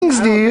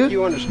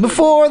dear,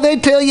 before they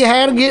tell you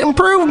how to get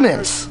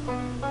improvements.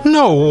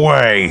 No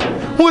way.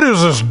 What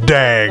is this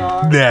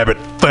dag-nabbit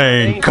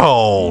thing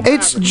called?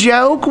 It's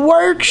Joke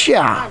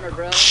Workshop.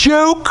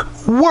 Joke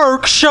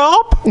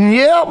Workshop?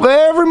 Yep,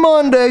 every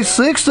Monday,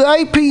 6 to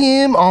 8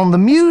 p.m. on the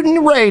Mutiny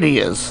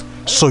Radios.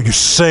 So you're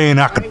saying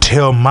I could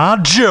tell my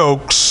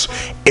jokes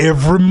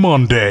every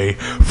Monday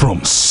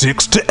from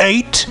 6 to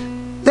 8?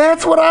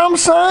 That's what I'm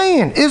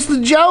saying. It's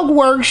the Joke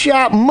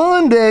Workshop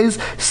Mondays,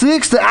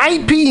 6 to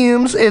 8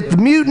 p.m. at the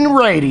Mutiny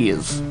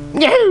Radios.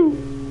 Yahoo!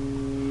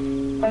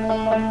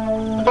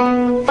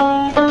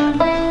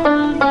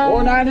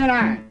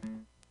 $4.99.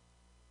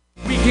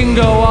 We can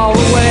go all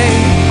the way.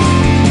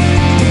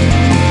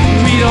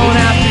 We don't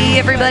have to. Hey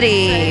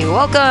everybody,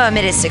 welcome.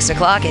 It is 6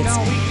 o'clock. It's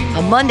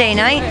a Monday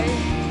night.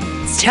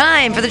 It's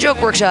time for the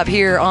Joke Workshop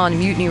here on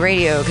Mutiny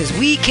Radio because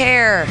we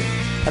care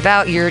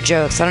about your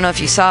jokes. I don't know if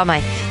you saw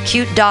my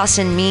cute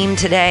Dawson meme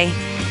today.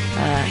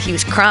 He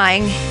was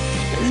crying.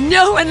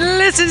 No one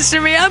listens to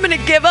me. I'm going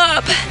to give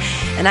up.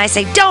 And I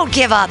say, don't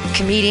give up,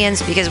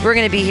 comedians, because we're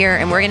going to be here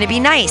and we're going to be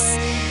nice,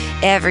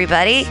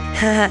 everybody.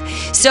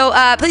 So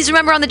please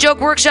remember, on the Joke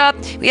Workshop,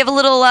 we have a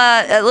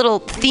little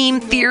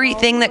theme theory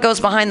thing that goes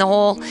behind the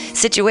whole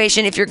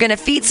situation. If you're going to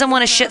feed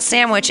someone a shit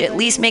sandwich, at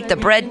least make the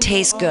bread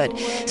taste good.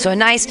 So a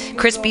nice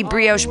crispy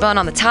brioche bun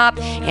on the top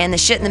and the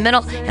shit in the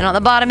middle, and on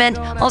the bottom end,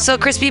 also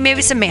crispy,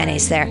 maybe some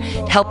mayonnaise there.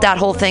 Help that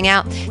whole thing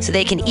out so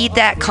they can eat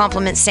that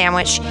compliment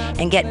sandwich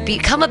and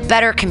become a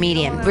better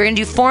comedian. We're going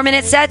to do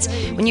 4-minute sets.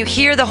 When you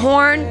hear the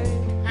horn,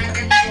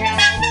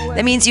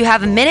 that means you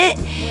have a minute,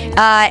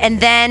 and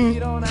then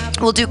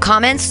we'll do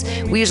comments.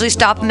 We usually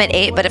stop them at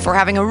 8, but if we're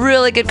having a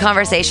really good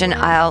conversation,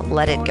 I'll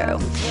let it go.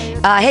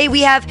 Hey,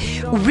 we have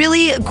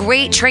really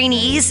great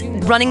trainees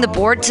running the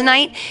board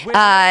tonight.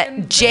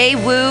 G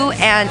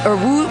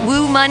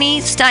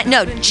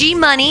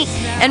Money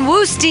and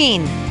Woo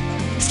Stein.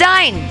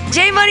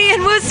 J Money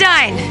and Woo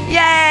Stein.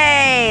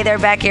 Yay! They're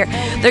back here.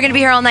 They're going to be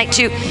here all night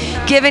too,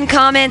 giving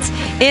comments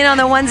in on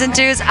the ones and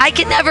twos. I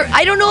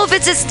don't know if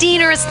it's a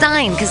Steen or a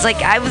Stein, because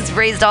I was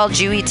raised all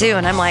Jewy too,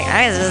 and I'm like,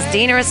 is it a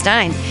Steen or a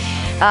Stein?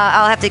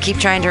 I'll have to keep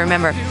trying to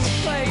remember.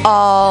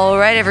 All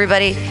right,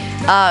 everybody.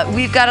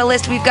 We've got a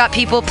list. We've got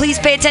people. Please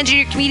pay attention to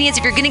your comedians.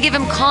 If you're going to give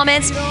them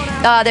comments,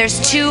 there's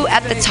 2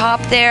 at the top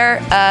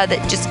there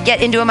that just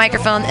get into a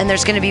microphone, and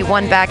there's going to be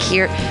 1 back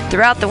here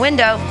throughout the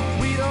window.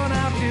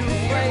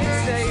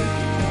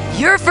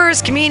 Your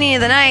first comedian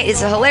of the night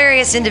is a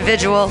hilarious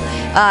individual.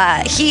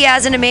 He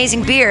has an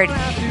amazing beard.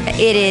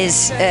 It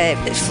is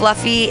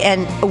fluffy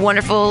and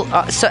wonderful,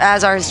 so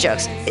as are his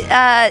jokes.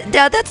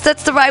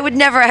 That's the I would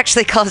never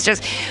actually call his jokes.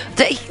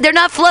 They're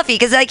not fluffy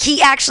because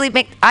he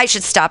actually I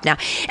should stop now.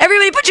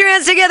 Everybody, put your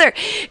hands together.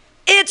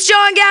 It's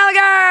John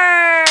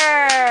Gallagher.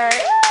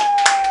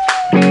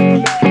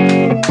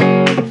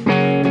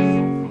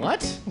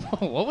 What?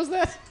 What was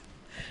that?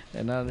 I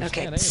didn't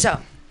understand. Okay, so.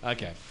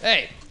 Okay.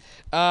 Hey.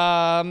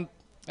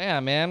 Yeah,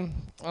 man.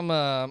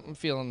 I'm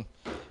feeling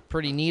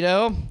pretty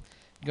neato.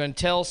 Going to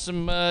tell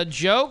some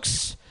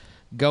jokes.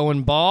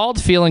 Going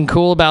bald. Feeling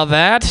cool about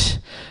that.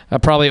 I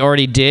probably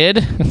already did.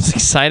 It's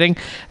exciting.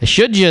 I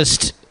should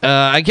just...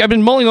 I've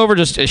been mulling over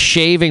just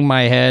shaving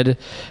my head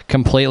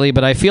completely,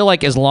 but I feel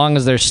like as long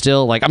as there's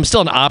still, I'm still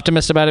an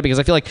optimist about it, because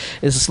I feel like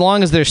as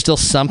long as there's still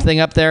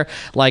something up there,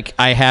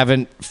 I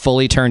haven't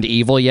fully turned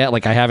evil yet,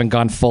 I haven't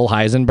gone full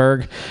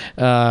Heisenberg,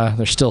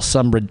 there's still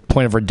some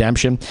point of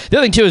redemption. The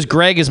other thing, too, is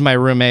Greg is my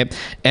roommate,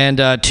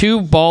 and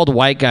 2 bald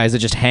white guys that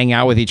just hang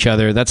out with each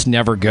other, that's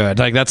never good.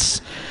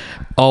 That's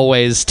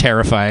always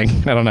terrifying.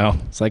 I don't know.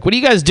 It's what are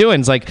you guys doing?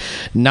 It's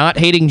not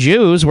hating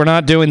Jews. We're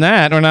not doing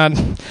that. We're not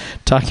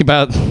talking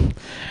about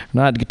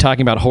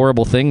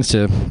horrible things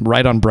to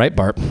write on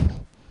Breitbart.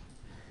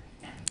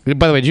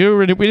 By the way,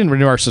 we didn't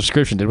renew our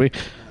subscription, did we?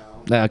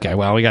 No. Okay,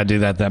 well, we got to do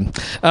that then.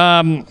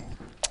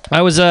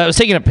 I was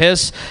taking a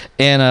piss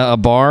in a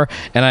bar,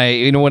 and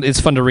you know what? It's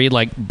fun to read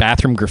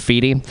bathroom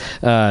graffiti.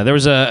 There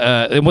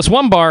was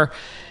one bar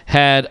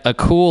had a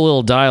cool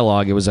little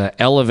dialogue. It was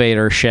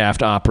elevator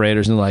shaft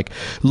operators, and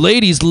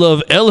ladies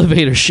love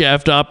elevator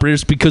shaft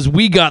operators because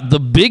we got the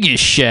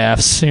biggest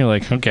shafts. And you're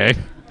okay,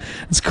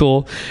 that's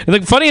cool. And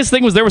the funniest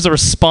thing was there was a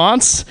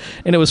response,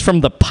 and it was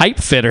from the pipe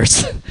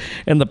fitters.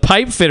 And the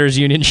pipe fitters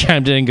union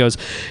chimed in and goes,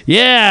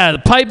 yeah,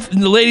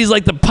 the ladies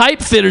like the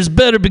pipe fitters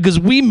better because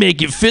we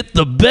make it fit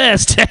the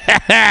best.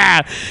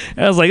 I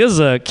was like, this is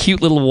a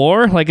cute little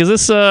war. Is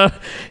this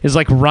is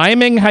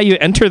rhyming how you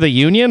enter the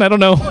union? I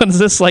don't know. Is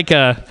this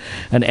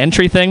an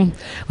entry thing?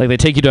 They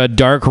take you to a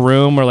dark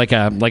room or a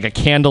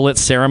candlelit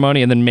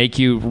ceremony and then make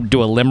you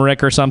do a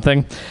limerick or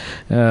something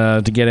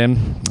to get in?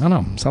 I don't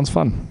know. Sounds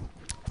fun.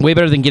 Way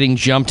better than getting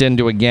jumped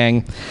into a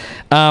gang.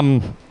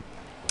 I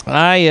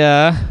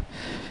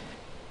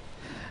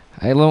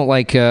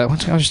don't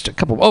just a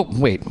couple. Oh,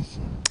 wait.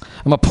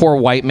 I'm a poor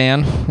white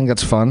man. I think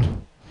that's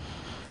fun.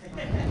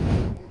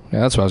 Yeah,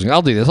 that's what I was going to.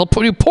 I'll do this. I'll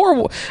put you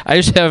poor. I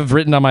just have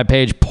written on my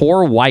page,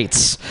 poor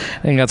whites.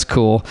 I think that's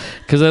cool.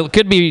 Because it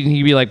could be,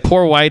 you'd be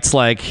poor whites,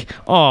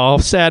 oh,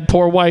 sad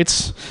poor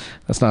whites.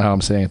 That's not how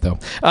I'm saying it, though.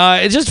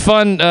 It's just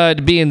fun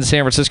to be in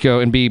San Francisco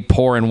and be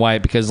poor and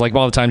white because, like,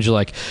 all the times you're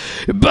like,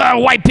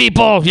 white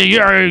people,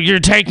 you're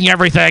taking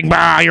everything.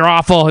 Bah, you're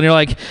awful. And you're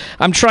like,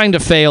 I'm trying to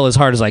fail as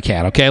hard as I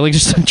can, okay? Like,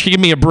 just give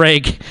me a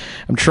break.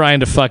 I'm trying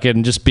to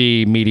fucking just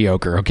be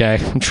mediocre, okay?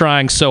 I'm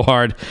trying so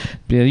hard.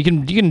 You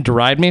can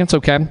deride me. It's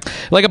okay.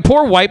 Like, a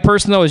poor white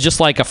person, though, is just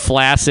like a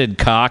flaccid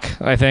cock,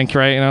 I think,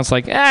 right? It's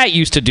like, it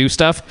used to do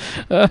stuff.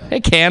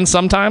 It can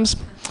sometimes.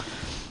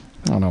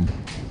 I don't know.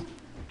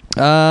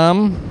 I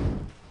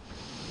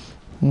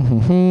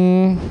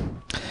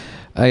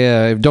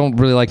don't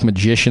really like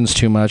magicians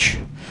too much.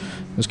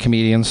 Those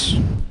comedians.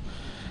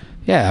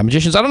 Yeah,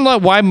 magicians. I don't know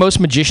why most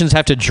magicians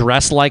have to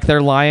dress like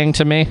they're lying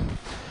to me.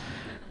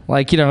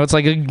 Like, it's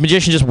like a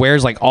magician just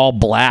wears like all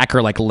black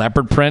or like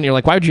leopard print. You're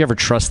like, why would you ever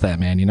trust that,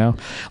 man?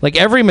 Like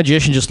every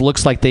magician just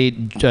looks like they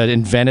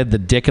invented the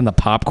dick and the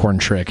popcorn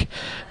trick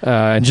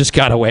and just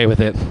got away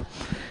with it.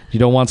 You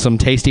don't want some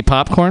tasty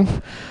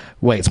popcorn?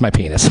 Wait, it's my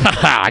penis.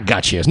 I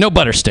got you. No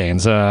butter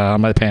stains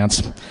on my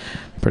pants.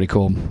 Pretty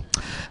cool.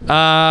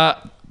 I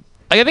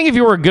think if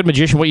you were a good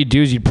magician, what you'd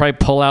do is you'd probably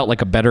pull out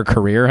like a better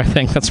career. I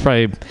think that's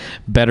probably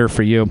better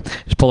for you.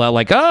 Just pull out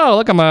like, oh,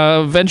 look, I'm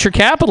a venture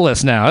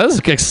capitalist now. This is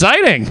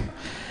exciting.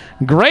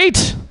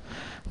 Great.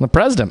 The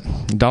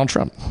president, Donald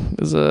Trump,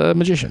 is a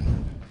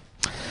magician.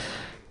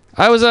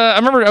 I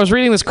remember I was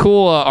reading this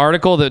cool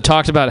article that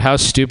talked about how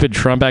stupid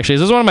Trump actually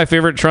is. This is one of my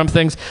favorite Trump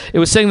things. It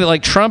was saying that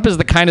like Trump is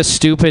the kind of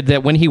stupid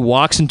that when he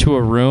walks into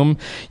a room,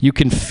 you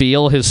can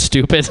feel his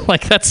stupid.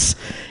 Like that's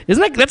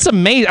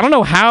amazing. I don't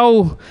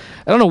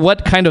know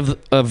what kind of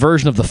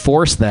version of the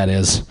Force that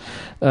is,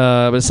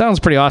 but it sounds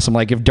pretty awesome.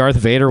 Like if Darth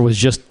Vader was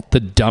just the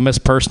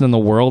dumbest person in the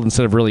world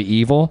instead of really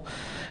evil,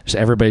 just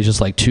everybody's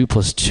just like 2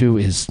 + 2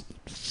 is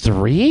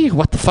 3.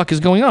 What the fuck is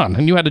going on?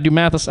 I knew how to do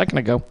math a second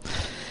ago.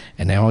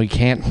 And now you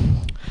can't.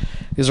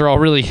 These are all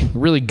really,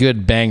 really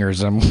good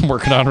bangers I'm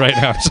working on right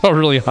now. It's all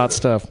really hot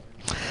stuff.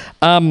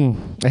 I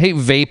hate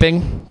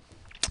vaping.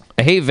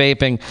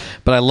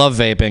 But I love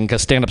vaping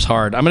because stand-up's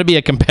hard. I'm going to be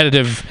a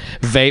competitive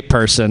vape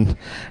person.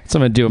 That's what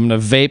I'm going to do. I'm going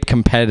to vape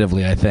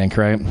competitively, I think,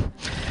 right?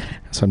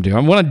 That's what I'm doing. I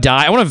want to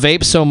die. I want to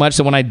vape so much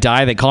that when I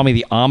die, they call me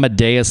the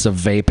Amadeus of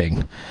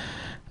vaping,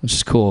 which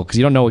is cool because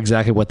you don't know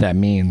exactly what that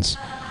means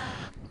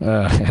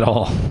at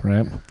all,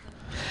 right?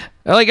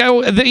 So they're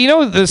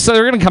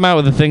going to come out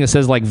with a thing that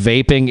says like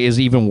vaping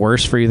is even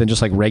worse for you than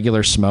just like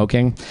regular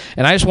smoking.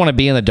 And I just want to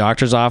be in the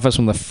doctor's office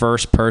when the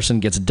first person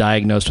gets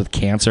diagnosed with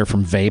cancer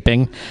from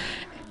vaping.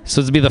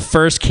 So to be the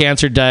first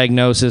cancer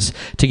diagnosis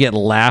to get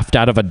laughed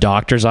out of a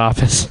doctor's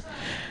office.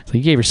 So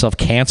you gave yourself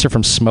cancer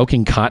from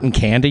smoking cotton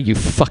candy, you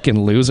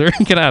fucking loser.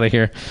 Get out of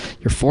here.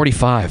 You're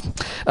 45.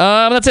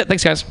 That's it.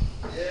 Thanks, guys.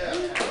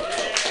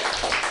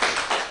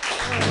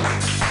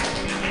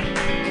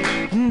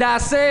 And I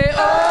say,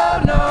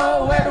 oh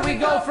no, where do we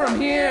go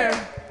from here?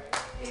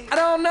 I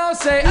don't know,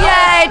 say,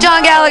 Yay,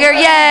 John Gallagher,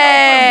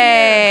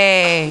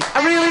 yay!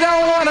 I really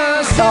don't want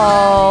to.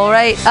 All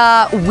right,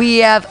 we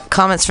have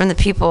comments from the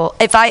people.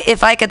 If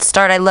I could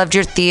start, I loved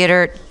your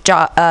theater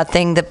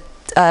thing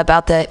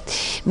about the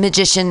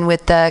magician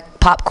with the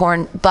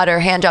popcorn butter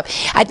hand job.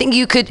 I think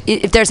you could,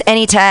 if there's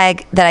any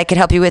tag that I could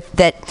help you with,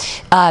 that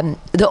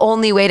the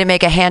only way to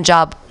make a hand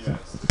job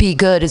be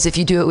good is if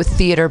you do it with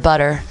theater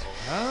butter.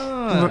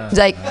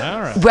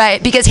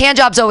 Right, because hand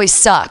jobs always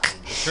suck.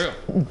 True.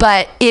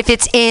 But if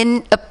it's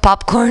in a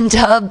popcorn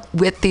tub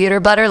with theater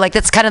butter, like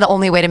that's kind of the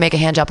only way to make a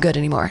hand job good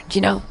anymore. Do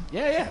you know?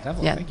 Yeah,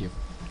 definitely. Yeah. Thank you.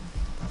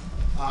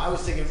 I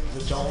was thinking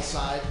the dull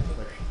side,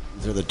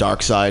 or the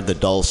dark side, the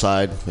dull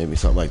side, maybe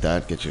something like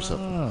that. Get yourself.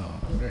 Oh,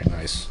 very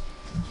nice.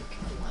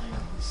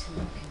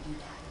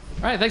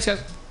 All right, thanks,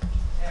 guys.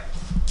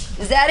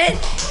 Is that it?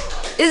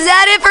 Is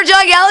that it for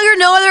John Gallagher?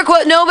 No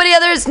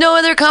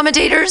other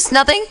commentators?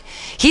 Nothing?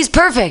 He's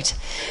perfect.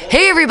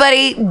 Hey,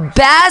 everybody,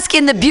 bask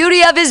in the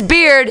beauty of his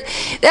beard.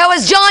 That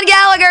was John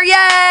Gallagher. Yay!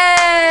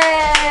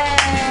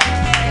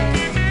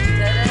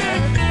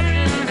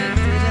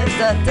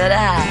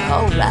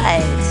 All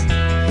right.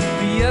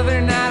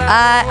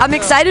 I'm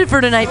excited for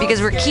tonight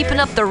because we're keeping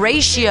up the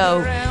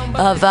ratio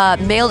of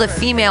male to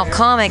female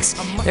comics.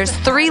 There's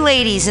 3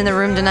 ladies in the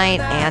room tonight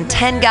and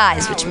 10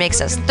 guys, which makes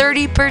us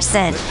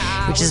 30%,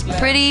 which is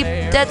pretty.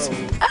 That's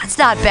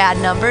not bad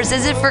numbers,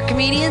 is it, for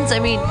comedians? I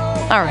mean,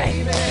 all right.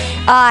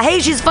 Hey,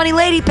 she's a funny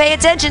lady. Pay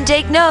attention,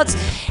 take notes,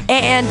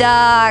 and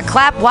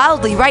clap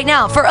wildly right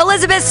now for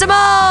Elizabeth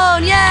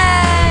Simone. Yay!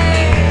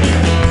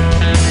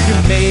 You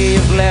may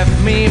have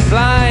left me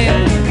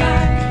blind.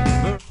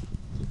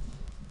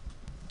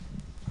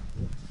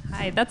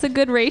 Hi, that's a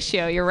good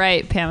ratio. You're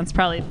right, Pam. It's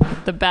probably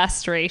the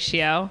best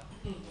ratio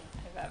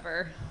I've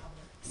ever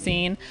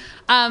seen.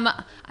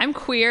 I'm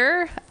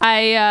queer.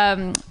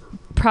 I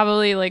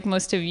probably, like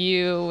most of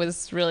you,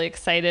 was really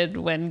excited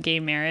when gay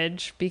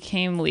marriage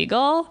became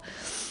legal.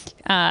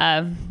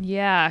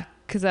 Yeah,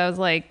 because I was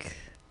like,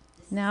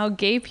 now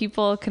gay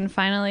people can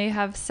finally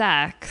have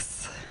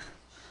sex.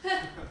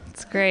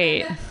 It's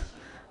great.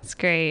 It's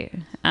great.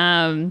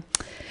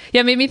 Yeah,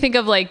 it made me think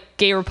of like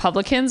gay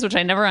Republicans, which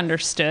I never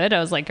understood. I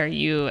was like, are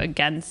you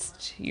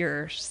against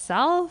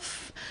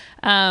yourself?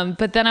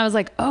 But then I was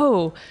like,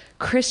 oh,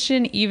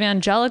 Christian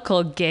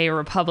evangelical gay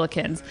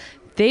Republicans.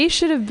 They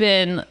should have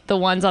been the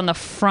ones on the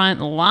front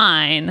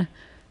line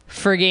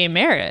for gay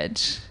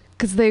marriage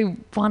because they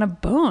want to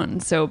bone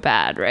so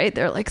bad, right?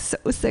 They're like so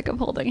sick of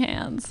holding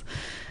hands.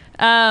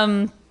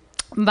 My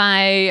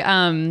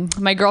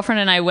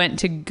girlfriend and I went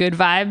to Good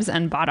Vibes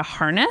and bought a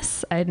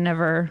harness. I had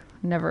never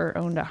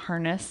owned a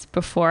harness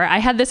before. I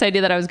had this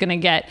idea that I was going to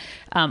get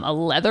a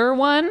leather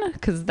one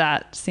because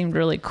that seemed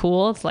really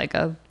cool. It's like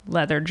a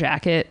leather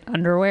jacket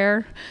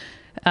underwear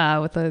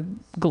with a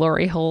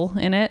glory hole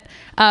in it.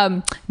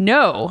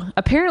 No,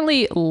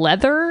 apparently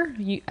leather,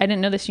 I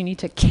didn't know this, you need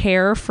to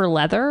care for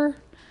leather.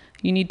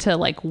 You need to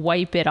like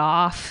wipe it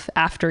off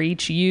after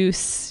each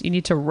use. You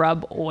need to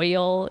rub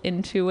oil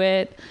into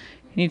it.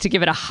 You need to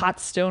give it a hot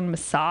stone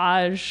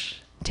massage,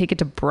 take it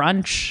to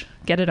brunch,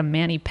 get it a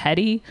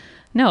mani-pedi.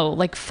 No,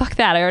 like fuck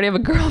that. I already have a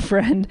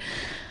girlfriend.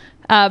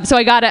 So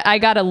I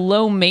got a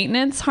low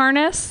maintenance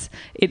harness.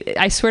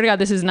 I swear to God,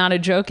 this is not a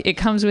joke. It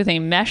comes with a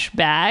mesh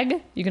bag.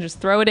 You can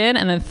just throw it in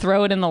and then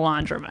throw it in the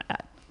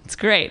laundromat. It's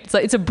great.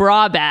 It's a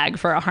bra bag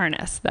for a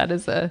harness.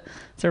 It's a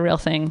real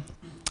thing.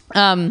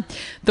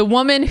 The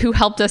woman who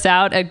helped us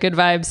out at Good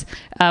Vibes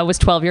was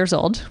 12 years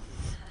old.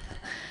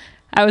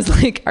 I was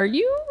like, are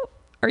you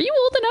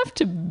old enough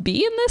to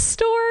be in this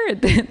store?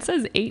 It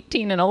says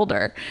 18 and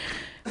older.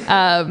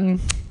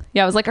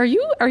 Yeah, I was like, have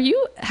you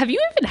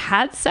even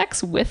had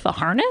sex with a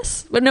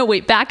harness? But no,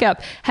 wait, back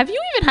up. Have you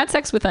even had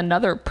sex with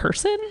another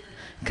person?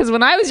 Because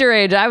when I was your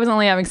age, I was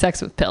only having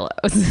sex with pillows.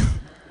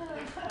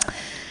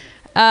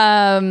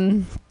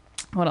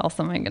 What else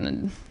am I going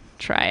to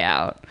try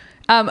out?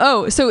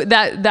 So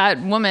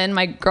that woman,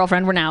 my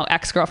girlfriend, we're now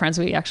ex-girlfriends.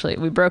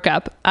 We broke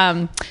up.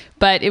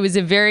 But it was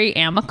a very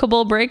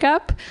amicable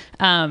breakup.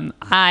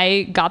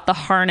 I got the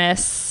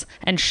harness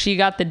and she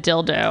got the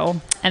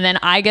dildo. And then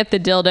I get the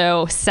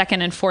dildo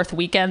second and fourth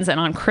weekends and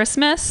on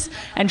Christmas.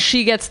 And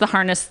she gets the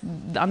harness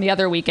on the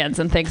other weekends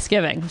and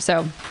Thanksgiving.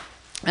 So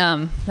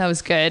that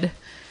was good.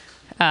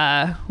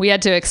 We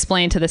had to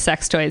explain to the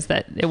sex toys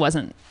that it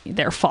wasn't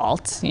their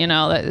fault.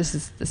 That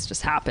this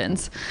just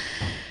happens.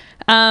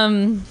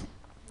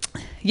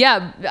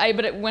 Yeah,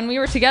 but when we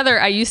were together,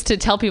 I used to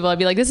tell people, I'd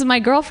be like, this is my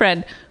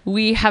girlfriend.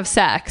 We have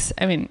sex.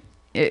 I mean,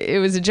 it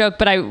was a joke,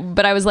 but I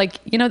was like,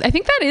 I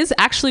think that is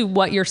actually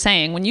what you're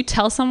saying. When you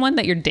tell someone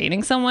that you're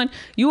dating someone,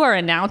 you are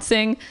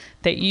announcing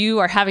that you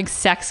are having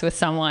sex with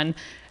someone,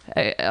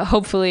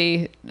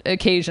 hopefully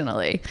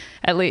occasionally,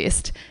 at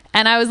least.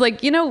 And I was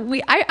like, I'm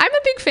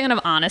a big fan of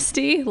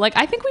honesty. Like,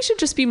 I think we should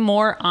just be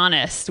more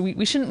honest.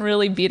 We shouldn't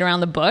really beat around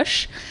the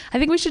bush. I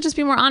think we should just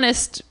be more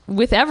honest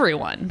with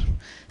everyone.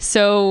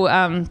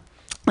 So,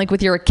 like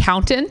with your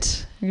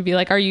accountant, you'd be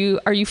like, are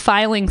you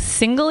filing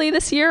singly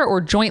this year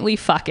or jointly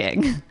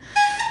fucking?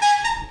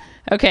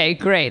 Okay,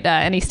 great.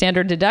 Any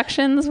standard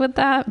deductions with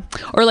that?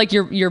 Or like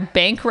your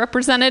bank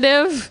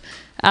representative?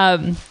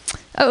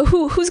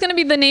 Who's going to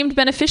be the named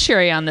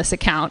beneficiary on this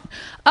account?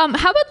 How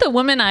about the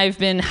woman I've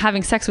been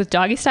having sex with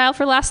doggy style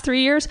for the last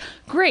 3 years?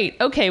 Great.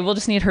 Okay, we'll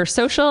just need her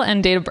social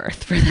and date of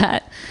birth for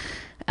that.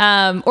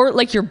 Or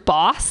like your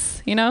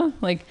boss,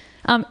 like,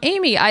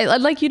 Amy,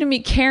 I'd like you to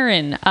meet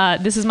Karen.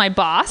 This is my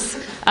boss.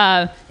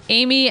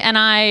 Amy and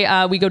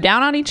I, we go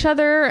down on each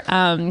other,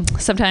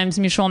 sometimes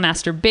mutual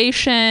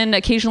masturbation.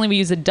 Occasionally we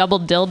use a double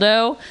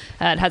dildo.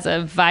 It has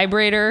a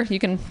vibrator you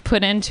can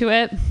put into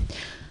it.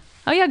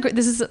 Oh yeah, great.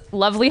 This is a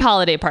lovely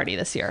holiday party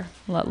this year.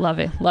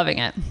 Loving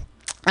it.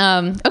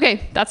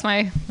 Okay, that's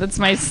my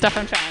stuff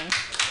I'm trying.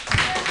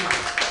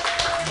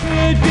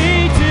 Could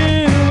be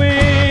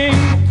doing,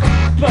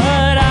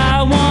 but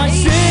I want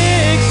 6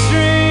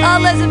 strings.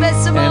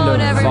 Elizabeth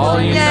Simone,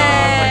 everyone. Yay!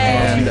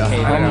 And a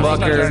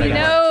humbucker.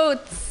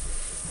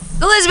 Notes.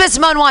 Elizabeth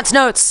Simone wants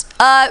notes.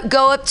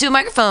 Go up to a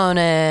microphone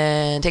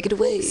and take it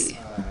away.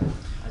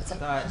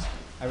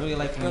 I really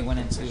liked when you went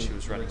into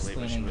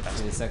explaining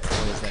to the sex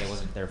toys that it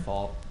wasn't their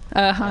fault.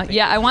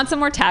 Yeah, I want some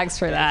more tags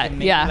for that.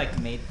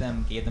 Maybe,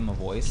 gave them a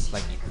voice.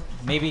 Like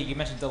maybe you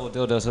mentioned double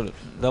dildo, so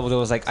double dildo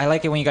was like, I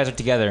like it when you guys are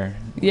together.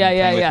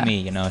 Yeah. With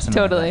me,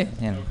 Totally. Like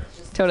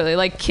that. Totally,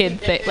 like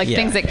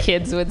things that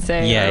kids would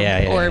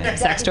say. Or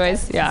sex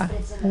toys. Yeah.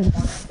 No,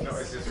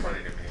 it's just funny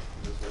to me.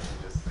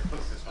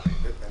 It's funny.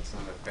 That's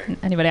not a thing.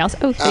 Anybody else?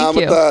 Oh, thank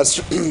you. With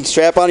the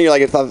strap on, you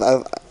thought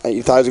it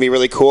was gonna be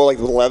really cool, like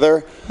the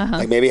leather.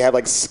 Like maybe have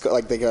like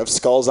they could have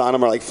skulls on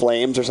them or like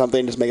flames or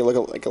something. Just make it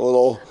look like a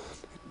little,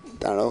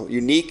 I don't know,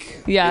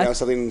 unique. Yeah.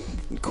 Something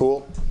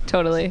cool.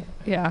 Totally.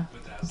 Yeah.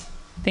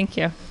 Thank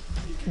you.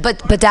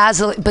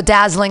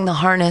 Bedazzling the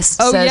harness,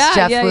 says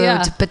Jeff Wood.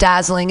 Yeah.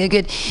 Bedazzling a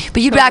good,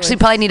 but you'd actually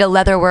probably need a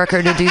leather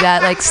worker to do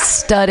that, like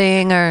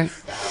studding or.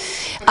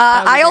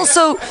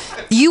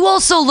 You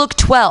also look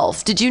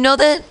 12. Did you know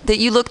that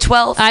you look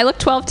 12? I look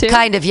 12 too.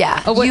 Kind of,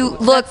 yeah. Oh, you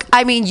look.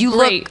 I mean, you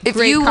great, look. If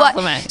great you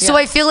compliment. So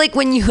I feel like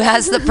when you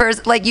asked the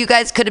person, like you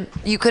guys could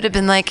have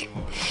been like,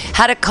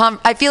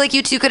 I feel like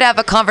you two could have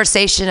a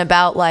conversation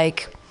about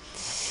like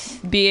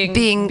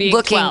being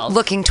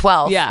looking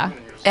 12. Yeah.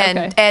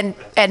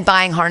 And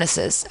buying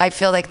harnesses. I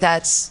feel like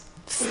that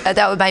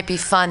might be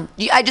fun.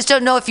 I just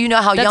don't know if you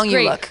know how young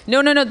great. you look.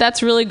 No,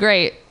 that's really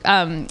great.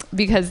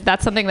 Because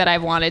that's something that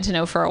I've wanted to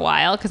know for a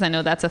while, because I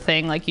know that's a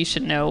thing. Like, you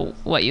should know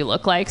what you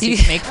look like so you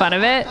can make fun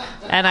of it.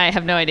 And I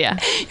have no idea.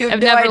 I've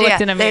never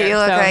looked in a mirror. You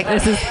look like,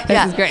 this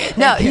is great.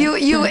 No,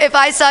 you. If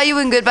I saw you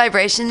in Good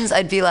Vibrations,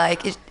 I'd be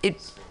like,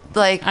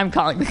 like, I'm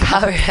calling the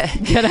cops.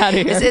 Get out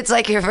of here. It's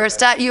like your first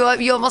time. You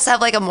almost have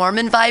like a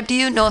Mormon vibe to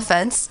you. No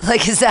offense.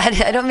 Like, is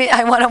that? I don't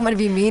want to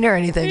be mean or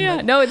anything. Yeah.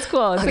 But. No, it's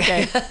cool. It's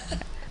okay.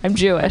 I'm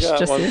Jewish. I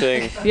got one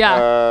thing.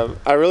 Yeah.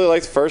 I really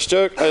like the first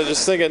joke. I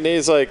just think it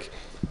needs like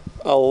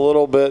a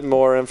little bit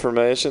more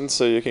information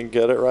so you can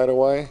get it right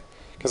away.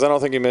 Because I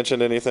don't think you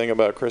mentioned anything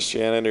about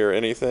Christianity or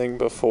anything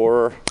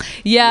before.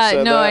 Yeah, you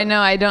said no, that.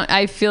 I know.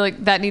 I feel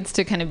like that needs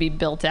to kind of be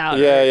built out.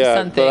 Yeah.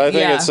 Something. But I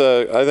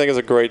think it's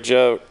a great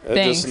joke. It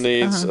Thanks. just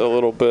needs a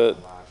little bit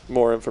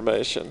more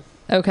information.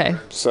 Okay.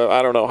 So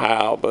I don't know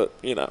how, but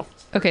you know.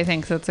 Okay,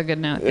 thanks. That's a good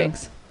note. Yeah.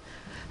 Thanks.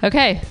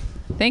 Okay.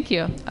 Thank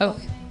you. Oh,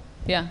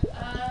 yeah.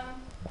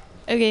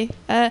 Okay.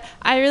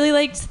 I really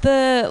liked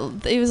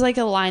it was like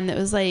a line that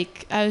was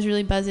like, I was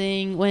really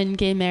buzzing when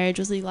gay marriage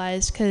was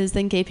legalized, because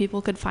then gay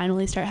people could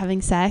finally start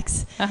having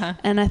sex. Uh-huh.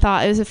 And I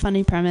thought it was a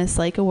funny premise,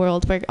 like a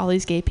world where all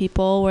these gay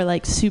people were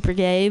like super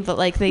gay, but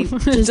like they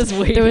just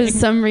there was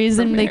some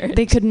reason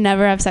they could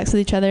never have sex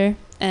with each other.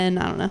 And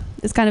I don't know.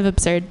 It's kind of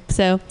absurd.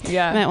 So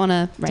yeah, I might want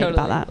to write totally.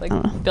 about that. Like,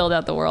 I don't know. Build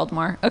out the world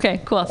more. Okay,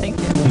 cool. Thank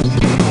you.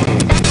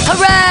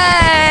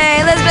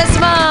 Hooray! Elizabeth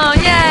Simone!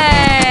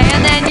 Yay!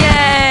 And then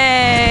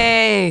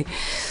yay!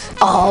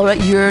 All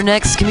right, your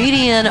next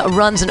comedian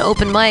runs an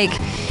open mic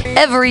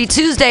every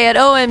Tuesday at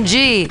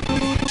OMG.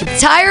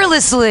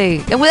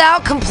 Tirelessly and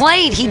without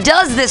complaint. He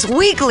does this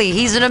weekly.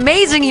 He's an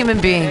amazing human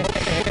being.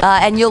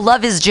 And you'll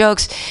love his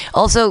jokes.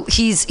 Also,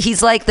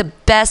 he's like the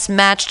best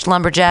matched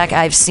lumberjack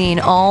I've seen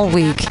all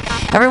week.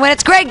 Everyone,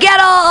 it's Greg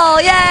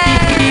Gettle!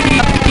 Yay!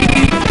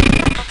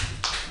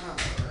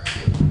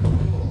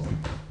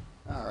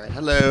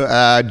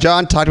 Hello.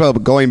 John talked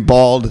about going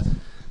bald.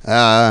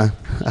 I'm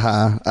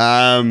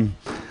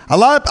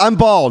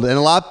bald, and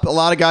a lot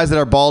of guys that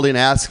are balding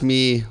ask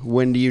me,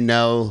 when do you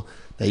know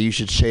that you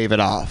should shave it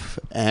off?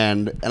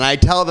 And I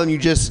tell them, you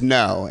just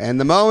know. And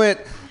the moment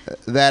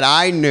that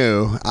I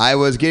knew, I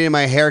was getting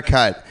my hair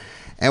cut.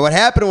 And what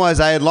happened was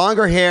I had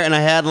longer hair, and I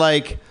had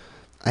like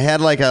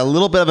a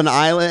little bit of an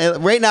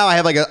island. Right now I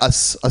have like a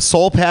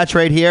soul patch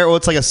right here. Well,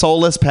 it's like a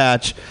soulless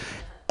patch.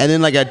 And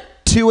then like a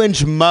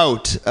 2-inch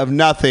moat of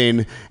nothing,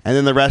 and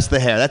then the rest of the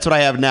hair. That's what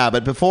I have now.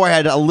 But before, I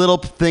had a little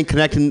thing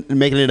connecting and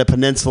making it a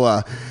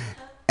peninsula.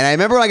 And I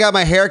remember when I got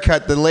my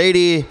haircut, the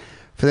lady,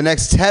 for the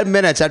next 10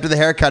 minutes after the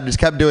haircut, just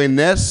kept doing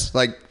this,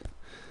 like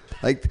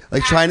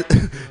trying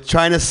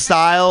to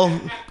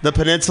style the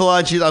peninsula.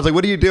 And I was like,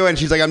 "What are you doing?"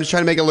 She's like, "I'm just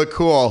trying to make it look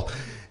cool."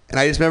 And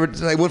I just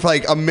remember I went for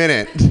like a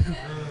minute,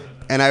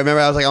 and I remember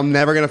I was like, "I'm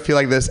never gonna feel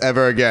like this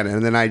ever again."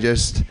 And then I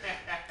just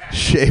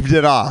shaved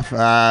it off.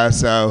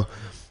 So.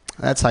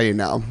 That's how you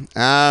know.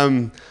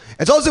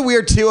 It's also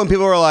weird, too, when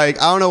people are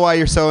like, I don't know why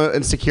you're so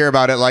insecure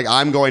about it. Like,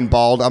 I'm going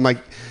bald. I'm like,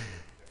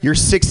 you're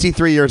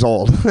 63 years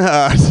old.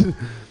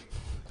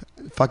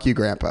 Fuck you,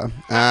 Grandpa.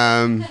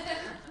 I'm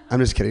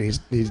just kidding.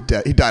 He's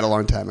dead. He died a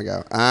long time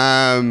ago.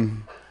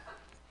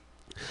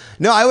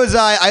 No, I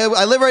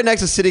live right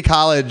next to City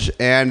College,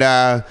 and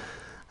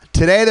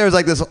today there was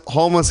like this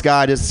homeless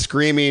guy just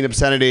screaming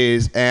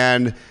obscenities,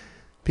 and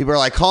people are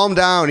like, calm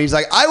down. He's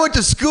like, I went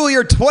to school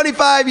here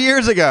 25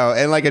 years ago.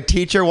 And like a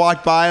teacher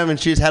walked by him, and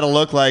she just had a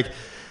look like,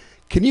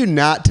 can you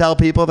not tell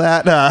people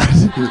that?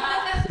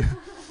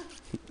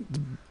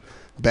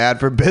 Bad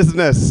for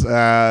business.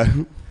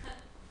 I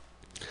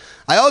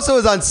also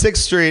was on 6th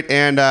Street,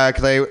 and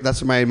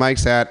that's where my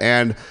mic's at.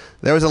 And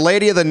there was a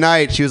lady of the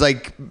night. She was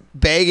like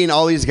begging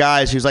all these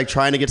guys. She was like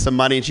trying to get some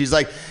money. And she's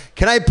like,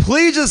 can I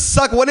please just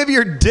suck one of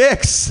your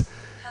dicks?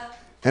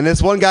 And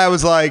this one guy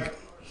was like,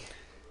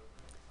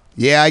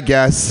 yeah, I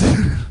guess.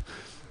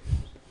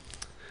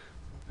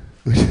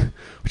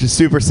 Which is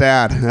super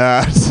sad.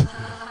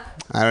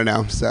 I don't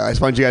know. So I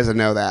just want you guys to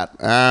know that.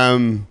 Now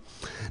I'm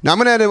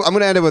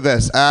gonna end it with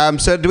this.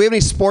 So do we have any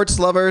sports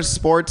lovers,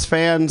 sports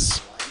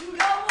fans?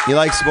 You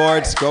like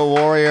sports? Go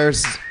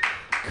Warriors!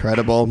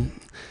 Incredible.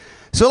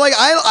 So like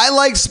I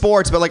like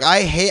sports, but like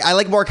I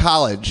like more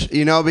college.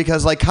 You know,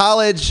 because like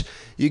college,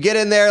 you get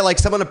in there, like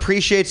someone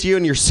appreciates you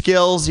and your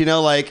skills, you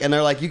know, like, and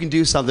they're like, you can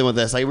do something with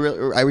this. I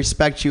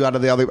respect you out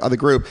of the other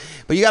group,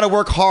 but you got to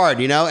work hard,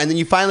 you know, and then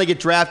you finally get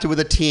drafted with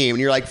a team, and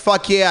you're like,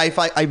 fuck yeah,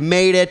 I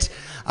made it.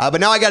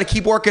 But now I got to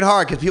keep working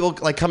hard because people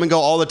like come and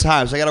go all the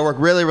time, so I got to work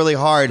really, really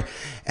hard.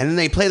 And then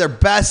they play their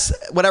best,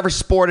 whatever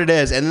sport it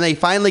is, and then they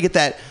finally get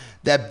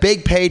that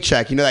big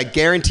paycheck, you know, that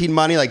guaranteed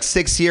money, like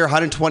 6 year,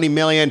 120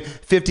 million,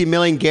 50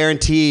 million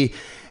guarantee,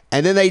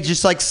 and then they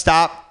just like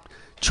stop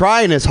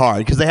trying as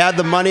hard because they have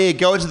the money, it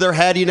goes to their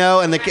head, you know,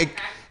 and it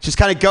just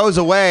kind of goes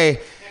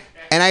away.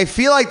 And I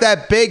feel like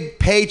that big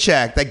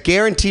paycheck, that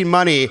guaranteed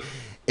money,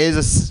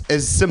 is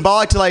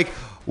symbolic to like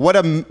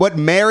what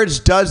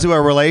marriage does to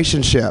a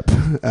relationship.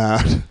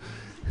 Does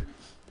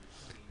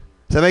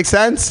that make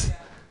sense?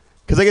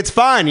 Because like it's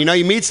fine, you know,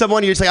 you meet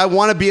someone, you're just like, I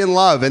want to be in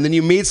love, and then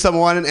you meet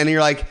someone, and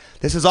you're like,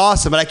 this is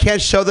awesome, but I can't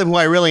show them who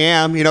I really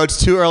am. You know,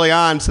 it's too early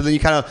on, so then you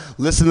kind of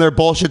listen to their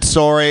bullshit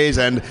stories,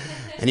 and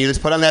you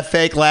just put on that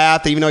fake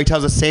laugh, even though he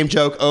tells the same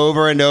joke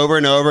over and over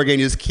and over again.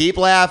 You just keep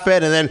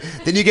laughing, and then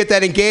you get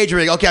that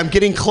engagement. Like, okay, I'm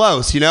getting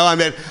close. You know, I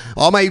mean,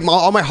 all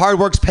my hard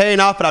work's paying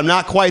off, but I'm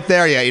not quite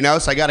there yet. You know,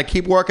 so I got to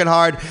keep working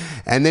hard,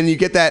 and then you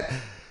get that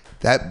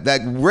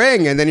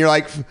ring, and then you're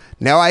like,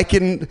 now I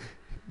can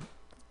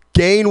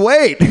gain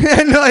weight,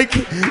 and like,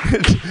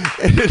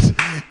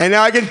 and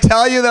now I can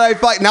tell you that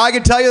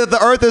the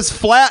Earth is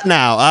flat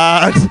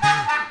now.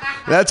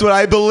 That's what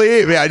I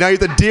believe. Yeah, now you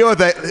have to deal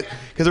with it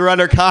because we're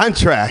under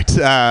contract.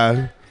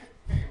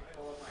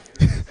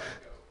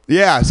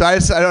 Yeah, so I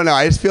don't know.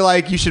 I just feel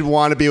like you should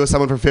want to be with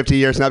someone for 50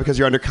 years, not because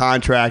you're under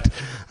contract,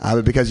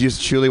 but because you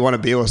just truly want to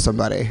be with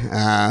somebody.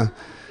 All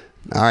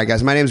right,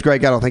 guys. My name is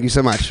Greg Gettle. Thank you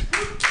so much.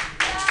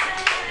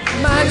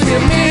 Reminds me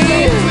of me.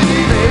 They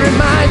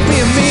remind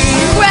me of me.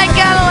 Greg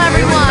Gettle,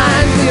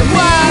 everyone.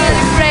 What a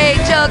great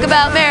joke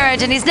about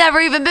marriage, and he's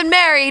never even been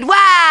married.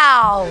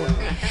 Wow.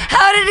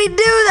 How did he do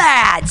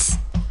that?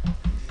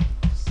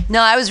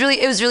 No, it was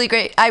really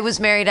great. I was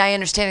married. I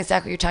understand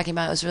exactly what you're talking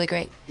about. It was really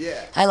great.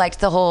 Yeah. I liked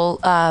the whole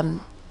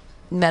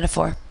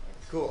metaphor.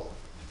 Cool.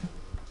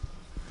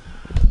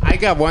 I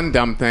got one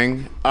dumb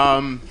thing.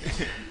 I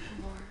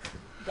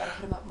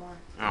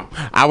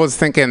was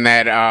thinking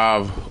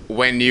that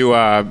when you,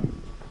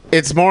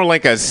 it's more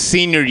like a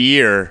senior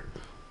year,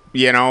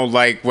 you know,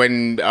 like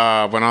when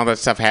all that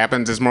stuff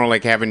happens, it's more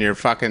like having your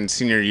fucking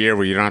senior year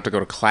where you don't have to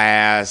go to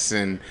class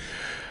and,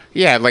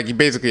 yeah, like you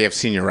basically have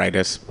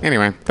senioritis.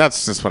 Anyway,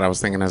 that's just what I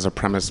was thinking as a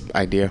premise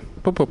idea.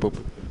 Boop, boop, boop.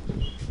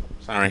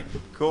 Sorry.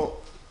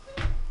 Cool.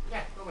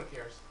 Yeah, no one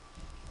cares.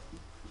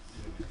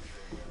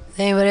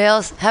 Anybody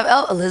else?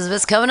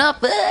 Elizabeth's coming up.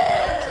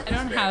 I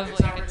don't have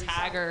like a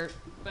tag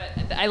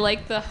but I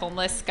like the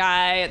homeless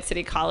guy at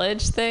City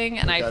College thing,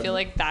 and I feel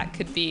like that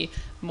could be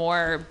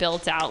more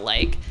built out,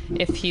 like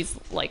if he's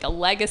like a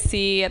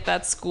legacy at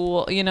that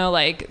school, you know,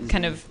 like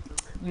kind of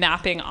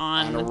mapping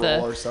on a the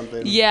roll or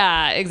something.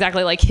 Yeah,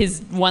 exactly. Like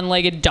his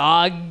one-legged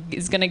dog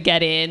is gonna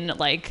get in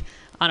like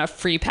on a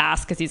free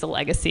pass because he's a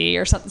legacy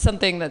or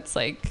something that's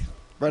like.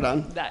 Right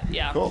on. That,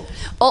 yeah. Cool.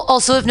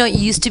 Also, if not, you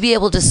used to be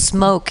able to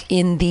smoke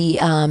in the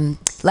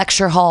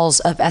lecture halls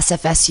of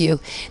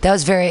SFSU. That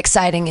was very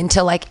exciting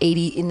until like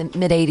in the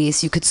mid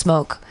 80s, you could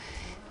smoke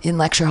in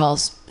lecture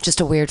halls.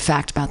 Just a weird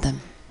fact about them.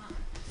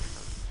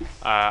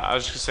 I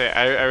was just gonna say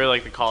I really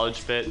like the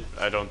college bit.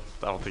 I don't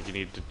think you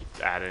need to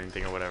add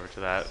anything or whatever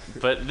to that.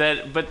 But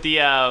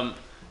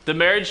the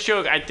marriage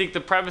joke, I think the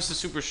premise is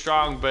super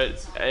strong,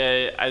 but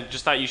I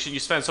just thought you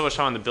spend so much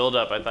time on the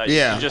build-up. I thought you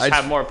should just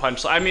have more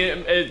punch. I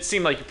mean, it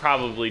seemed like you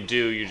probably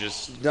do. You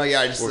just no,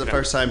 yeah. This is the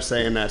first time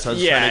saying that, so I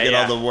was trying to get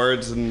all the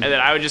words. And then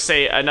I would just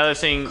say another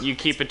thing you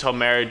keep until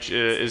marriage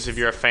is if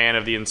you're a fan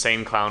of the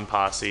Insane Clown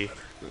Posse.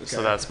 Okay.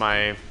 So that's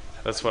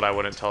what I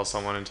wouldn't tell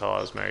someone until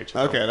I was married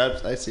to. Okay,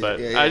 I see. But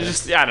I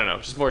don't know,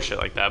 just more shit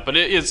like that. But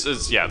it's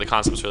the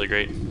concept's really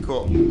great.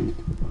 Cool.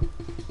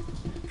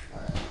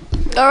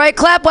 All right,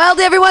 clap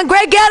wildly, everyone.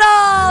 Greg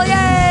Gettle!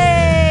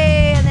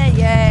 Yay! And then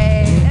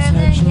yay! And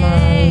then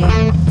yay!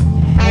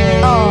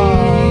 Oh.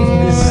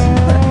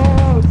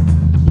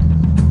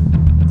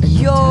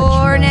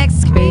 Your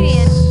next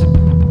comedian.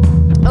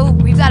 Oh,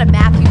 we've got a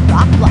Matthew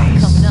Rock block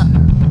coming up.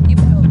 You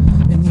better.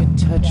 And you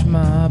touch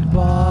my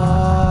body.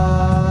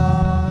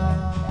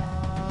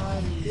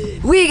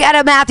 We got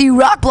a Matthew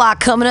Rock block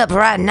coming up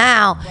right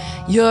now.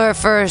 Your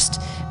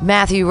first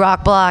Matthew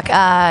Rock block.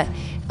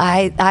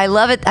 I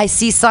love it. I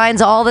see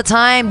signs all the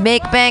time.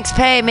 Make banks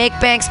pay,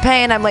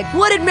 and I'm like,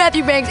 what did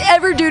Matthew Banks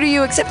ever do to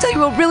you except tell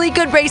you a really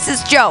good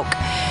racist joke?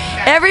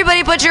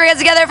 Everybody put your hands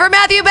together for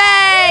Matthew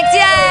Banks!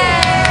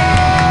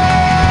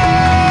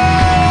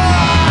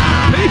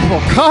 Yay!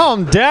 People,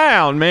 calm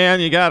down,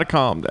 man. You gotta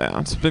calm down.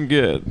 It's been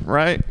good,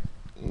 right?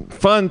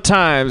 Fun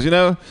times, you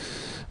know.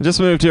 I just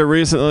moved here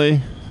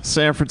recently,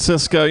 San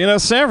Francisco. You know,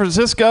 San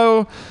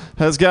Francisco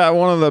has got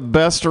one of the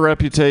best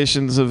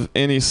reputations of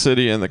any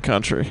city in the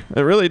country.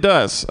 It really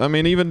does. I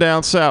mean, even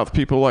down south,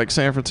 people like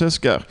San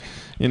Francisco.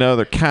 You know,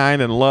 they're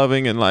kind and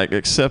loving and like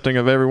accepting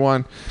of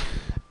everyone.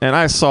 And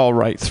I saw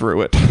right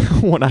through it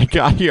when I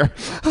got here.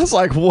 I was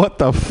like, what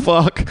the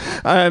fuck?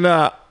 And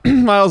I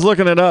was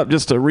looking it up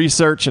just to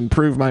research and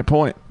prove my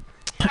point.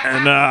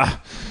 And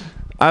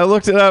I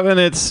looked it up, and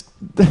it's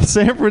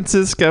San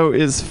Francisco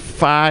is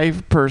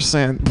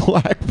 5%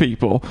 black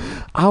people.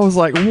 I was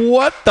like,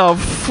 what the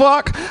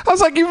fuck? I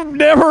was like, you've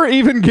never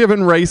even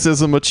given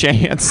racism a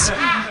chance.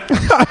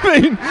 I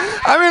mean,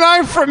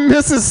 I'm from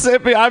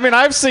Mississippi. I mean,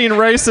 I've seen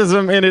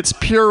racism in its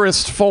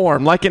purest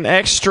form, like an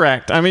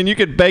extract. I mean, you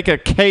could bake a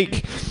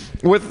cake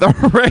with the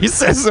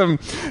racism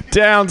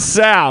down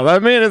south. I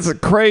mean, it's a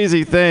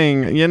crazy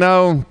thing, you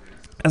know?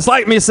 It's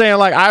like me saying,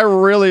 like, I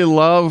really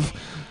love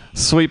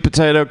sweet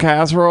potato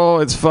casserole.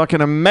 It's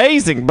fucking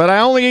amazing, but I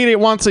only eat it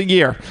once a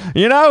year.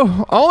 You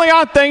know? Only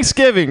on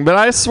Thanksgiving, but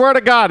I swear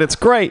to God, it's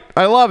great.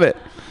 I love it.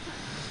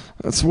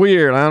 It's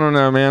weird. I don't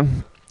know,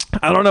 man.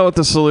 I don't know what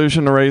the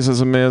solution to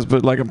racism is,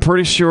 but like I'm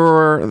pretty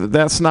sure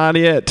that's not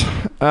it.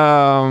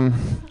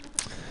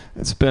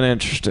 It's been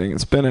interesting.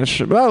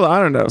 But I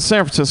don't know.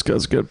 San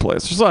Francisco's a good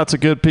place. There's lots of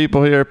good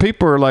people here.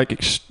 People are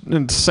like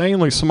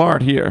insanely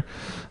smart here.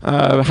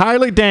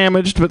 Highly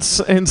damaged, but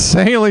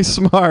insanely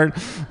smart.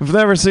 I've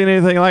never seen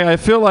anything like. I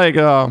feel like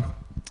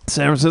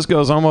San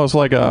Francisco is almost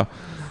like a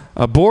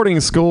boarding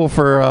school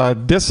for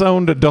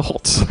disowned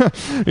adults.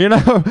 You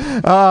know,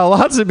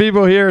 lots of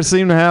people here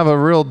seem to have a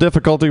real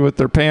difficulty with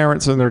their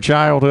parents and their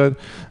childhood,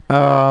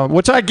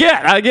 which I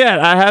get.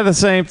 I have the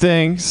same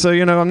thing. So,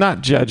 you know, I'm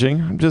not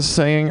judging. I'm just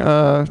saying,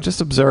 just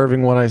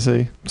observing what I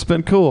see. It's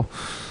been cool.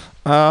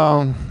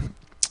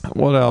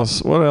 What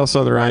else? What else?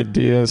 Other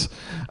ideas?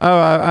 Oh,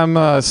 I'm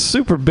a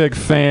super big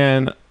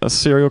fan of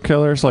serial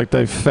killers. Like,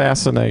 they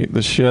fascinate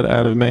the shit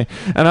out of me.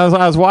 And I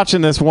was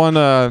watching this one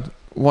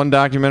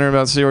documentary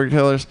about serial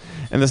killers,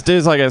 and this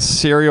dude's like a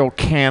serial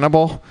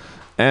cannibal,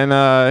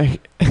 and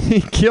he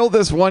killed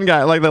this one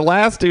guy. Like, the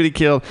last dude he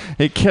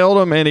killed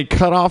him, and he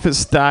cut off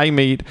his thigh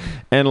meat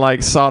and like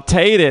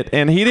sauteed it,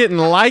 and he didn't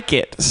like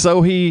it,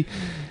 so he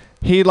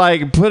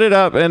like put it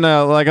up in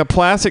a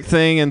plastic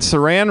thing and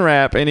saran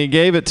wrap, and he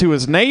gave it to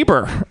his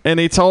neighbor, and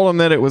he told him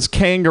that it was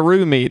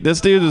kangaroo meat.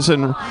 This dude was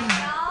in.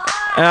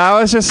 And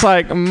I was just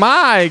like,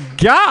 my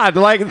God,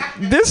 like,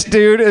 this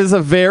dude is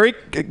a very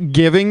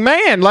giving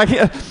man. Like,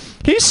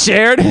 he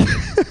shared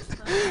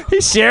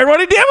he shared what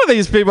he did with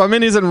these people. I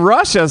mean, he's in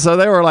Russia, so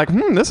they were like,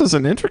 this is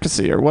an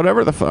intricacy or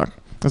whatever the fuck.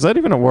 Is that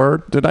even a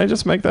word? Did I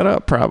just make that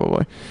up?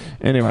 Probably.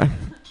 Anyway.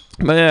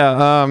 But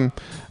yeah,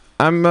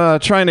 I'm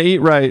trying to eat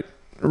right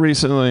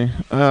recently.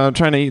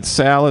 Trying to eat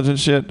salads and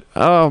shit.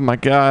 Oh, my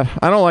God.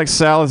 I don't like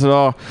salads at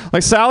all.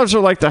 Like, salads are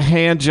like the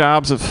hand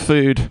jobs of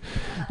food.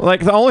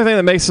 Like, the only thing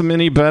that makes them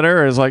any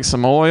better is like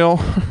some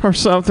oil or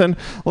something,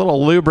 a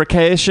little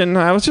lubrication.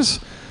 I was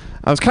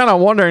kind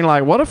of wondering,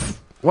 like, what if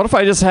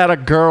I just had a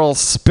girl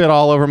spit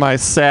all over my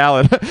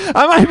salad?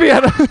 I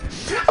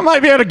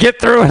might be able to get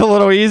through it a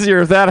little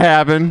easier if that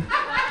happened.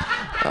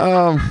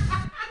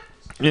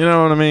 You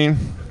know what I mean?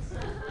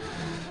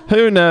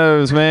 Who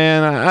knows,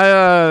 man?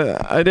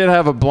 I did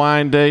have a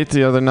blind date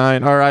the other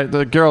night. All right,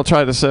 the girl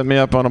tried to set me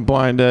up on a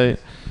blind date.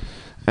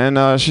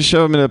 And she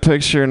showed me the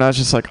picture, and I was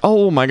just like,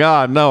 oh, my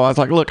God, no. I was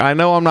like, look, I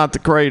know I'm not the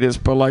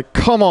greatest, but, like,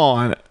 come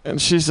on. And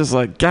she's just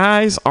like,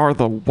 guys are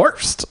the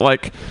worst.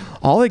 Like,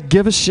 all they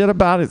give a shit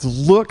about is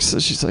looks.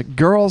 And she's like,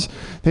 girls,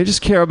 they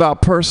just care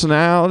about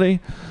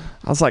personality.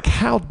 I was like,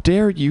 how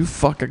dare you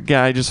fuck a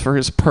guy just for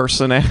his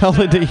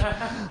personality?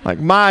 Like,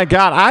 my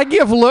God, I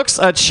give looks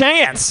a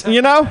chance,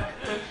 you know?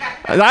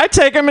 I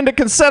take them into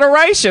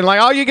consideration.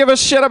 Like, all you give a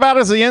shit about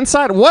is the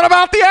inside. What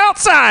about the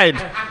outside?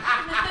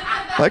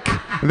 Like,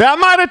 that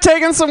might have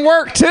taken some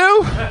work,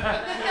 too.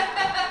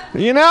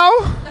 You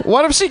know?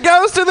 What if she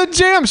goes to the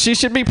gym? She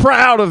should be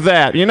proud of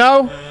that, you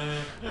know?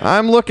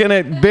 I'm looking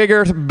at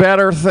bigger,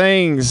 better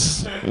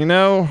things. You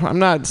know? I'm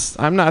not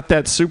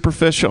that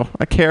superficial.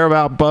 I care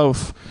about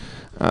both.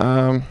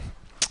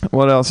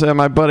 What else? Yeah,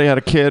 my buddy had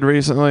a kid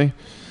recently.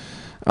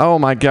 Oh,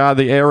 my God,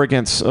 the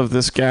arrogance of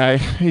this guy.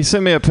 He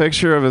sent me a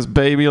picture of his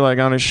baby, like,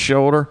 on his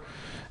shoulder.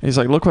 He's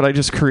like, look what I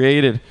just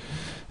created.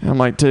 And I'm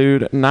like,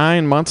 dude,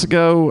 9 months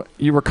ago,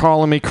 you were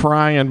calling me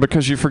crying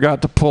because you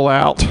forgot to pull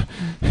out.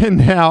 And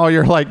now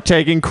you're, like,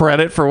 taking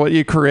credit for what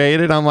you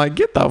created. I'm like,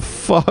 get the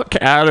fuck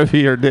out of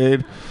here,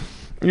 dude.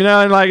 You know,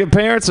 and, like,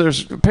 parents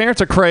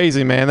are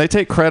crazy, man. They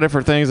take credit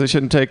for things they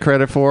shouldn't take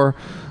credit for.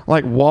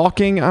 Like,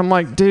 walking. I'm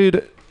like,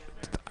 dude,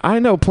 I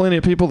know plenty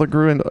of people that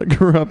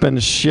grew up in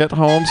shit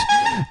homes,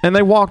 and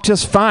they walk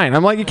just fine.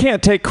 I'm like, you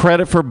can't take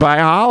credit for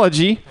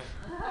biology.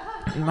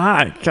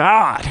 My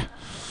God.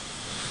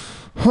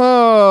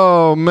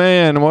 Oh,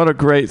 man, what a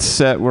great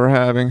set we're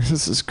having.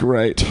 This is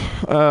great.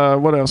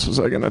 What else was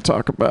I going to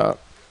talk about?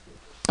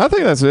 I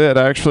think that's it,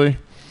 actually.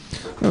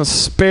 I'm going to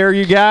spare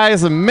you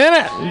guys a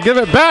minute and give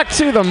it back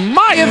to the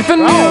mic.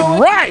 All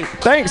right.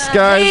 Thanks,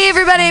 guys. Hey,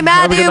 everybody.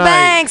 Matthew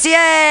Banks.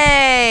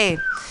 Yay.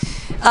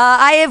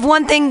 I have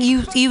one thing.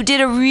 You did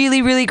a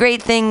really, really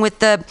great thing with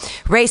the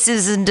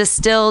races and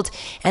distilled,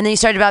 and then you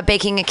started about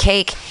baking a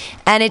cake,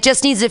 and it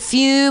just needs a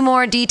few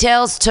more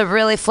details to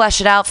really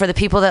flesh it out for the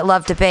people that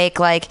love to bake.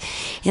 Like,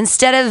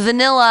 instead of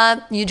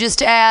vanilla, you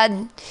just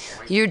add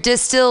your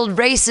distilled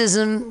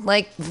racism.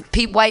 Like,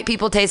 white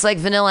people taste like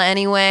vanilla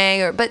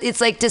anyway, but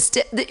it's like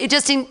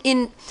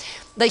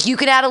like, you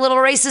could add a little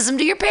racism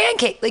to your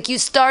pancake. Like, you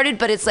started,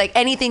 but it's like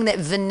anything that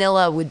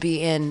vanilla would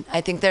be in.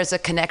 I think there's a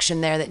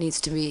connection there that needs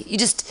to be. You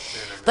just,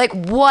 like,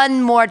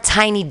 one more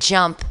tiny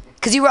jump.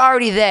 Because you were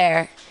already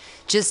there.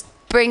 Just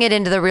bring it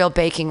into the real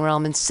baking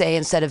realm and say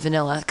instead of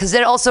vanilla. Because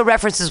it also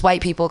references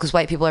white people, because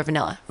white people are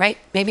vanilla, right?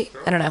 Maybe?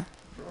 I don't know.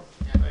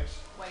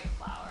 White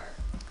flour.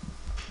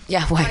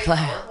 Yeah, white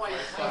flour. White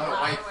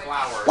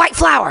flour. White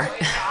flour.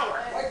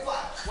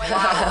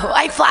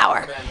 White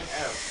flour.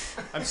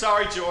 I'm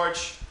sorry,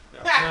 George. No.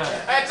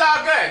 It's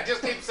all good.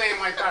 Just keep saying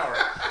white flour.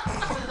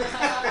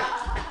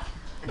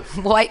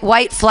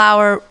 White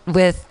flour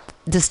with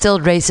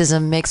distilled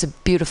racism makes a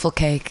beautiful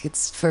cake.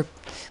 It's for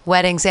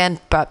weddings and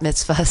bat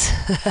mitzvahs.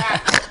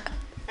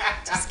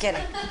 Just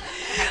kidding.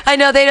 I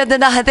know the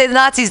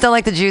Nazis don't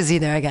like the Jews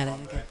either. I got it.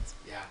 Okay.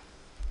 Yeah.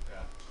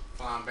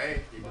 Flambe.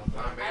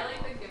 Flambe. I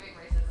like the giving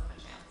racism a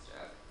chance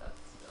joke. That's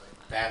really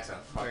funny. That's a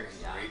fucking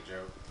great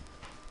joke.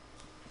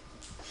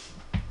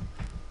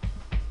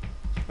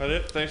 That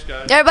it? Thanks,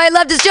 guys. Everybody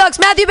loved his jokes.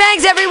 Matthew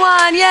Banks,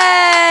 everyone. Yay!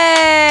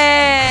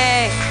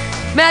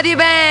 Matthew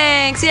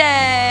Banks.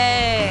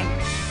 Yay!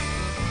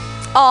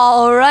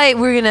 All right,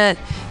 we're going to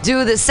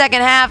do the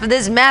second half of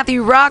this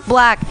Matthew Rock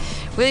Black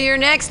with your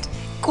next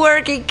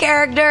quirky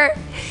character.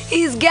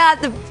 He's got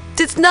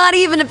it's not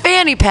even a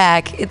fanny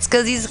pack. It's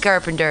because he's a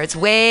carpenter. It's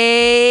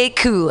way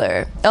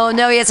cooler. Oh,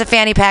 no, he has a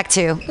fanny pack,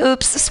 too.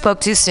 Oops, spoke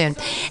too soon.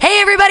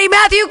 Hey, everybody,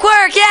 Matthew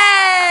Quirk.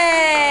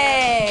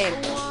 Yay!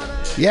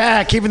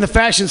 Yeah, keeping the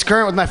fashions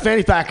current with my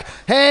fanny pack.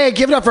 Hey,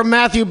 give it up for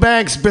Matthew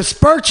Banks.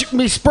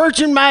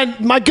 Besmirching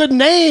my good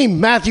name,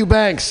 Matthew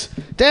Banks.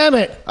 Damn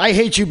it. I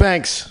hate you,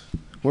 Banks.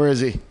 Where is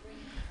he?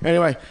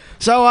 Anyway,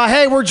 so,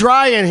 hey, we're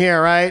dry in here,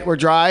 right? We're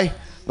dry.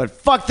 But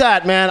fuck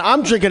that, man.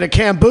 I'm drinking a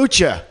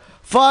kombucha.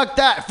 Fuck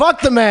that.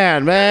 Fuck the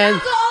man.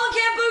 Alcohol and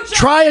kombucha.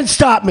 Try and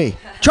stop me.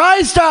 Try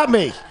and stop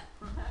me.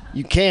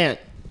 You can't.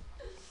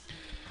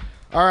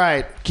 All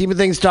right, keeping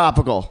things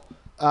topical.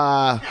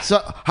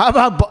 So how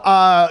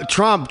about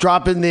Trump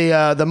dropping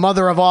the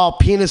mother of all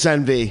penis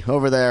envy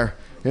over there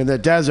in the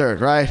desert,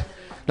 right?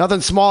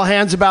 Nothing small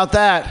hands about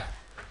that.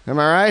 Am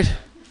I right?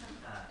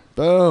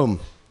 Boom.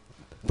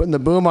 Putting the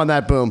boom on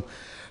that boom.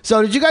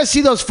 So did you guys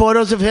see those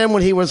photos of him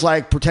when he was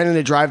like pretending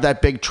to drive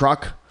that big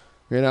truck?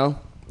 You know?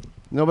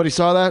 Nobody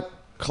saw that?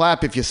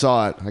 Clap if you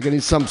saw it. I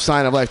need some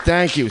sign of like,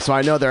 thank you, so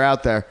I know they're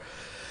out there.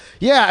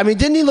 Yeah, I mean,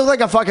 didn't he look like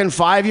a fucking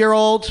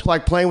 5-year-old,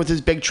 like playing with his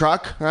big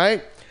truck,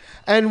 right?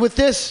 And with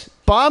this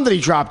bomb that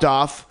he dropped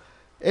off,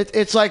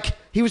 it's like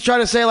he was trying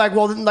to say like,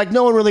 well, like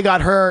no one really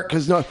got hurt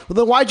because well,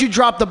 then why'd you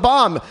drop the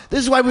bomb? This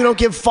is why we don't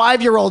give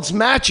 5-year-olds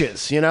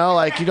matches, you know?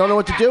 Like you don't know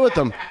what to do with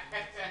them.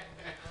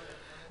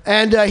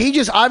 And he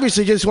just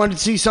obviously just wanted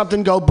to see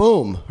something go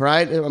boom,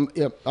 right?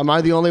 Am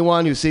I the only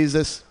one who sees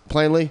this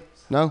plainly?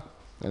 No?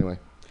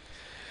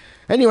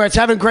 Anyway, it's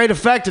having great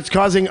effect. It's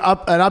causing an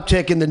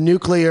uptick in the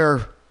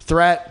nuclear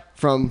threat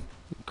from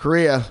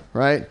Korea,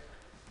 right?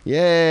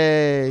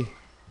 Yay.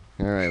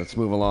 All right, let's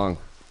move along.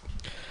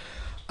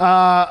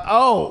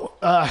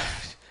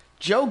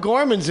 Joe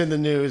Gorman's in the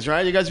news,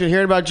 right? You guys been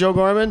hearing about Joe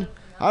Gorman?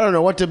 I don't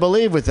know what to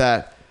believe with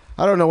that.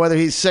 I don't know whether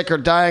he's sick or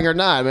dying or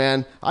not,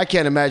 man. I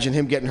can't imagine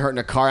him getting hurt in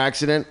a car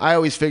accident. I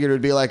always figured it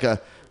would be like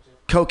a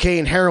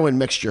cocaine heroin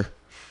mixture.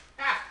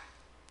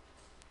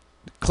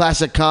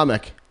 Classic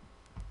comic.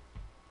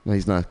 No,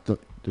 he's not.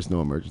 There's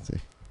no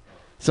emergency.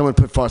 Someone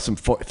put forth some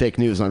fake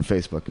news on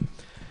Facebook.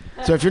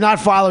 So if you're not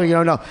following, you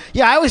don't know.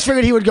 Yeah, I always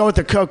figured he would go with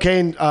the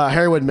cocaine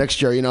heroin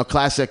mixture, you know,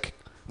 classic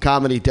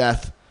comedy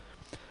death.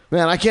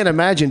 Man, I can't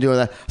imagine doing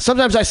that.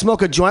 Sometimes I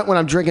smoke a joint when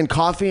I'm drinking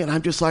coffee, and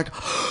I'm just like,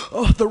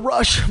 oh, the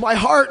rush, my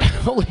heart.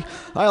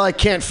 I like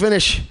can't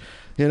finish,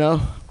 you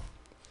know.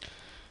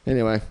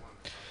 Anyway,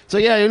 so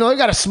yeah, you know, they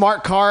got a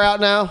smart car out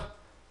now.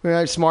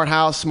 Right, smart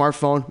house,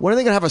 smartphone. When are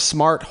they gonna have a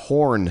smart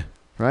horn?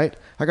 Right?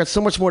 I got so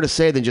much more to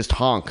say than just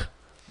honk.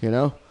 You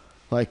know,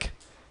 like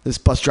this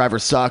bus driver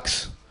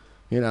sucks.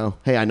 You know,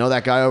 hey, I know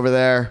that guy over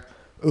there.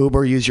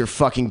 Uber, use your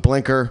fucking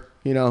blinker.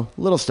 You know,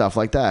 little stuff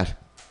like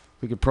that.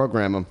 We could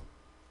program them.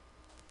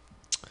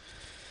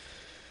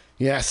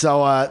 Yeah,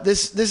 so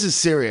this is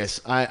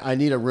serious. I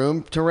need a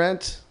room to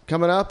rent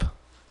coming up,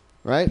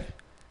 right?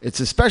 It's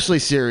especially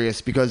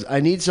serious because I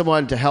need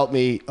someone to help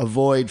me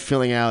avoid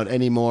filling out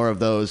any more of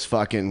those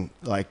fucking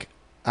like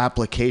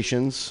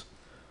applications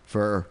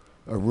for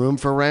a room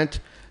for rent.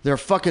 They're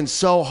fucking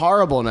so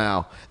horrible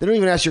now. They don't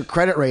even ask your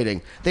credit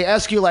rating. They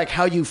ask you like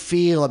how you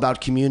feel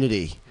about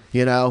community,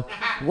 you know?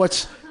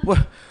 What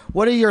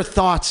are your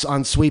thoughts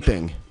on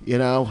sweeping? You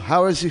know,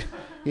 how is you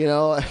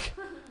know, like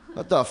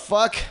what the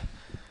fuck?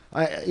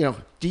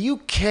 Do you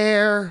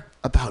care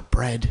about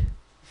bread?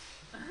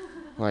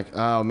 Like,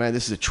 oh man,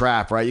 this is a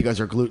trap, right? You guys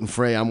are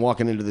gluten-free. I'm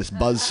walking into this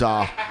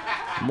buzzsaw.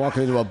 I'm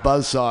walking into a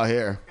buzzsaw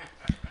here.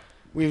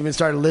 We've even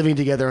started living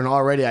together and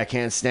already I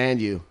can't stand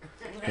you,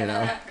 you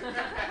know?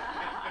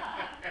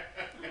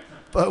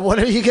 But what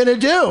are you gonna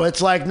do?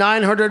 It's like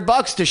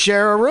 $900 to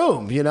share a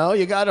room, you know?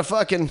 You gotta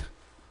fucking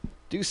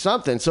do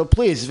something. So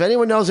please, if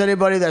anyone knows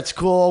anybody that's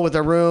cool with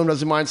a room,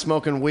 doesn't mind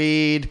smoking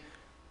weed,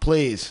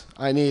 please,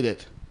 I need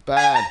it.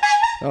 Bad.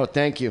 Oh,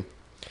 thank you.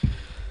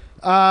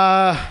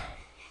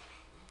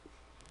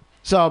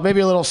 So maybe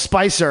a little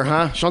Spicer,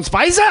 huh? Sean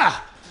Spicer!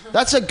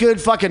 That's a good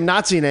fucking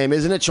Nazi name,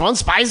 isn't it? Sean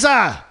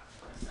Spicer!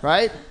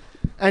 Right?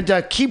 And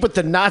to keep with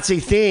the Nazi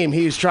theme,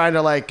 he was trying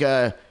to like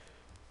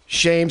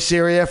shame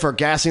Syria for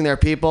gassing their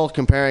people,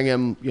 comparing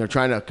him, you know,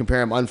 trying to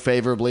compare him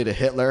unfavorably to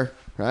Hitler,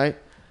 right?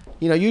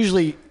 You know,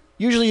 usually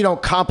you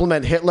don't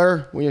compliment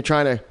Hitler when you're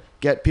trying to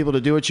get people to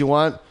do what you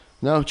want.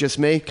 No, just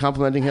me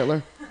complimenting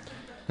Hitler?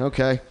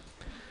 Okay.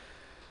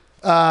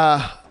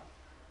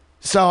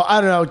 So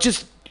I don't know,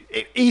 just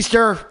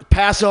Easter,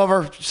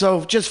 Passover.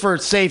 So just for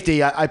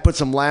safety, I put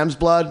some lamb's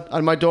blood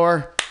on my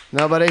door.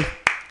 Nobody?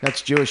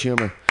 That's Jewish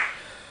humor.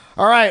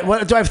 All right,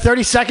 what, do I have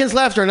 30 seconds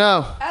left or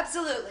no?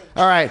 Absolutely.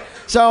 All right.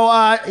 So,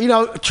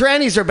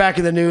 trannies are back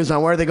in the news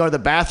on where they go to the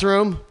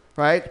bathroom,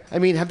 right? I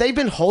mean, have they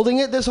been holding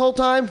it this whole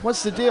time?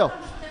 What's the deal?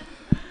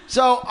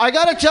 So I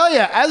got to tell you,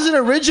 as an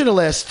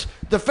originalist,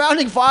 the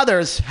Founding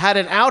Fathers had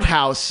an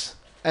outhouse,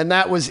 and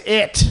that was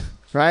it,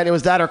 right? It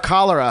was that or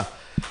cholera.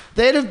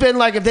 They'd have been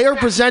like, if they were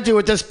presented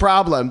with this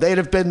problem, they'd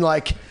have been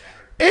like,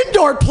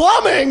 indoor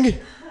plumbing!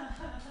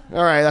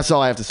 All right, that's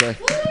all I have to say.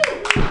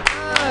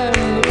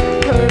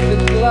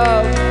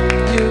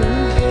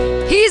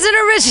 He's an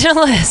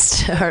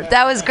originalist.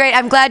 That was great.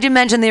 I'm glad you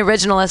mentioned the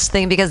originalist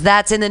thing because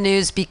that's in the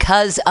news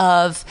because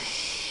of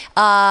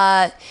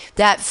that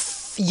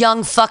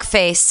young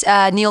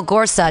fuckface, Neil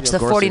Gorsuch, the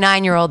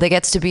 49-year-old that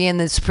gets to be in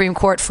the Supreme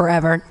Court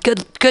forever.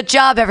 Good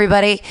job,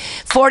 everybody.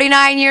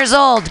 49 years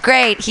old.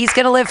 Great. He's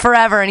going to live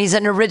forever, and he's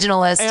an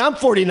originalist. Hey, I'm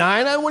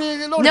 49.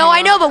 No,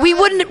 I know, but we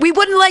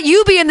wouldn't let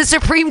you be in the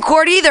Supreme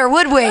Court either,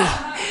 would we?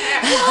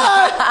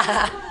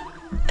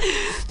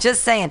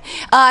 Just saying.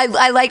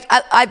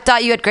 I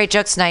thought you had great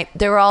jokes tonight.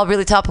 They were all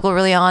really topical,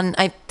 really on.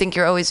 I think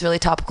you're always really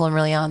topical and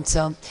really on.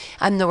 So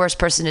I'm the worst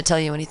person to tell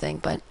you anything,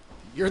 but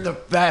you're the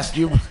best.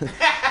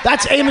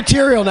 That's A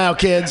material now,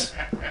 kids.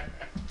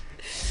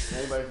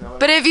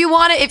 But if you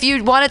want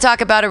to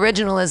talk about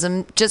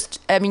originalism,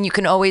 you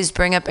can always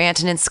bring up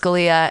Antonin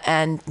Scalia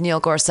and Neil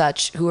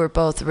Gorsuch, who are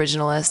both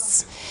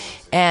originalists,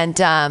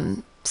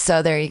 and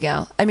so there you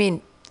go. I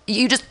mean,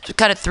 you just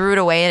kind of threw it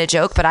away in a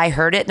joke, but I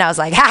heard it and I was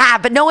like, ha!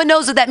 But no one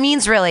knows what that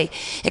means really,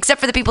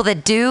 except for the people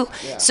that do.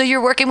 Yeah. So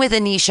you're working with a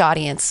niche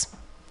audience.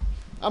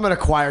 I'm an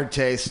acquired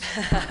taste.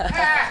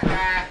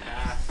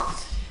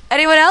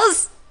 Anyone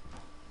else?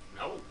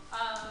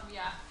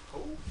 Yeah.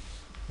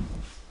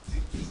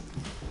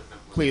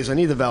 Please, I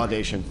need the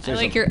validation.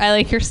 I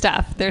like your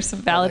stuff. There's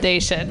some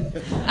validation.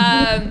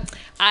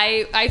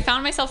 I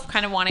found myself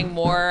kind of wanting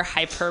more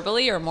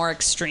hyperbole or more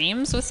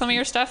extremes with some of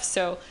your stuff.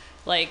 So,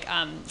 like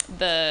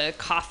the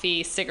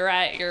coffee,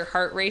 cigarette, your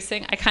heart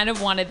racing. I kind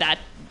of wanted that.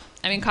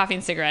 I mean, coffee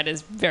and cigarette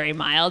is very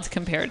mild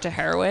compared to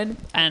heroin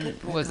and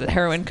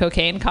heroin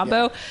cocaine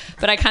combo, yeah.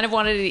 But I kind of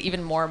wanted it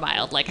even more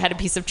mild. Like I had a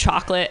piece of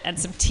chocolate and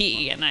some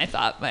tea, and I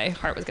thought my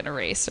heart was gonna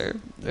race or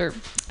I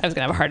was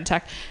gonna have a heart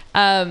attack.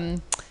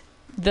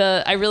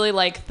 I really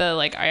like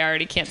the I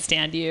already can't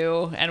stand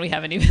you and we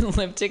haven't even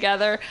lived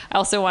together. I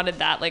also wanted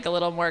that a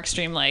little more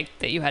extreme,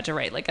 that you had to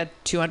write a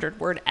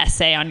 200-word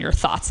essay on your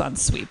thoughts on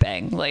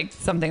sweeping,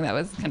 something that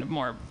was kind of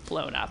more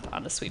blown up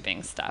on the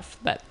sweeping stuff.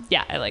 But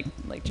yeah, I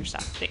liked your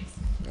stuff. Thanks.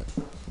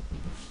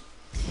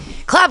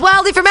 Clap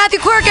wildly for Matthew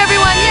Quirk,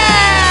 everyone! Yay!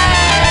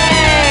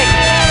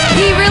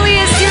 He really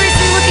is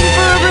seriously looking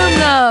for a room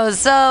though.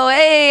 So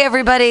hey,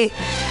 everybody,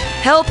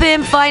 help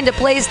him find a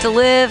place to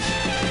live.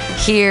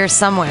 Here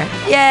somewhere.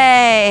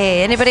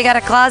 Yay! Anybody got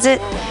a closet?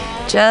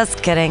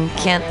 Just kidding.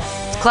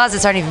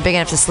 Closets aren't even big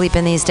enough to sleep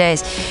in these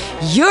days.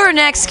 Your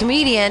next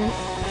comedian,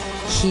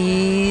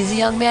 he's a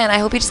young man. I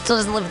hope he still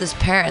doesn't live with his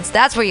parents.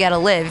 That's where you gotta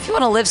live. If you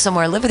want to live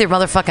somewhere, live with your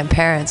motherfucking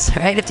parents,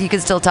 right? If you can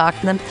still talk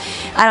to them.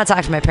 I don't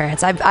talk to my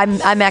parents.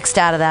 I'm X'd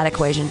out of that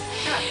equation.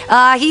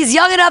 He's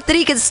young enough that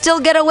he can still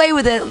get away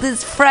with it.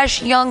 This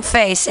fresh, young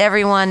face.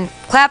 Everyone,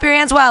 clap your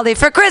hands wildly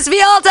for Chris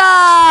Vialta!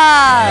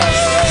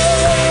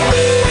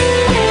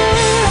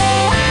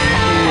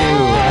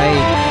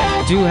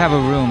 I do have a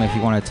room if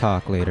you want to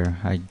talk later.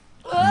 I'm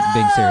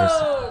being serious.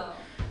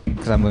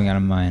 Because I'm moving out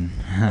of mine.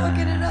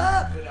 Looking it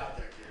up.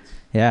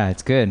 Yeah,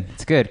 it's good.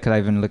 It's good because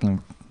I've been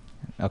looking.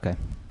 Okay.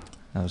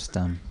 That was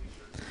dumb.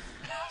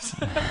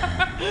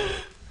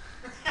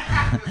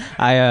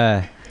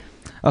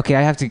 Okay,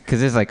 I have to,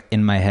 because it's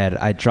in my head.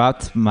 I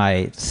dropped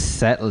my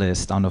set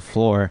list on the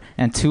floor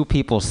and 2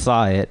 people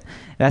saw it.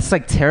 That's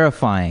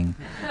terrifying.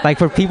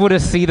 For people to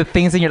see the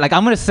things in your, I'm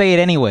going to say it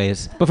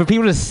anyways, but for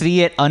people to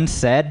see it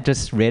unsaid,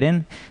 just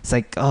written, it's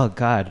oh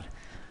God.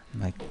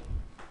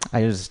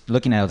 I was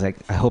looking at it, I was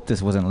I hope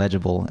this wasn't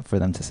legible for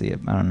them to see it.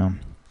 I don't know.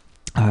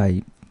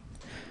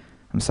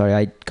 I'm sorry,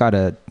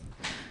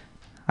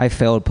 I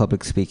failed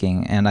public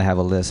speaking and I have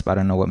a lisp. I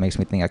don't know what makes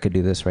me think I could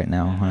do this right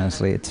now,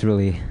 honestly. It's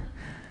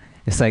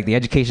the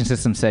education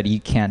system said you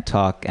can't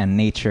talk and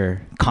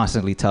nature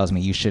constantly tells me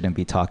you shouldn't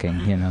be talking,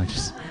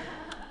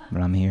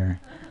 but I'm here.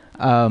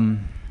 I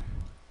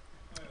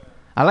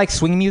like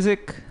swing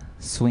music.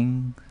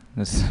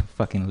 This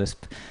fucking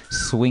lisp.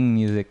 Swing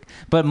music.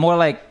 But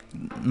more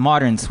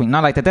modern swing.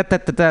 Not like the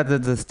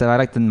I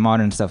like the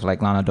modern stuff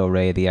like Lana Del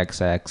Rey, the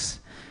XX,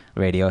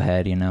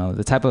 Radiohead,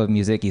 the type of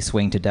music you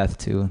swing to death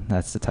to.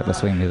 That's the type of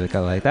swing music I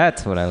like.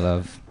 That's what I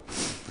love.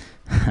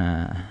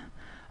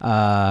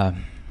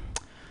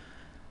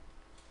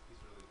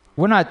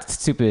 we're not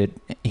stupid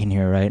in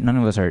here, right? None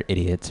of us are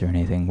idiots or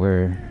anything.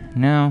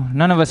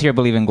 None of us here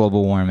believe in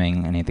global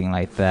warming, anything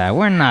like that.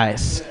 We're not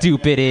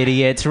stupid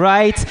idiots,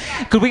 right?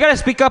 Because we got to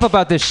speak up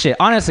about this shit,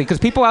 honestly, because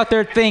people out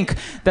there think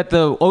that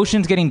the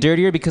ocean's getting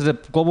dirtier because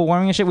of global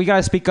warming and shit. We got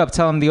to speak up,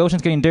 tell them the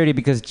ocean's getting dirty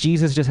because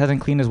Jesus just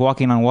hasn't cleaned his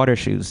walking on water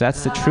shoes.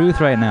 That's the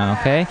truth right now,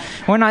 okay?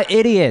 We're not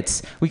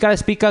idiots. We got to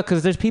speak up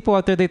because there's people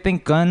out there, they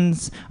think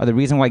guns are the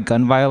reason why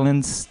gun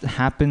violence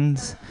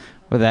happens,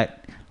 or that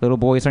little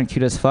boys aren't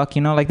cute as fuck,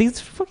 you know? Like, these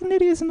fucking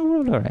idiots in the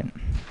world. All right.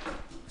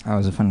 I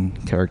was a fun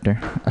character.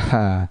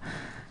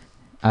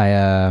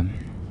 I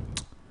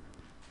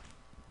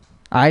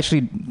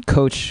actually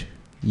coach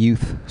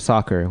youth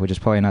soccer, which is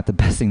probably not the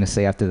best thing to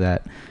say after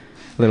that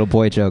little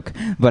boy joke.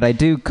 But I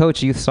do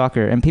coach youth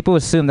soccer. And people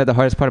assume that the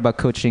hardest part about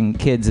coaching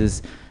kids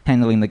is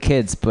handling the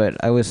kids.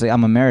 But I would say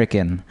I'm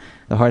American.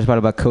 The hardest part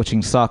about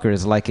coaching soccer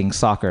is liking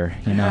soccer.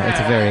 You know, it's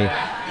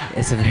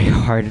a very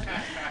hard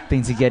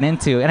thing to get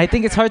into. And I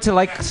think it's hard to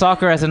like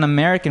soccer as an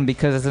American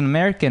because as an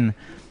American,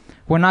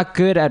 we're not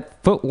good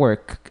at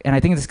footwork. And I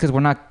think it's because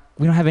we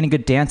don't have any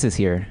good dances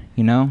here,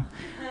 you know?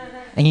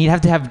 And you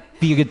have to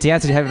be a good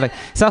dancer. You have like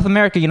South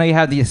America, you know, you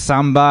have the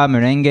samba,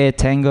 merengue,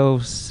 tango,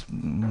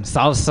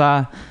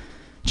 salsa.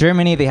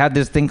 Germany, they have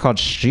this thing called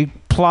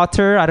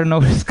Streetplotter. I don't know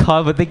what it's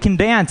called, but they can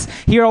dance.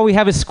 Here, all we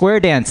have is square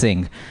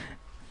dancing.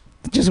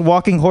 Just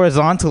walking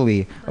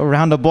horizontally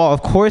around a ball.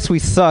 Of course we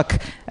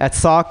suck at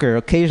soccer.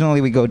 Occasionally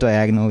we go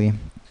diagonally.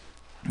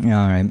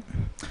 Yeah, all right.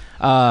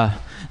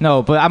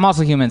 No, but I'm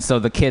also human, so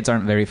the kids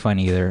aren't very fun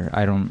either.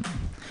 I don't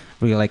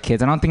really like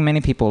kids. I don't think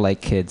many people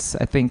like kids.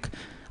 I think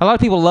a lot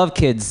of people love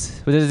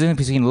kids, but there's a difference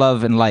between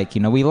love and like.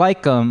 You know, we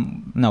like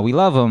them. No, we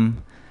love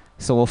them,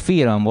 so we'll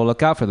feed them. We'll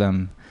look out for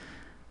them.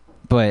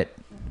 But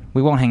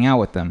we won't hang out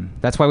with them.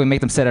 That's why we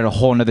make them sit at a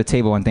whole nother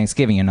table on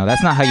Thanksgiving, you know.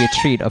 That's not how you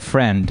treat a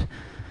friend.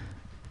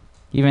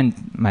 Even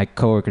my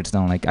coworkers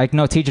don't like. I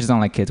know teachers don't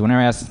like kids. Whenever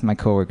I ask my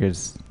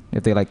coworkers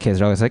if they like kids,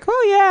 they're always like,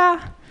 "Oh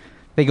yeah,"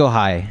 they go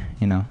high,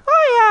 you know.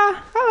 "Oh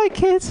yeah, I like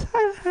kids.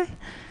 I like."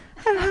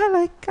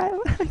 Fuck!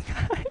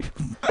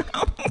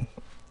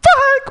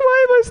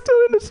 Why am I still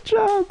in this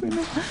job? You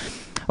know?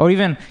 Or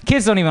even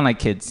kids don't even like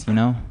kids, you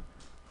know.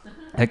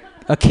 Like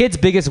a kid's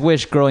biggest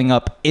wish growing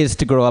up is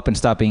to grow up and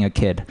stop being a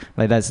kid.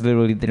 Like that's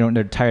literally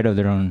they're tired of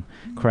their own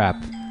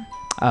crap.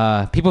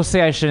 People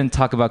say I shouldn't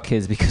talk about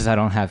kids because I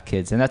don't have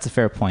kids, and that's a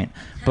fair point.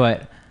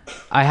 But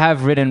I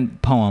have written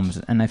poems,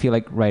 and I feel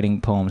like writing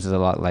poems is a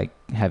lot like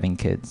having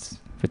kids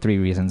for 3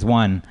 reasons.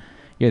 1,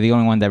 you're the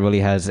only one that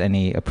really has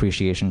any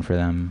appreciation for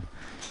them.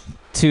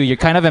 2, you're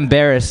kind of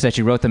embarrassed that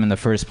you wrote them in the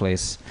first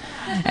place.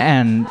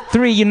 And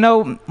 3, you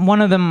know,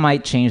 one of them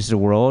might change the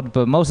world,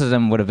 but most of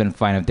them would have been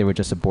fine if they were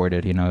just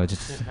aborted, you know.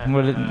 Just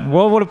the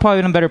world would have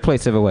probably been a better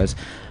place if it was.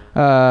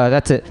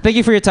 That's it. Thank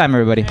you for your time,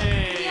 everybody.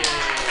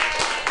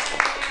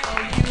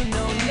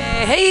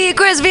 Hey,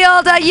 Chris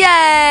Vialta,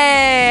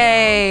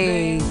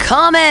 yay!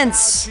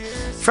 Comments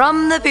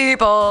from the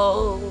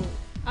people.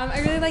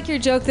 I really like your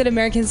joke that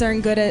Americans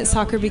aren't good at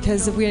soccer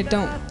because we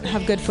don't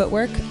have good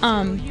footwork.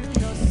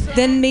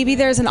 Then maybe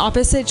there's an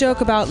opposite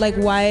joke about like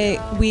why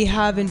we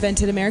have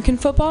invented American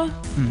football.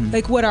 Mm-hmm.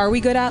 Like what are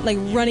we good at? Like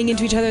running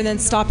into each other and then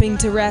stopping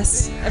to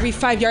rest. Every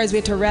 5 yards we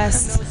have to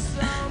rest.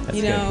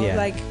 You know, good, yeah.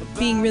 Like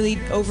being really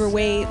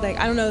overweight. Like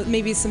I don't know,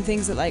 maybe some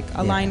things that like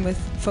align with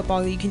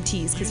football that you can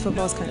tease because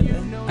football's kind of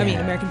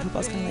American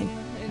football's kind of lame.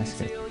 That's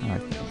good. All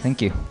right.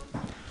 Thank you.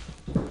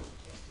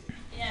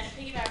 Yeah, to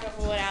piggyback off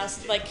of what I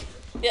was like.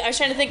 I was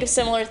trying to think of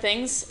similar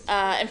things.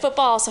 And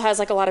football also has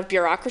like a lot of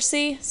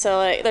bureaucracy, so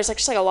like, there's like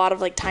just like a lot of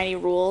like tiny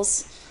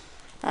rules.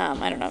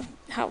 I don't know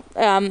how,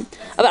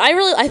 but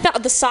I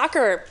thought the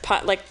soccer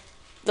like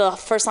the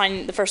first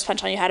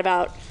punchline you had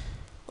about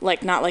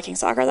like not liking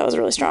soccer, that was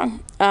really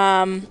strong.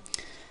 The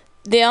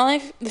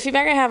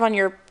feedback I have on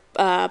your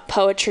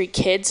poetry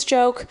kids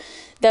joke,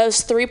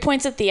 those 3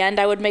 points at the end,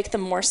 I would make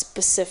them more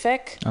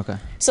specific. Okay.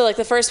 So like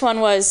the first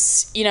one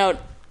was, you know,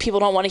 people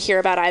don't want to hear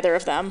about either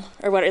of them,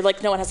 or what?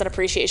 Like no one has an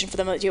appreciation for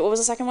them. What was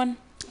the second one?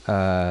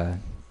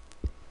 Kind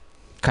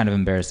of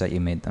embarrassed that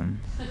you made them.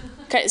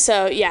 Okay,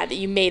 so yeah, that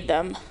you made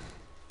them,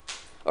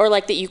 or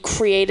like that you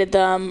created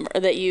them,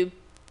 or that you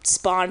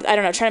spawned. I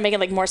don't know. Trying to make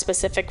it like more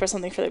specific or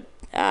something for the.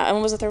 And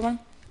what was the third one?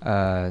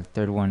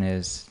 Third one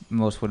is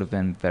most would have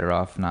been better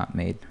off not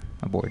made,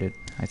 aborted.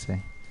 I'd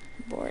say.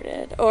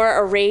 Aborted or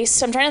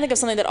erased. I'm trying to think of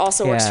something that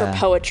also works for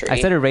poetry. I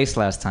said erased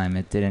last time.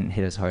 It didn't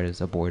hit as hard as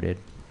aborted.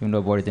 Even though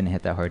aborted didn't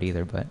hit that hard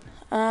either, but.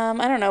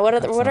 I don't know.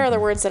 What are other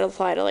words that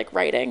apply to like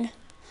writing?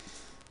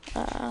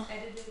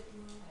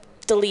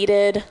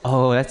 Deleted.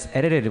 Oh, that's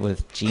edited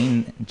with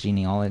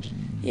genealogy.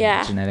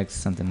 Yeah. Genetics,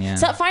 something. Yeah.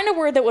 So find a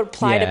word that would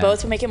apply to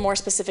both, but make it more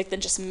specific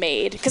than just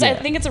made. Because I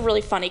think it's a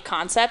really funny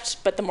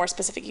concept, but the more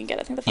specific you can get,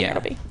 I think the funnier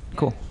it'll be.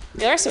 Cool.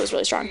 The rest of it was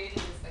really strong.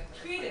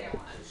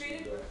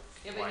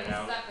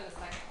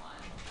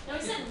 No,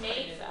 he said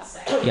made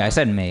though. Yeah, I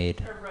said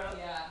made.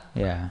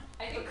 Yeah.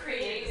 I think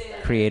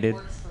created. Created.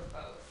 Works for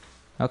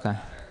both. Okay.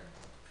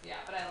 Yeah,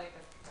 but I like the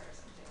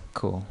comparison too.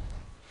 Cool.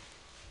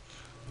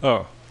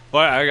 Oh,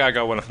 Well, I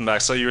got one of them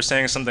back. So you were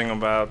saying something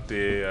about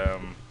the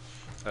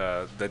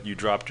that you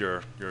dropped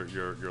your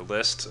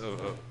list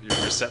of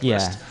your set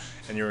list,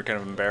 and you were kind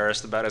of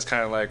embarrassed about it. It's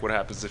kind of like what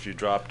happens if you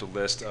dropped a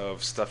list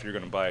of stuff you're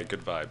going to buy at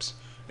Good Vibes,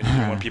 and you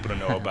didn't want people to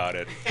know about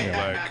it. You're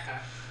like,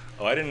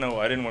 oh, I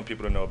didn't want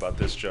people to know about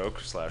this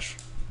joke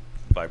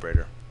 /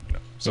 vibrator. You know.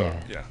 So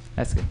yeah.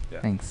 That's good.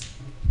 Yeah. Thanks.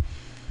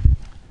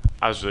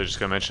 I was really just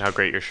going to mention how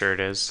great your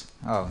shirt is.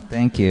 Oh,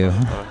 thank you.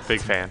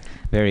 Big fan.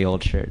 Very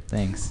old shirt.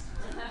 Thanks.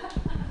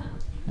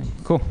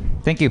 Cool.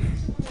 Thank you.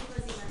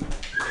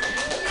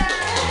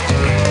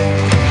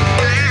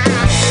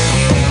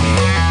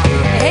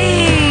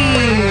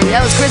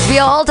 That was Chris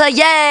Vialta.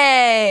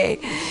 Yay!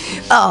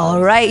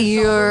 All right,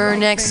 your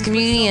next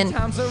comedian.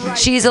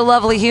 She's a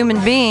lovely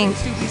human being.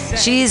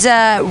 She's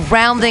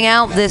rounding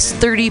out this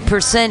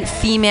 30%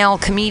 female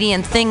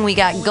comedian thing we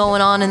got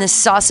going on in this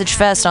sausage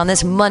fest on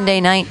this Monday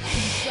night.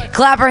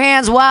 Clap her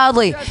hands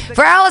wildly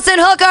for Allison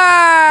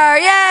Hooker!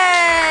 Yay!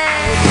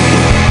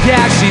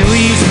 Yeah, she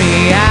leaves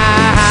me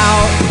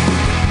out.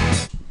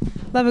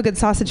 Love a good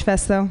sausage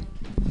fest, though.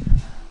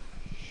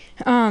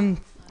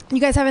 You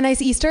guys have a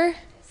nice Easter?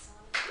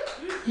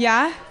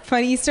 Yeah,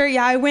 fun Easter.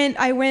 Yeah, I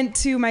went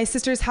to my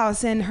sister's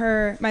house, and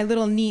my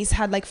little niece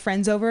had like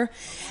friends over,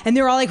 and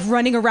they were all like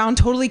running around,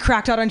 totally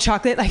cracked out on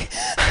chocolate, like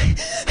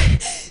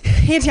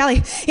Auntie Allie,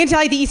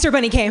 the Easter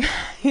Bunny came,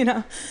 you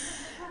know.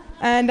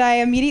 And I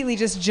immediately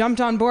just jumped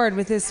on board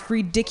with this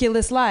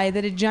ridiculous lie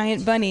that a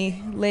giant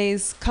bunny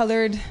lays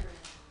colored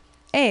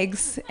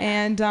eggs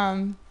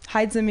and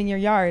hides them in your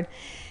yard.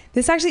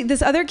 This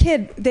other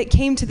kid that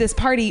came to this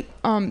party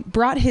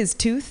brought his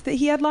tooth that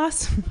he had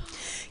lost.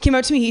 Came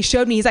up to me, he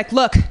showed me, he's like,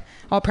 look,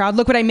 all proud,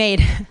 look what I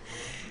made.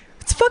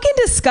 It's fucking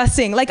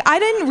disgusting. Like, I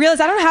didn't realize,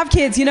 I don't have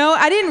kids, you know?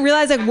 I didn't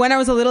realize, like, when I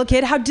was a little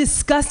kid, how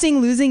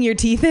disgusting losing your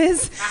teeth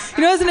is.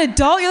 You know, as an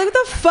adult, you're like,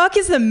 what the fuck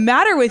is the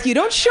matter with you?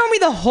 Don't show me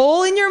the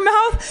hole in your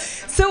mouth.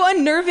 So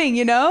unnerving,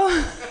 you know?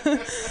 Oh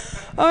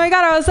my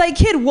God, I was like,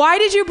 kid, why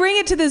did you bring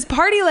it to this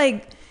party?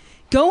 Like,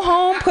 go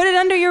home, put it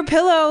under your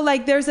pillow.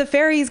 Like, there's a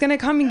fairy who's gonna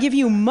come and give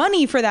you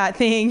money for that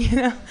thing, you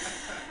know?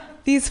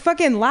 These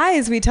fucking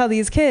lies we tell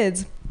these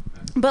kids.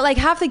 But like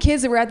half the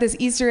kids that were at this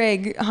Easter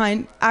egg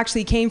hunt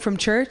actually came from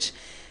church.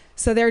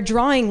 So they're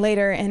drawing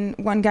later, and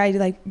one guy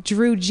like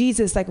drew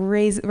Jesus like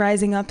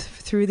rising up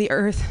through the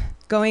earth,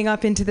 going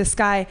up into the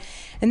sky.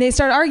 And they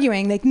start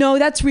arguing like, no,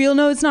 that's real.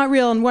 No, it's not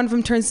real. And one of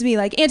them turns to me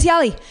like, Auntie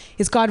Allie,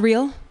 is God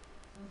real?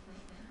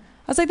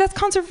 I was like, that's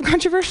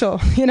controversial,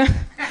 you know?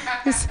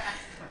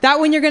 That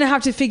one you're going to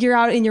have to figure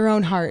out in your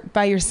own heart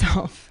by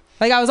yourself.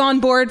 Like, I was on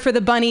board for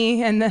the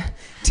bunny and the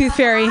tooth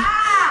fairy.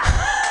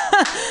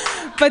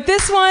 But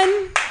this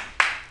one,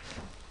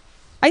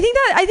 I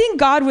think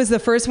God was the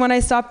first one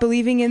I stopped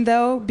believing in,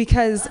 though,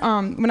 because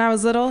when I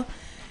was little,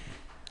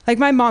 like,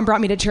 my mom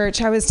brought me to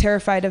church. I was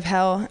terrified of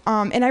hell.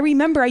 And I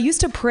remember I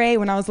used to pray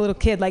when I was a little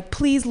kid, like,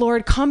 please,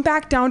 Lord, come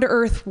back down to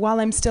earth while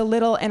I'm still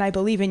little and I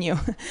believe in you.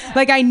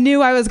 Like, I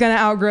knew I was going to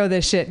outgrow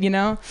this shit, you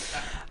know?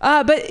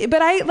 But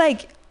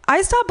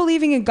I stopped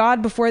believing in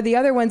God before the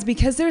other ones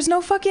because there's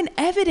no fucking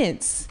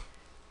evidence,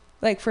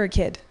 like, for a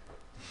kid.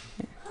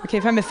 Okay,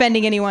 if I'm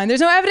offending anyone, there's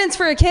no evidence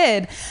for a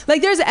kid.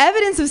 Like, there's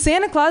evidence of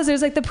Santa Claus.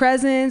 There's like the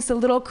presents, the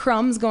little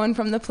crumbs going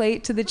from the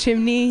plate to the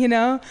chimney, you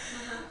know?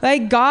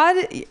 Like, God,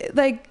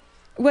 like,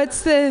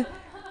 what's the,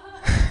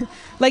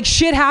 like,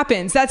 shit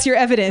happens. That's your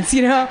evidence,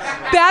 you know?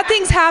 Bad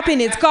things happen.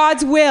 It's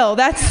God's will.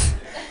 That's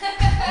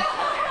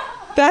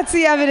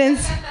the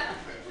evidence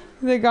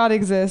that God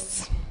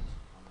exists.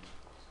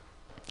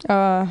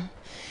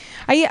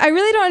 I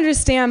really don't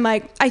understand,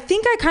 like, I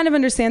think I kind of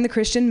understand the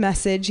Christian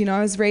message. You know,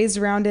 I was raised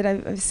around it.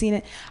 I've seen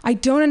it. I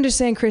don't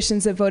understand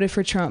Christians that voted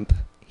for Trump.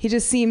 He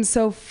just seems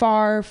so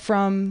far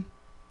from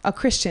a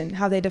Christian,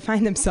 how they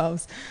define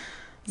themselves.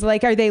 It's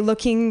like, are they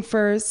looking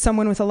for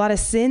someone with a lot of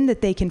sin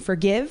that they can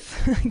forgive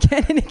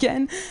again and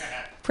again?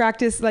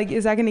 Practice, like,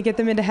 is that going to get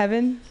them into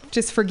heaven?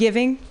 Just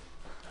forgiving?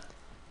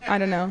 I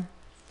don't know.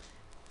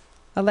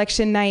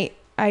 Election night,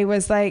 I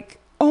was like,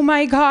 oh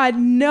my God,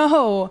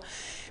 no.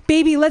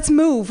 Baby, let's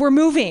move. We're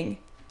moving.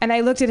 And I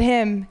looked at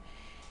him,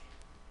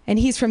 and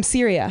he's from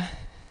Syria.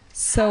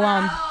 So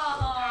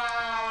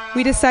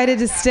we decided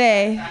to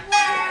stay.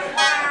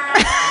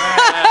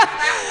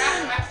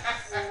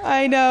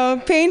 I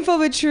know. Painful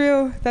but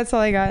true. That's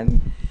all I got.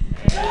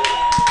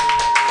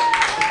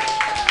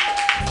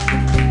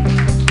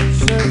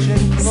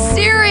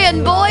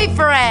 Syrian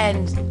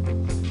boyfriend.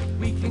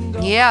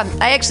 Yeah,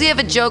 I actually have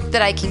a joke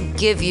that I can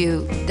give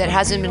you that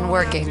hasn't been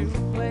working.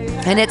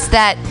 And it's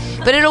that,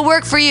 but it'll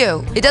work for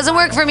you. It doesn't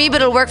work for me,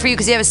 but it'll work for you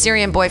because you have a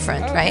Syrian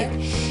boyfriend, right?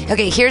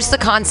 Okay, here's the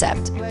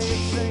concept.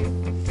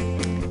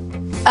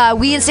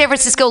 We in San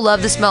Francisco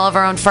love the smell of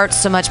our own farts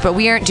so much, but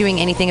we aren't doing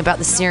anything about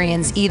the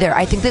Syrians either.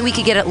 I think that we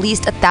could get at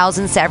least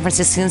 1,000 San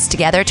Franciscans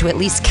together to at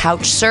least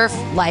couch surf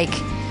like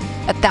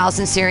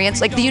 1,000 Syrians.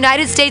 Like, the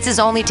United States has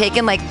only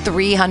taken like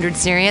 300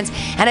 Syrians,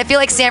 and I feel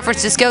like San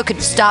Francisco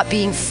could stop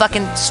being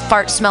fucking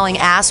fart-smelling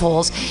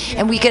assholes,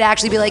 and we could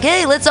actually be like,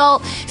 hey, let's all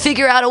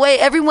figure out a way.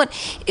 Everyone,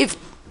 if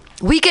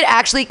We could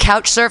actually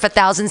couch surf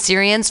 1,000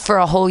 Syrians for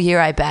a whole year,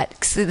 I bet.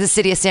 The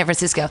city of San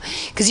Francisco.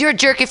 Because you're a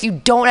jerk if you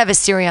don't have a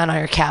Syrian on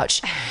your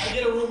couch. I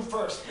get a room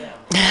first, man.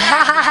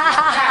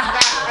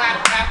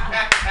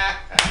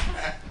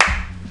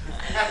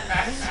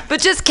 But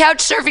just couch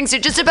surfing, so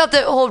just about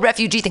the whole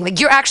refugee thing. Like,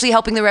 you're actually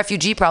helping the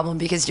refugee problem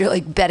because you're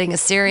like betting a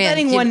Syrian.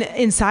 Letting one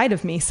inside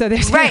of me, so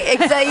there's right.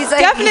 Exactly.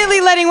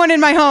 Definitely letting one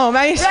in my home.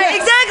 Right,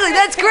 exactly.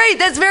 That's great.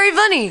 That's very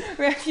funny.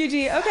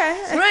 Refugee.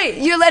 Okay. Right.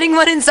 You're letting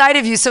one inside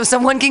of you, so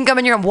someone can come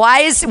in your home. Why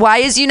is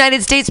the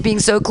United States being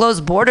so close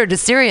border to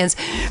Syrians?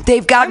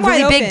 They've got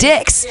really big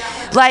dicks.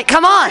 Yeah. Like,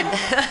 come on.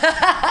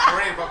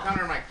 Worrying about coming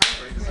to my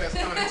country because that's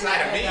coming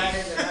inside of me.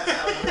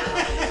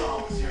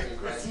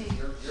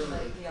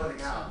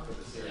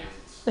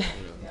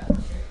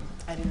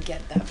 I didn't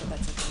get that, but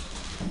that's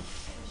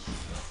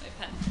okay.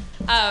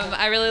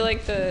 I really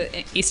like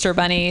the Easter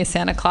Bunny,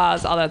 Santa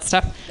Claus, all that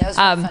stuff. That was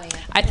really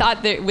funny. I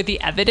thought that with the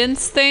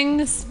evidence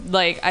things,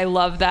 like, I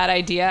love that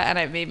idea, and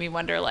it made me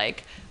wonder,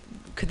 like,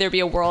 could there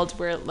be a world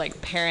where,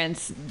 like,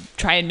 parents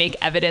try and make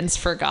evidence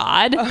for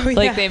God?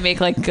 Like, they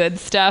make, like, good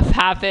stuff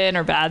happen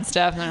or bad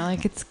stuff, and they're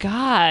like, it's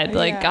God.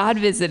 Like, God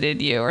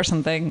visited you or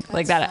something. That's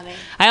like that. Funny.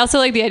 I also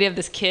like the idea of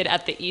this kid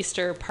at the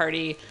Easter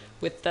party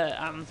with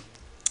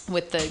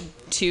the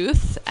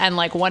tooth and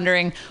like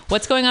wondering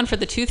what's going on for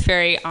the tooth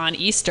fairy on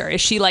Easter.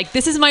 Is she like,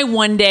 this is my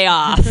one day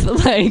off?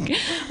 Like,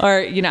 or,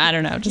 you know, I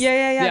don't know. Just,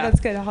 yeah.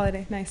 That's good. A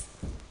holiday. Nice.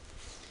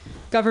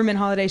 Government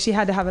holiday. She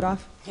had to have it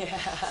off. Yeah.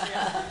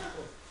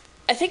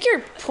 I think your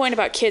point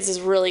about kids is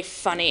really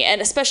funny,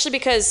 and especially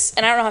because,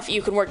 and I don't know if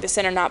you can work this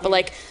in or not, but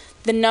like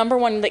the number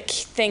one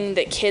thing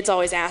that kids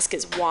always ask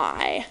is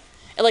why.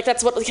 Like,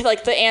 that's what,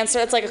 like, the answer,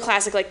 that's like a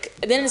classic, like,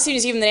 then as soon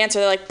as you give them the answer,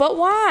 they're like, but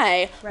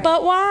why? Right.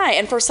 But why?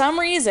 And for some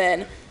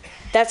reason,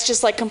 that's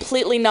just, like,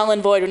 completely null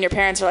and void when your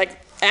parents are like,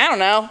 I don't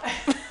know.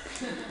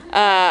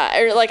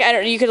 Or, like, I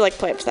don't, you could, like,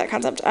 play up to that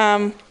concept.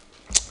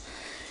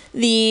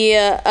 The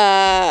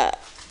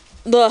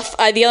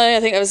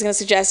other thing I was going to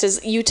suggest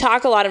is you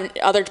talk a lot of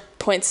other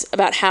points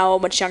about how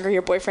much younger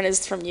your boyfriend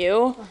is from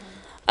you.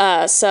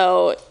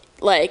 So,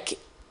 like,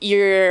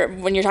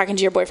 when you're talking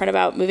to your boyfriend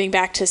about moving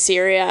back to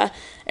Syria,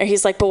 or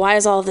he's like, but why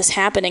is all of this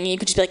happening? And you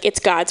could just be like, it's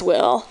God's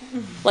will.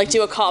 Like,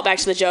 do a call back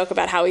to the joke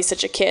about how he's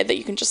such a kid that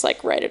you can just,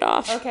 like, write it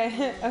off.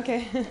 Okay.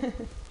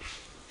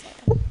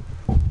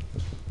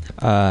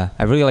 I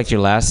really liked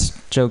your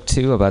last joke,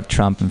 too, about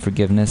Trump and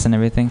forgiveness and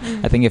everything.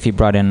 I think if you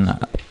brought in,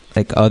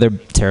 like, other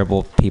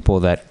terrible people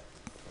that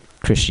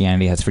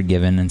Christianity has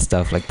forgiven and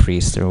stuff, like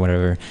priests or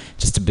whatever,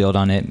 just to build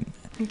on it.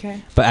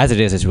 Okay. But as it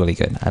is, it's really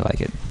good. I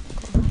like it.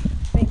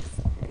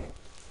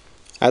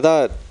 I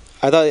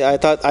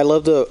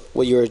loved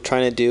what you were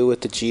trying to do with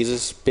the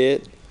Jesus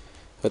bit,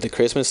 with the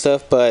Christmas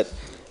stuff. But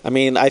I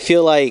mean, I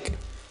feel like,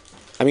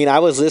 I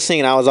was listening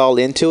and I was all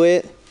into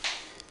it.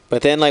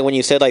 But then, like, when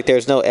you said, like,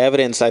 there's no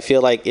evidence, I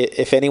feel like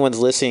if anyone's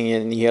listening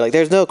and you hear, like,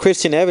 there's no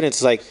Christian evidence,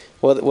 it's like,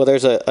 well,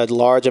 there's a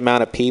large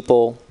amount of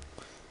people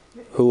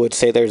who would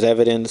say there's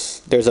evidence.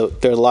 There's a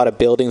lot of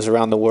buildings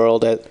around the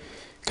world that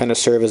kind of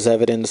serve as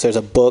evidence. There's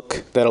a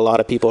book that a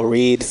lot of people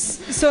read.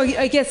 So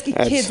I guess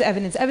kids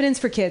evidence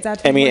for kids.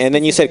 And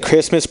then you said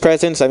Christmas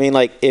presents.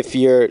 Like, if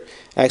you're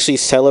actually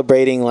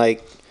celebrating,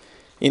 like,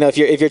 you know, if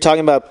you're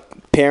talking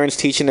about parents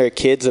teaching their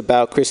kids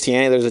about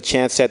Christianity, there's a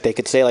chance that they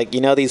could say, like,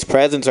 you know, these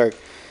presents are,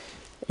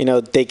 you know,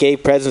 they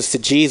gave presents to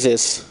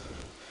Jesus,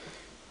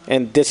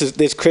 and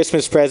this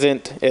Christmas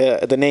present,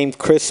 the name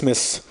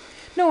Christmas.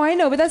 No, I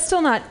know, but that's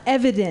still not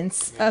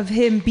evidence of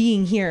him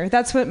being here.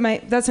 That's what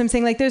I'm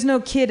saying. Like, there's no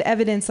kid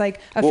evidence,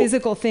 like a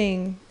physical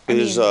thing.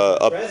 Is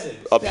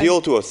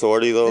appeal to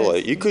authority, though?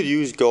 Like, you could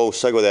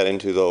segue that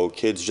into, though,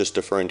 kids just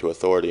deferring to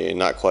authority and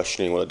not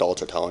questioning what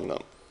adults are telling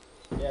them.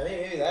 Yeah,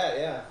 maybe that.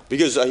 Yeah.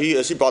 Because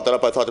as he brought that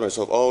up, I thought to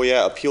myself, oh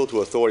yeah, appeal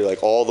to authority.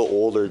 Like, all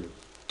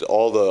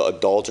the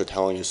adults are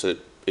telling us that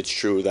it's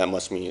true. That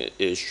must mean it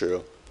is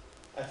true.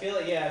 I feel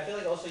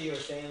like also you were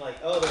saying, like,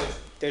 oh,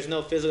 there's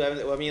no physical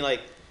evidence. I mean,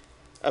 like,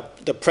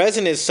 the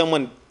present is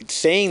someone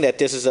saying that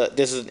this is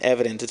an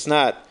evidence. It's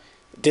not.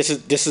 This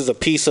is a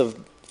piece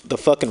of the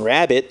fucking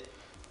rabbit.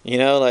 You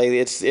know, like,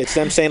 it's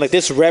them saying, like,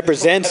 this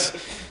represents.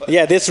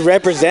 Yeah, this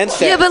represents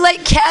that. Yeah, but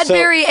like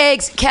Cadbury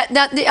eggs.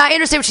 I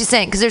understand what she's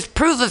saying, because there's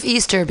proof of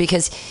Easter.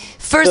 Because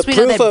first we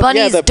know that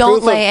bunnies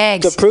don't lay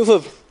eggs. The proof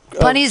of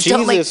bunnies Jesus,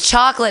 don't lay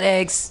chocolate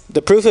eggs.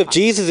 The proof of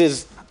Jesus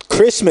is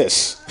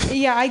Christmas.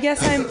 Yeah, I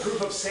guess I'm. The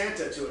proof of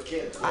Santa to a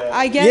kid.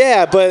 I guess.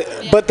 Yeah,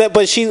 but the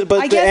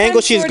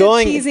angle she's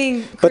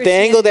going, but the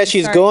angle that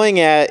she's going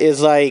at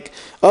is like,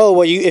 oh,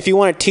 well, if you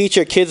want to teach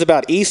your kids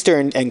about Easter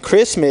and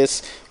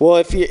Christmas, well,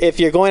 if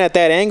you're going at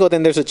that angle,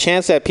 then there's a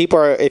chance that people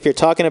are, if you're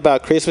talking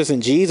about Christmas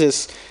and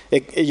Jesus,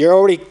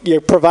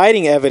 you're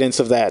providing evidence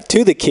of that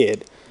to the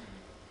kid.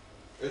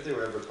 If they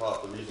were ever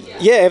taught the reason.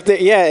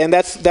 Yeah, and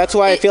that's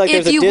why I feel like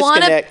there's a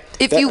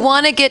disconnect. If you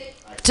want to get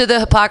to the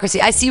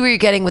hypocrisy, I see where you're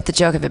getting with the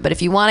joke of it, but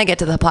if you want to get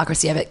to the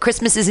hypocrisy of it,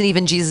 Christmas isn't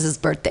even Jesus'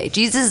 birthday.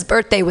 Jesus'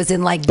 birthday was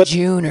in like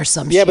June or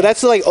some shit. Yeah, but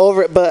that's like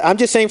over. But I'm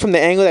just saying from the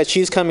angle that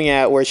she's coming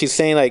at, where she's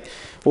saying like,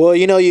 well,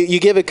 you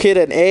give a kid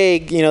an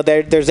egg,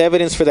 there's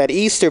evidence for that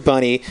Easter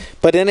bunny.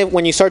 But then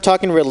when you start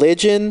talking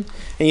religion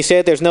and you say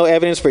that there's no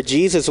evidence for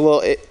Jesus,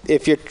 well,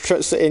 if you're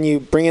and you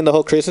bring in the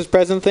whole Christmas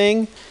present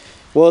thing,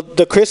 well,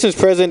 the Christmas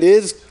present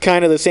is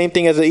kind of the same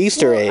thing as an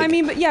Easter egg. I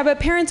mean, but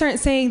parents aren't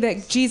saying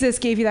that Jesus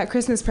gave you that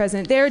Christmas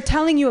present. They're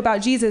telling you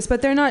about Jesus,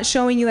 but they're not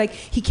showing you like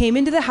he came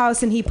into the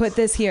house and he put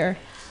this here,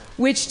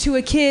 which to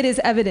a kid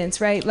is evidence,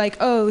 right? Like,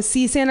 oh,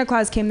 see, Santa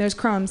Claus came, there's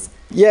crumbs.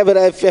 Yeah, but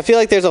I feel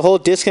like there's a whole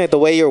disconnect the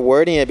way you're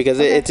wording it, because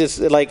it's just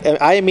like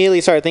I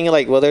immediately started thinking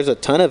like, well, there's a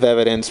ton of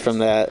evidence from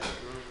that.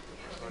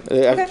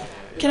 Okay.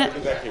 Can I?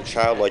 Back to your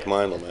childlike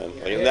mind, though, man.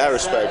 Like in that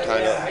respect,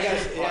 kind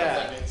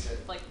of.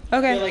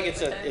 Okay. I feel like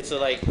it's a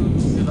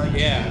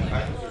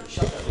yeah.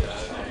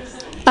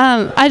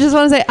 I just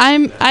want to say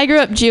I grew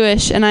up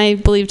Jewish and I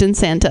believed in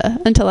Santa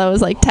until I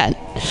was like 10,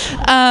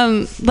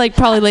 like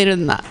probably later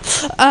than that.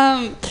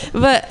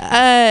 But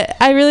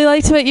I really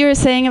liked what you were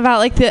saying about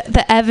like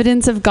the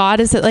evidence of God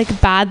is that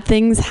like bad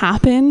things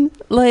happen,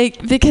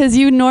 like because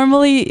you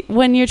normally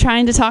when you're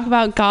trying to talk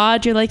about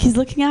God, you're like he's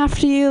looking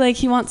after you, like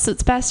he wants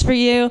what's best for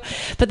you.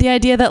 But the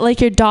idea that like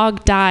your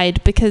dog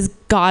died because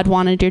God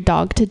wanted your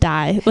dog to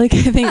die, like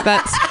I think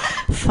that's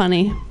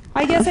funny.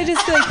 I guess I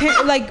just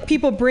feel like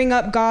people bring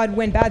up God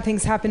when bad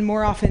things happen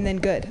more often than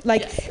good.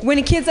 Like when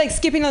a kid's like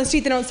skipping on the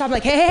street, they don't stop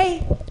like,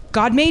 hey,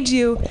 God made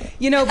you, but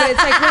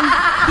it's like when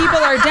people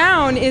are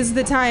down is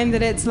the time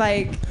that it's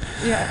like,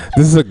 yeah.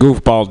 This is a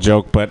goofball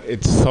joke, but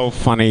it's so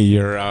funny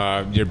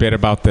your bit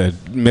about the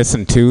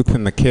missing tooth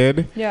and the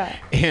kid. Yeah.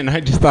 And I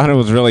just thought it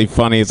was really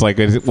funny. It's like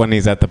when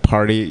he's at the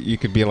party, you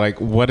could be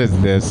like, what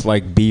is this?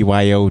 Like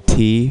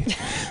BYOT?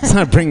 It's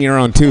not bring your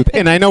own tooth.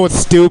 And I know it's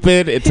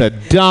stupid. It's a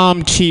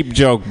dumb, cheap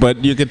joke,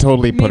 but you could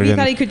totally put it in. Maybe you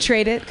thought he could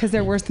trade it because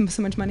they're worth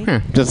so much money.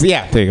 There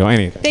you go.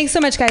 Anything. Thanks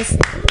so much, guys.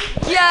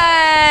 Yay!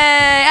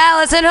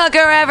 Allison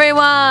Hooker,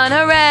 everyone!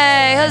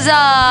 Hooray!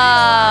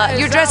 Huzzah!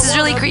 Your dress is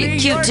really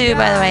cute too,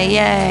 by the way.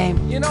 Yay!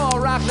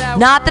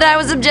 Not that I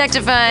was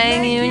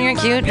objectifying you in your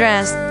cute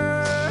dress.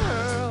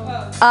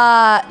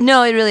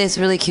 No, it really is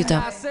really cute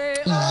though.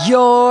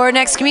 Your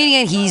next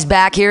comedian, he's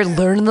back here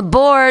learning the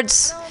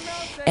boards,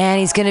 and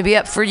he's gonna be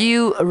up for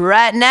you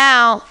right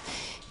now.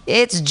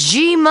 It's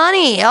G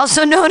Money,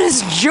 also known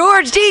as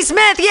George D.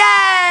 Smith. Yay!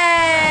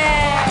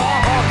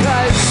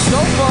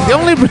 The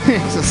only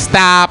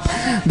stop.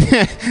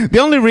 The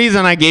only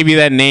reason I gave you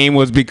that name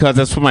was because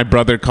that's what my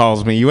brother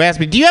calls me. You asked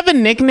me, do you have a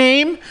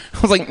nickname? I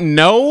was like,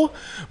 no.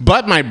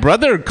 But my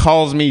brother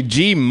calls me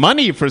G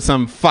Money for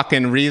some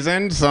fucking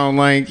reason. So I'm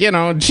like,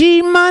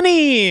 G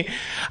Money.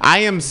 I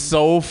am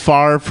so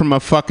far from a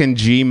fucking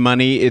G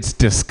Money. It's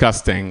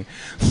disgusting.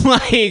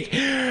 Like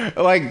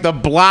the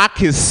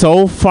block is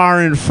so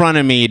far in front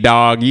of me,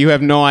 dog. You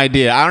have no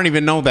idea. I don't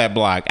even know that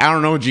block. I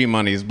don't know G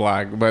Money's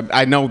block, but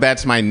I know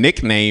that's my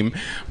nickname.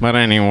 But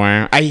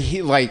anyway,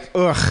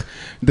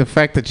 the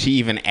fact that she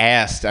even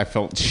asked, I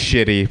felt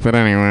shitty. But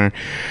anyway,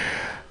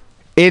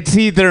 it's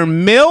either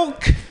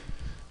milk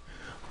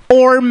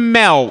or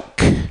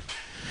milk.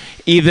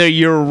 Either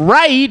you're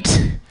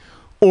right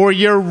or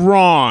you're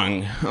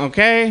wrong,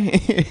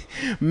 okay?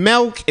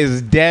 Milk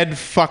is dead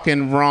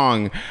fucking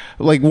wrong.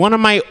 Like one of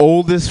my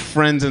oldest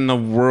friends in the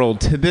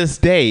world to this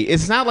day,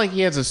 it's not like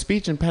he has a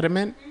speech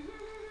impediment,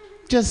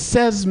 just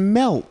says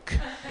milk.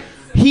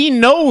 He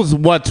knows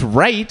what's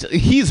right.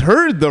 He's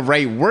heard the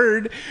right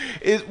word.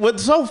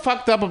 What's so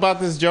fucked up about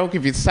this joke,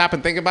 if you stop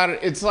and think about it,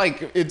 it's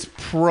like it's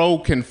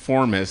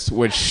pro-conformist,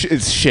 which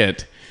is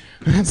shit.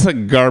 That's a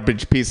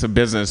garbage piece of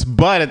business.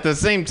 But at the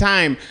same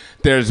time,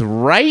 there's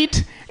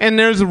right and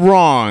there's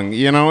wrong.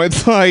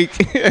 It's like,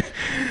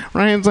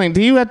 right? It's like,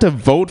 do you have to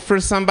vote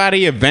for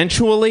somebody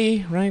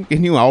eventually? Right?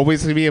 Can you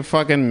always be a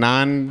fucking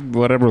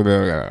whatever,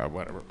 whatever,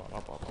 blah,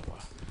 blah, blah, blah,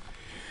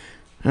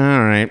 blah.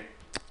 All right.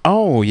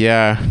 Oh,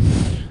 yeah.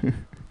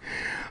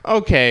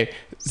 Okay.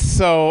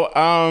 So,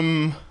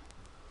 oh,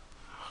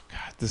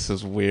 God, this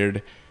is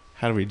weird.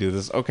 How do we do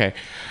this? Okay.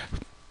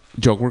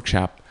 Joke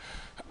Workshop.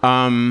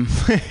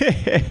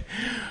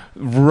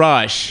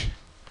 Rush.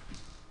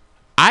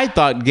 I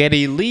thought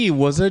Geddy Lee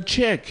was a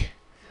chick.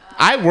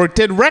 I worked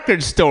at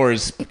record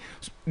stores.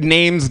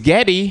 Name's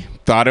Geddy.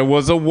 Thought it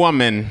was a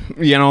woman,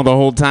 the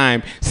whole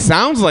time.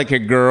 Sounds like a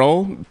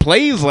girl.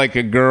 Plays like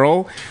a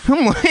girl.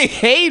 I'm like,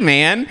 hey,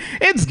 man,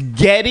 it's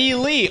Geddy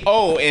Lee.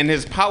 Oh, and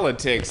his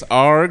politics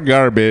are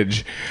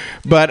garbage.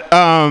 But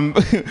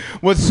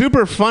what's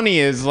super funny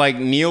is, like,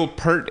 Neil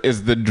Peart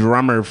is the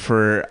drummer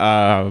for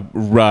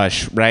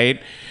Rush,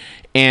 right?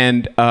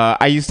 And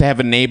I used to have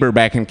a neighbor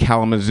back in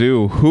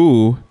Kalamazoo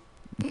who,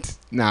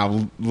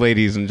 now,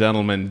 ladies and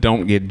gentlemen,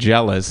 don't get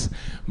jealous,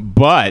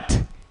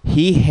 but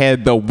he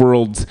had the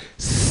world's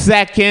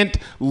second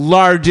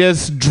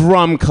largest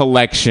drum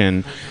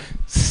collection.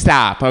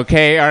 Stop,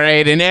 okay? All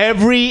right. In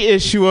every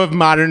issue of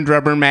Modern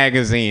Drummer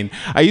magazine,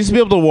 I used to be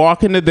able to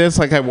walk into this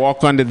like I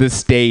walk onto this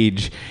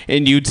stage,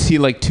 and you'd see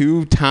like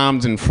two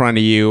toms in front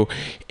of you,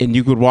 and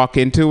you could walk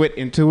into it,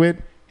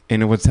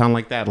 and it would sound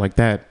like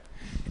that.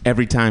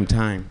 Every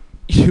time.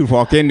 You'd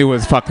walk into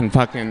his fucking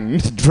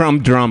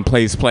drum,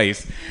 place.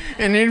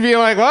 And you'd be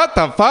like, what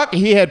the fuck?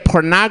 He had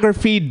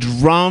pornography,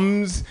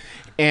 drums,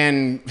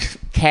 and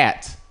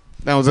cats.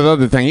 That was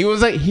another thing.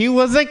 He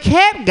was a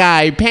cat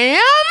guy, Pam.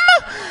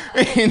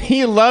 And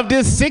he loved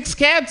his 6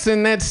 cats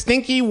in that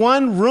stinky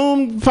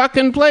one-room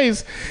fucking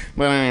place.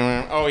 But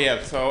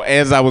anyway, so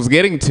as I was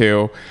getting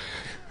to,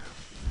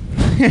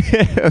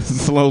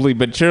 slowly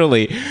but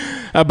surely,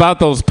 about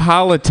those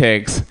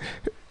politics,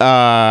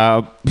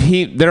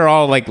 they're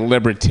all like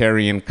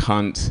libertarian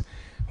cunts,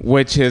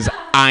 which is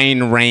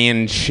Ayn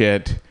Rand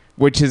shit,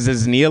 which is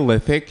as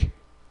Neolithic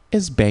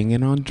as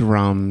banging on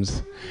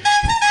drums.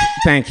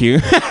 Thank you.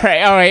 All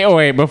right. Oh,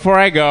 wait. Before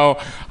I go,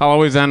 I'll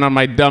always end on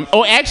my dumb...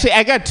 Oh, actually,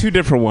 I got 2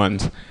 different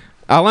ones.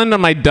 I'll end on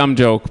my dumb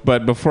joke,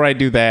 but before I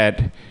do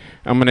that,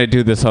 I'm going to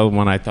do this other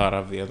one I thought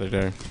of the other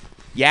day.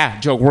 Yeah,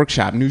 Joke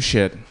Workshop, new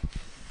shit.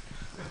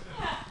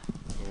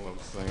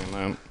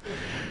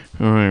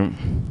 All right.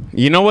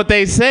 You know what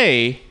they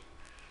say?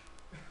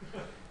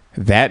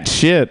 That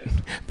shit.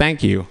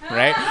 Thank you,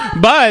 right?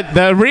 But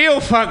the real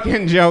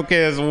fucking joke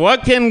is,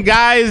 what can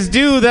guys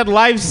do that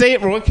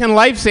what can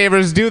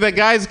lifesavers do that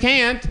guys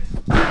can't?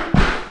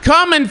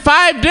 Come in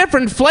 5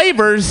 different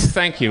flavors.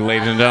 Thank you,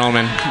 ladies and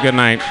gentlemen. Good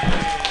night.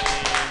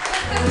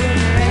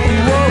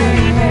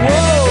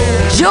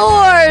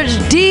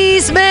 George D.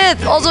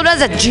 Smith, also known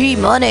as G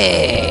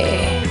Money.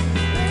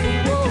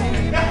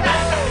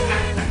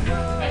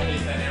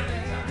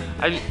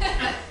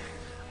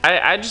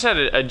 I just had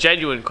a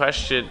genuine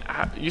question.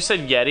 You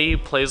said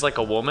Yeti plays like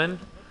a woman.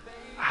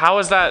 How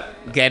is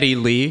that? Geddy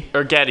Lee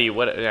or Getty?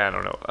 What? Yeah, I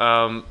don't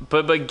know.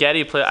 But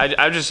Getty play.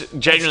 I'm just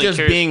genuinely it's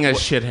just curious. Being a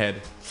shithead.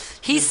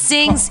 He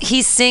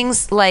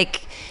sings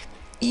like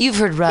you've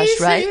heard Rush,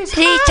 right?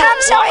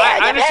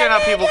 I understand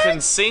how people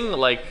can sing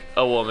like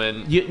a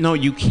woman.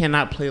 You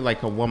cannot play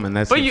like a woman.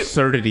 That's the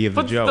absurdity of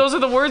the joke. Those are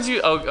the words you.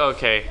 Oh,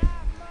 okay.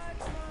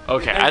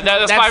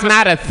 That's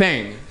not a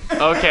thing.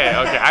 Okay.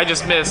 I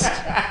just missed.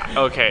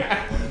 Okay.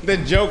 The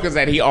joke is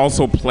that he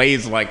also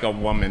plays like a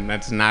woman.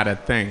 That's not a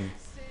thing.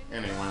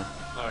 Anyway.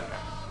 Okay.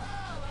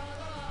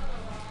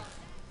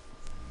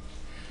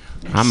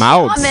 I'm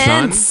out,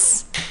 son.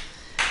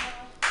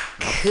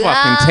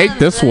 Fucking take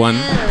this one.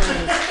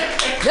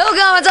 No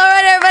comments. All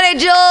right, everybody.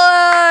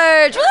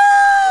 George.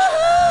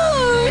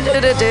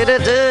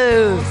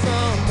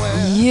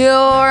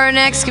 Your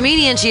next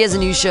comedian. She has a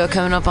new show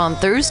coming up on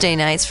Thursday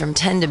nights from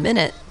 10 to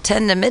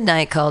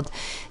midnight called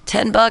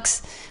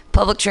 $10,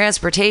 public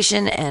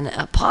transportation, and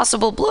a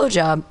possible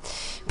blowjob.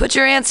 Put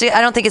your answer.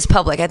 I don't think it's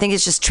public. I think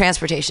it's just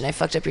transportation. I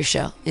fucked up your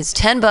show. It's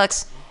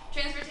 $10,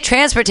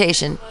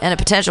 transportation, and a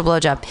potential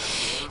blowjob.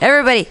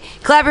 Everybody,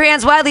 clap your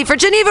hands widely for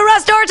Geneva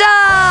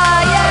Rastorta!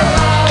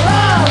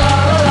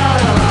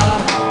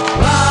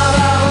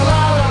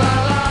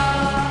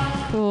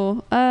 Cool.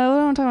 What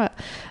am I talking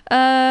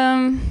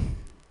about?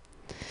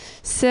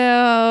 So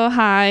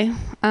hi.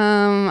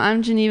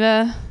 I'm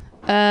Geneva.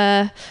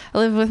 I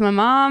live with my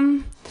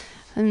mom,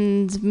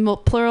 and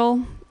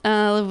plural.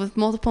 I live with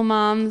multiple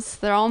moms.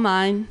 They're all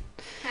mine.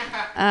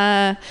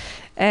 And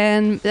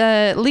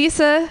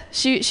Lisa,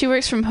 she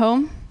works from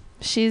home.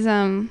 She's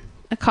a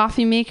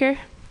coffee maker.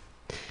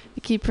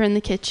 We keep her in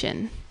the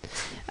kitchen,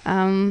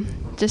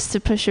 just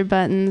to push her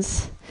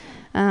buttons.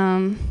 I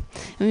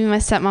mean, my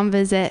stepmom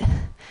visit,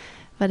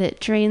 but it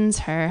drains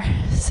her,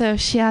 so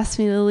she asked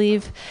me to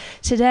leave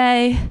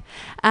today.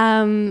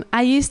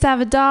 I used to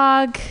have a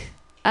dog.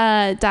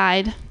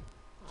 Died.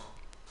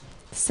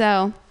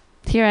 So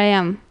here I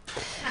am.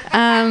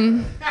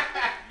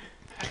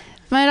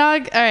 My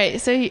dog. All right.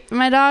 So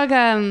my dog.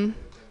 My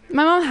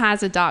mom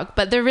has a dog,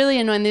 but they're really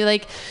annoying.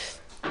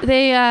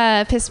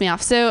 They piss me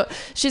off. So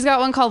she's got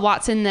one called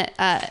Watson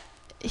that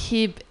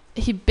he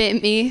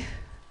bit me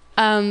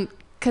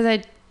because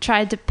I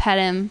tried to pet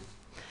him.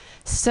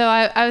 So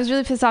I was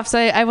really pissed off. So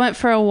I went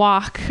for a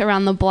walk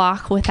around the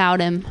block without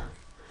him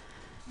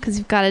because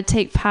you've got to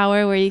take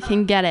power where you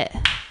can get it.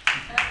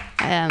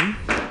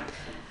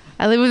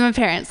 I live with my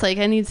parents. Like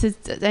I need to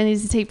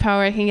take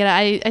power. I can get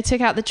it. I took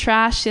out the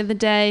trash the other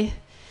day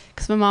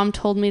because my mom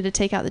told me to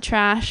take out the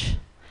trash,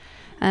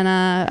 and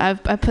I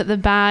put the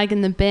bag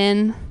in the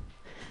bin.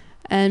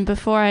 And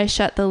before I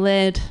shut the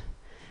lid,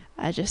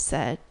 I just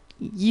said,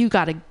 "You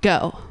gotta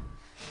go.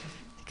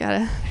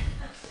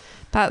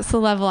 That's the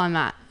level I'm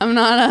at. I'm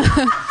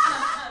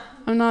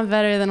not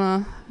better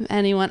than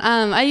anyone.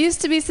 I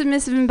used to be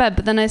submissive in bed,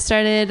 but then I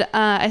started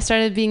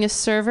being a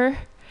server.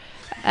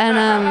 And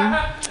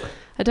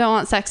I don't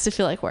want sex to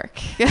feel like work.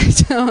 I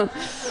don't.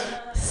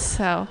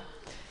 So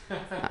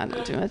I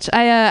don't do much.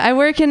 I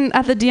work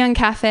at the Dion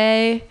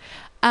Cafe.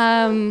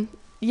 And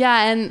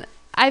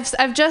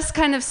I've just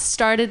kind of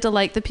started to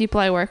like the people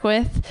I work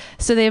with,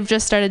 so they've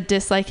just started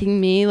disliking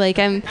me. Like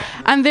I'm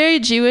very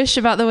Jewish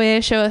about the way I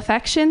show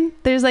affection.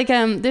 There's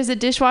a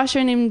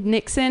dishwasher named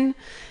Nixon,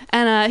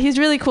 and he's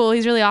really cool.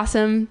 He's really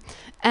awesome.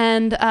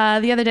 And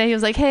the other day he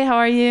was like, "Hey, how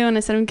are you?" And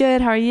I said, "I'm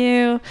good. How are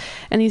you?"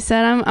 And he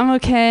said, "I'm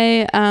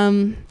okay."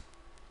 And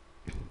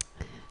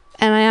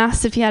I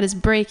asked if he had his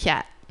break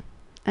yet.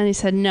 And he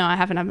said, "No, I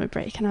haven't had my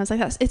break." And I was like,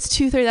 "It's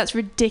 2:30. That's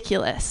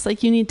ridiculous.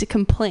 Like, you need to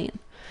complain."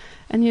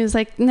 And he was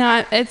like,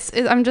 "No,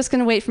 I'm just going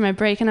to wait for my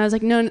break." And I was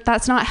like, "No,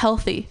 that's not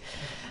healthy."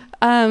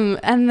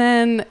 And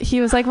then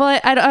he was like, "Well,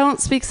 I don't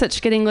speak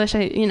such good English.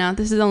 This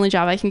is the only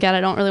job I can get.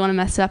 I don't really want to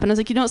mess it up." And I was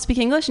like, "You don't speak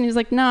English?" And he was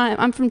like, "No,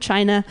 I'm from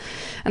China."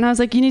 And I was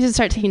like, "You need to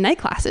start taking night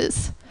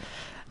classes."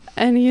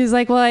 And he was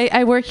like, "Well,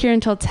 I work here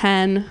until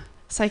 10,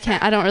 so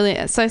I don't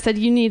really." So I said,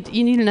 "You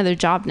need another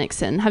job,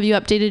 Nixon. Have you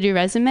updated your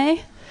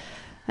resume?"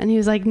 And he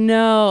was like,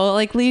 "No,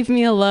 like, leave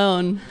me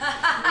alone."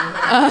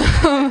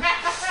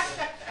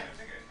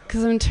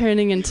 Because I'm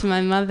turning into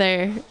my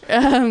mother.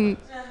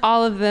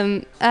 All of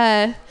them.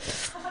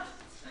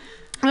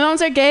 My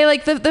moms are gay.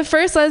 Like, the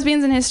first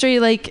lesbians in history,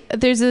 like,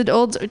 there's an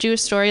old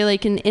Jewish story,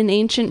 like, in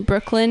ancient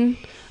Brooklyn.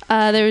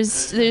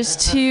 There's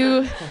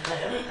two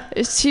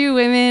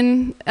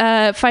women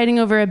fighting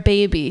over a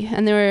baby.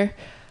 And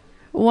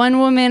one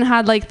woman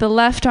had, like, the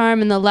left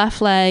arm and the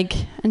left leg,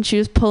 and she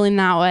was pulling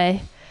that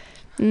way.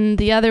 And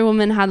the other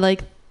woman had,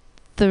 like,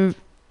 the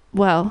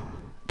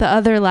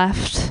other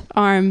left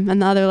arm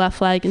and the other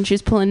left leg, and she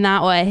was pulling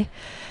that way.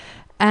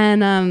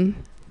 And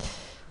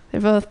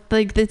they're both,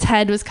 like, its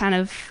head was kind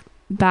of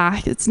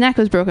back, its neck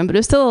was broken, but it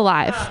was still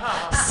alive.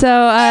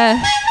 So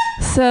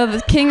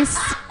the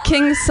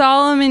King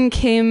Solomon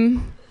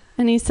came,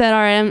 and he said,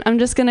 "All right, I'm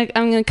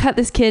gonna cut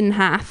this kid in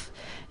half.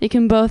 You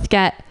can both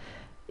get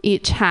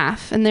each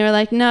half." And they were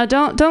like, "No,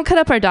 don't cut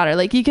up our daughter.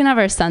 Like, you can have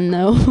our son,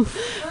 though."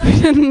 We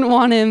didn't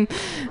want him.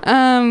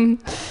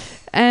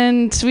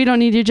 And we don't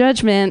need your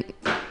judgment.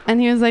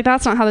 And he was like,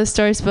 "That's not how this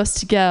story's supposed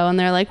to go." And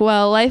they're like,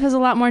 "Well, life is a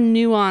lot more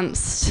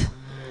nuanced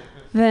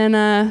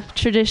than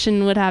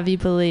tradition would have you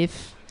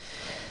believe."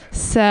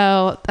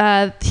 So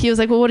he was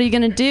like, "Well, what are you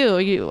going to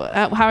do?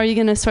 How are you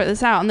going to sort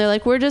this out?" And they're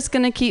like, "We're just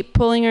going to keep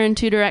pulling her in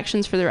two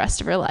directions for the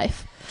rest of her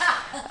life."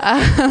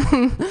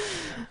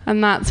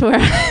 And that's where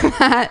I'm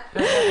at.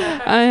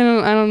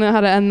 I don't know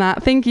how to end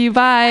that. Thank you.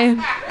 Bye.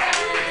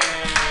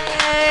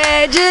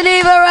 Hey,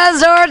 Geneva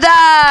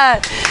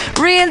Resorta!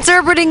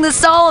 Reinterpreting the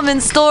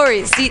Solomon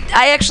story. See,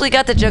 I actually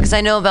got the joke because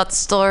I know about the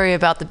story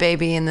about the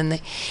baby, and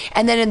then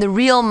in the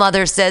real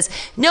mother says,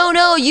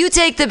 "No, you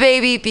take the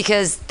baby,"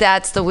 because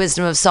that's the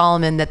wisdom of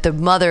Solomon, that the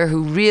mother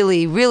who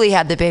really, really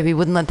had the baby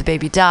wouldn't let the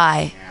baby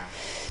die.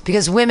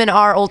 Because women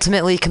are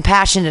ultimately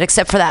compassionate,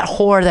 except for that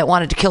whore that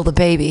wanted to kill the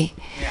baby.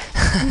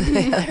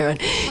 Yeah.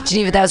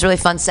 Geneva, that was a really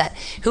fun set.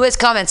 Who has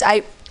comments?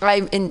 I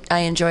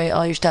enjoy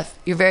all your stuff.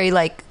 You're very,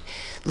 like,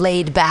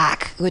 laid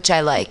back, which I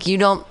like. You're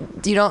not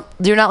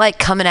like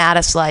coming at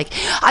us like,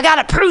 "I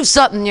gotta prove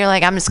something." You're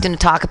like, "I'm just gonna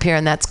talk up here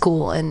and that's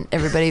cool." And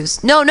everybody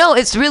was, no,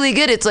 it's really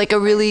good. It's like a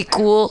really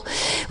cool,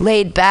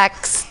 laid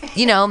back,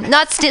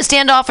 not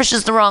standoffish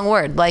is the wrong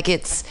word. Like,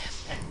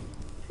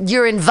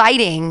 you're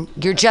inviting.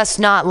 You're just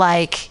not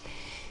like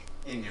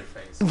in your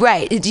face.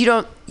 Right.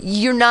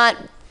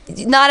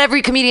 Not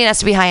every comedian has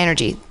to be high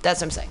energy.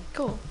 That's what I'm saying.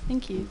 Cool.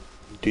 Thank you.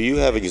 Do you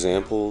have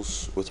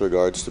examples with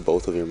regards to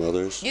both of your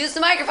mothers? Use the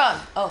microphone.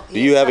 Oh.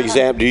 Do you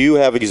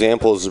have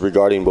examples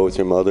regarding both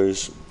your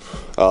mothers,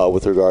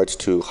 with regards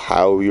to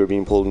how you're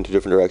being pulled into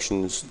different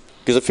directions?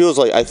 Because it feels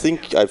like, I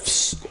think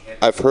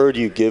I've heard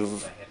you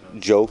give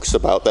jokes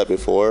about that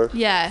before.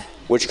 Yeah.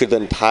 Which could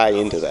then tie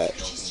into that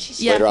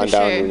later on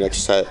down in your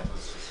next set.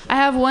 I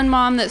have one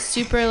mom that's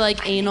super,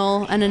 like,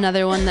 anal, and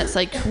another one that's,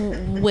 like,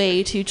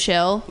 way too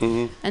chill.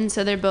 Mm-hmm. And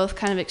so they're both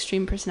kind of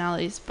extreme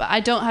personalities. But I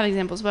don't have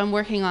examples, but I'm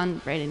working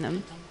on writing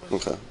them.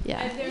 Okay.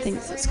 Yeah,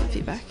 thanks. That's good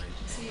feedback.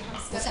 So you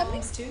have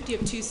stepmoms too? Do you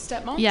have two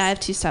stepmoms? Yeah, I have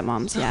two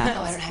stepmoms. Yeah.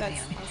 No, I don't have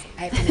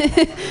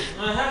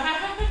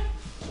any.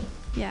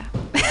 Yeah.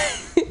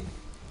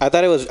 I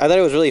thought it was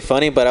really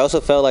funny, but I also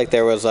felt like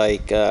there was,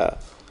 like,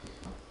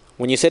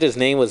 when you said his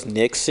name was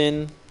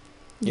Nixon,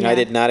 you know, I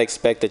did not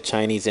expect the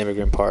Chinese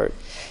immigrant part.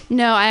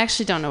 No, I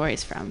actually don't know where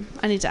he's from.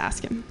 I need to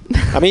ask him.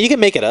 I mean, you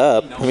can make it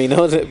up. I mean,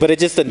 but it's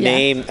just the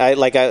name.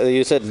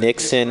 You said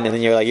Nixon, and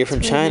then you're like, "You're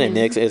from China,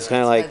 Nixon." It's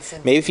kind of like,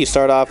 maybe if you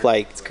start off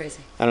like,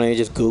 I don't know, you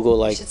just Google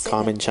like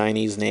common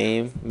Chinese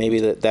name. Maybe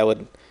that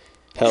would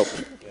help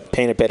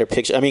paint a better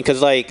picture. I mean,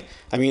 because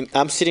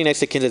I'm sitting next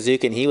to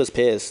Kinzazuka, and he was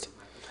pissed.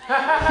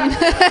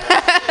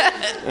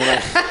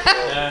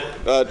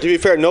 To be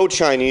fair, no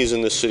Chinese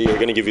in this city are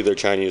going to give you their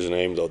Chinese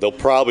name, though. They'll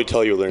probably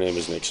tell you their name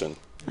is Nixon.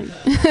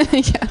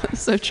 Yeah,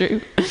 so true.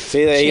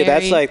 See,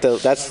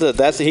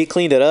 that's he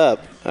cleaned it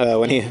up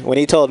when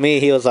he told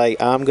me. He was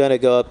like, "I'm gonna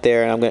go up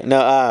there and I'm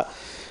gonna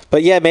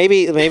but yeah,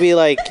 maybe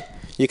like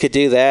you could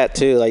do that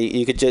too. Like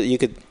you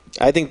could.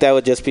 I think that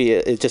would just be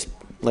it. Just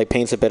like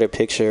paints a better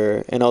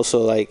picture, and also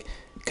like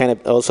kind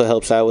of also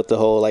helps out with the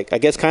whole, like, I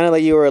guess kind of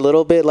like you were a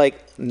little bit like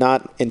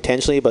not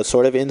intentionally but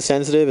sort of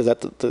insensitive. Is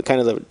that the kind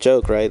of the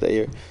joke, right? That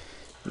you're.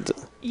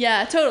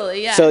 Yeah,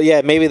 totally. Yeah. So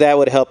yeah, maybe that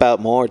would help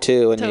out more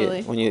too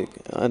Totally. when you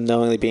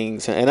unknowingly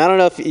being. And I don't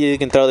know if you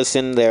can throw this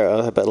in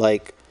there, but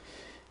like,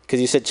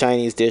 because you said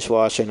Chinese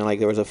dishwasher, and like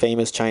there was a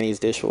famous Chinese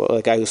dishwasher,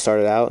 a guy who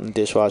started out in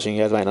dishwashing.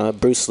 You guys might know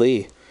Bruce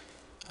Lee.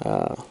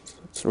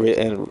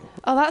 And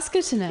Oh, that's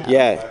good to know.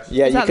 yeah,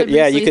 Is that the Bruce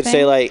Lee you could say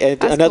thing? like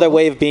That's another cool.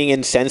 way of being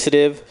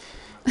insensitive,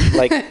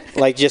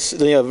 like just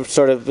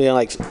sort of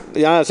like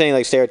I'm not saying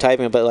like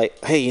stereotyping, but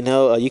like, hey,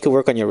 you could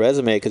work on your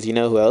resume because you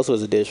know who else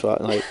was a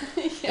dishwasher, like,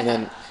 and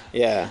then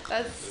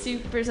That's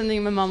super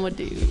something my mom would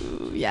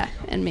do. Yeah,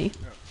 and me.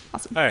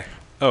 Awesome. Hey.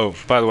 Oh,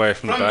 by the way,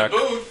 from the back.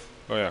 Oh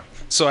yeah.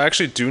 So I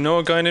actually do know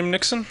a guy named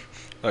Nixon.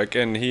 Like,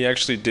 and he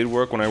actually did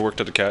work when I worked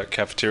at a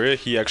cafeteria.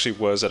 He actually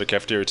was at a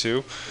cafeteria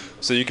too.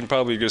 So you can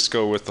probably just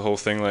go with the whole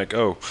thing like,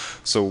 oh,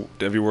 so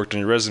have you worked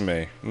on your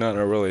resume? No,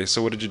 not really.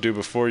 So what did you do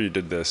before you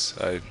did this?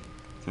 I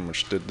pretty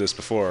much did this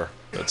before,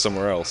 but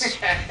somewhere else. So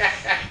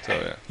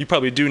yeah, you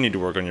probably do need to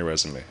work on your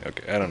resume.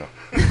 Okay, I don't know.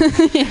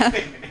 Yeah.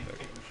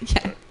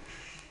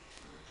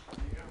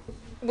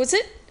 Was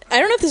it? I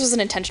don't know if this was an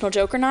intentional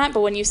joke or not,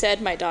 but when you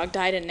said my dog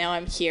died and now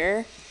I'm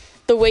here,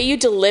 the way you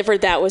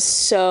delivered that was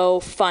so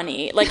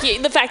funny. Like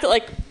the fact that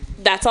like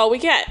that's all we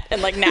get,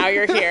 and like now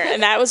you're here,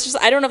 and that was just,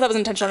 I don't know if that was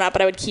intentional or not,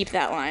 but I would keep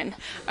that line.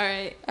 All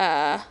right.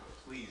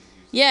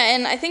 Yeah,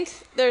 and I think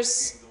that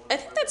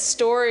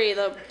story,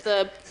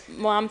 the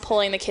mom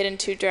pulling the kid in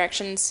two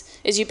directions,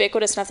 is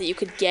ubiquitous enough that you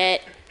could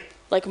get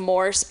like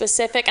more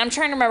specific. I'm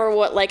trying to remember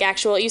what like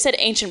actual. You said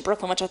ancient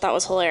Brooklyn, which I thought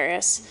was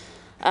hilarious,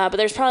 but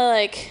there's probably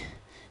like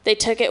they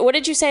took it. What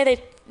did you say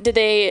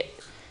they?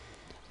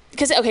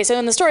 Because okay, so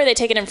in the story they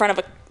take it in front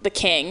of the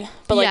king,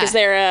 but like, Yeah. is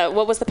there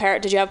what was the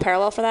did you have a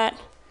parallel for that?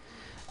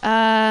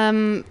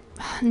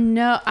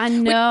 No, I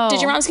know.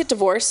 Did your moms get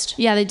divorced?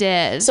 Yeah, they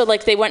did. So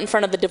like they went in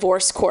front of the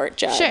divorce court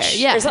judge. Sure,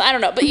 yeah. Or I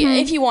don't know, but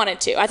Mhm. if you wanted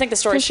to, I think the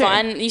story's For sure.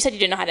 fun. You said you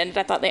didn't know how to end it.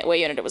 I thought the way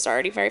you ended it was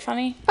already very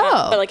funny.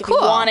 Oh, but like if you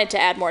cool. wanted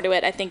to add more to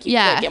it, I think you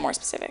Yeah. could get more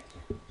specific.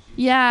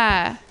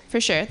 Yeah, for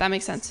sure. That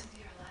makes sense.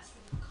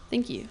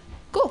 Thank you.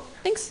 Cool.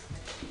 Thanks.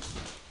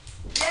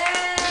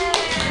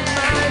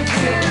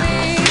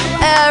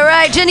 All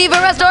right, Geneva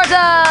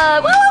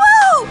Restorta. Woo,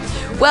 woo, woo.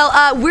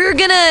 Well, we're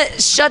gonna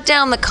shut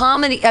down the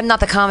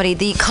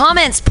the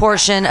comments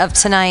portion of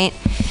tonight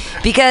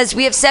because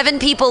we have 7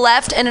 people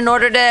left, and in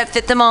order to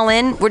fit them all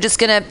in, we're just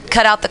gonna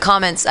cut out the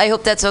comments. I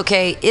hope that's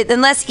okay.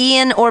 Unless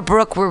Ian or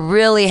Brooke were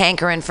really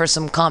hankering for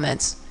some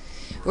comments.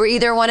 Were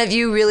either one of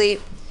you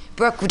really,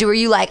 Brooke? Were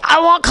you like,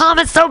 I want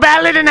comments so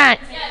badly tonight?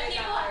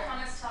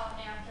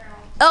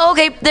 Oh,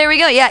 okay. There we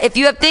go. Yeah, if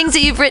you have things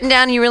that you've written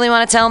down and you really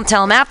want to tell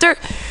them after.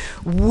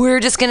 We're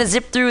just going to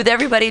zip through with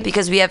everybody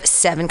because we have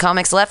 7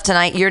 comics left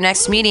tonight. Your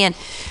next comedian.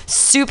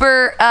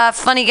 Super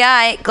funny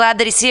guy. Glad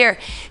that he's here.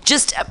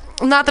 Just,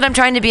 not that I'm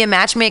trying to be a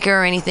matchmaker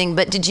or anything,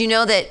 but did you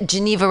know that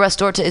Geneva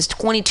Restorta is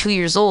 22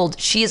 years old?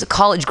 She is a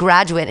college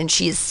graduate and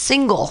she is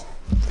single.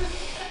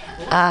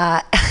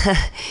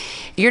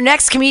 Your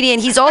next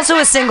comedian, he's also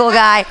a single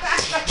guy.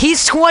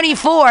 He's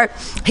 24.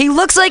 He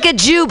looks like a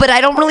Jew, but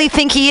I don't really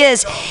think he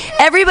is.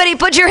 Everybody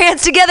put your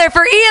hands together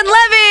for Ian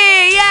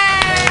Levy.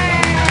 Yay!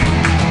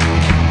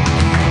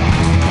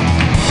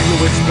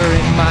 Whisper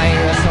in my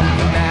ear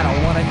something that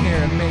I want to hear.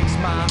 It makes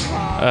my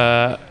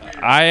heart.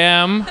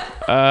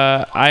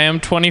 I am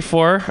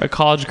 24, a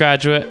college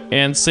graduate,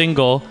 and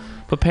single.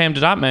 But Pam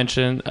did not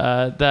mention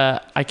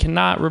that I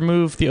cannot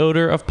remove the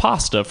odor of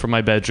pasta from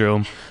my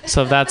bedroom.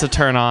 So if that's a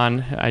turn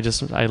on, I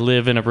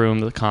live in a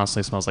room that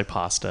constantly smells like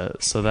pasta.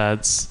 So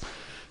that's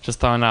just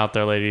throwing it out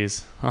there,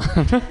 ladies.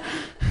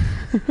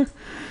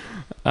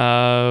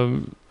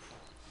 Yeah.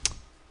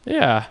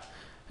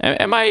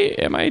 Am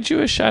I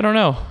Jewish? I don't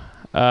know.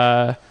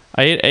 I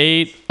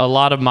ate a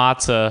lot of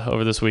matzah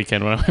over this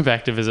weekend when I went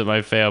back to visit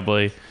my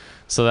family.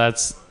 So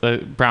that's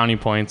brownie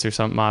points or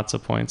some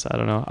matzah points. I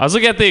don't know. I was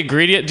looking at the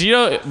ingredient. Do you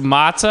know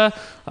matzah?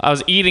 I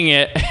was eating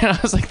it and I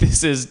was like,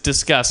 this is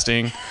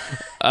disgusting.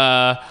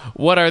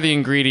 What are the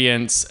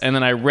ingredients? And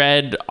then I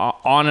read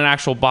on an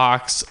actual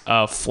box,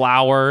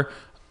 flour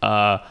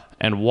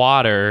and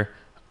water,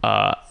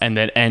 and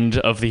then end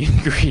of the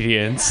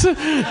ingredients.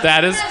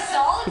 That is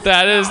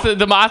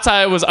the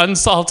matzah. It was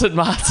unsalted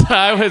matzah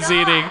I was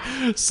eating.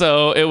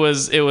 So it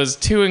was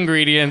 2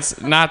 ingredients,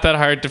 not that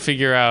hard to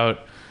figure out.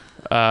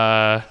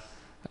 I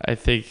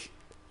think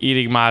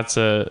eating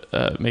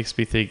matzah makes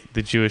me think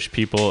the Jewish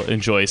people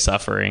enjoy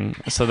suffering.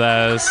 So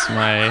that is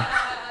my...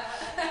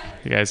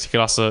 You guys, you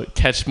can also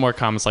catch more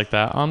comments like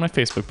that on my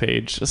Facebook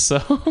page. So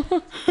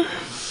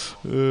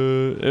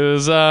it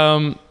was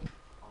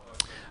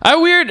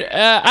weird.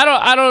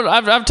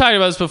 I've talked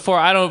about this before.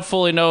 I don't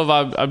fully know if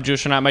I'm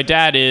Jewish or not. My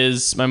dad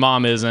is, my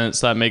mom isn't,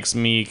 so that makes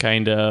me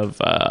kind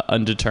of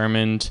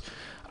undetermined.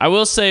 I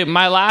will say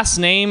my last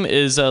name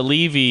is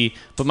Levy,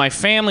 but my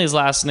family's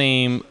last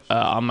name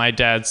on my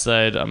dad's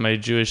side, on my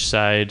Jewish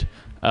side,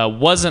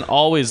 wasn't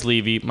always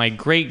Levy. My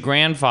great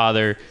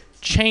grandfather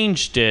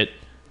changed it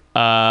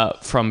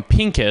from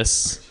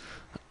Pincus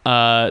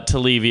to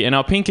Levi. And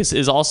now Pincus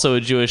is also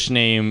a Jewish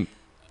name,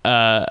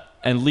 and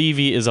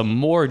Levi is a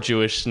more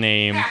Jewish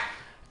name.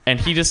 And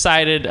he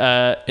decided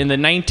in the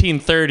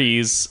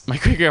 1930s, my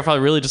great-grandfather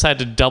really decided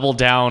to double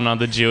down on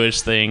the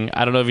Jewish thing.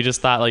 I don't know if he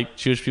just thought, like,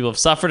 Jewish people have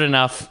suffered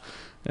enough.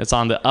 It's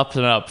on the up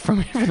and up from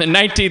the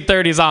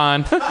 1930s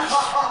on.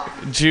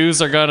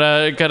 Jews are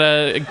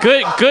gonna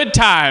good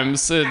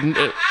times.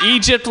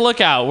 Egypt,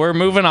 look out, we're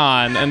moving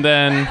on. And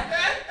then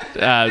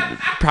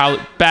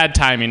probably bad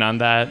timing on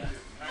that.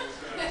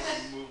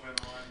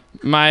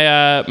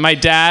 My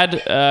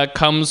dad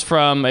comes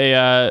from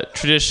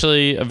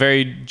traditionally a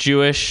very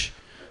Jewish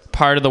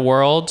part of the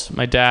world.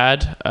 My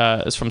dad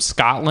is from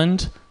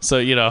Scotland, so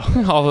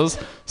all those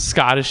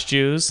Scottish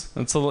Jews.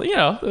 And so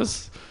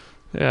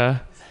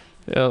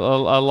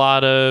a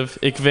lot of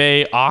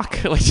ikve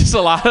ak, like just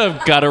a lot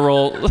of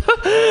guttural,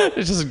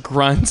 just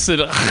grunts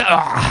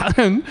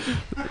and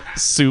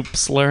soup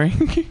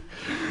slurring.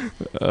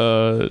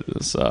 So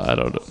I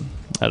don't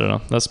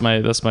know. That's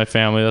my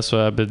family. That's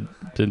what I've been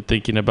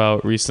thinking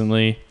about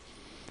recently.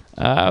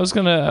 There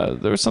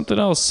was something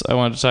else I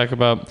wanted to talk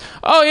about.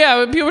 Oh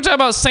yeah, people were talking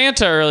about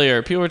Santa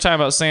earlier.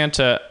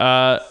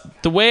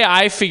 The way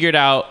I figured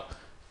out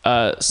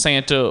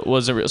Santa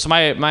wasn't real. So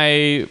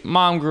my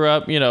mom grew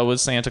up, with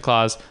Santa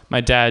Claus.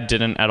 My dad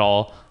didn't at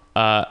all.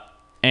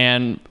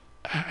 And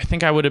I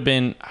think I would have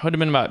been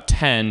about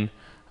 10.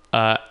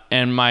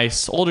 And my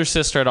older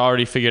sister had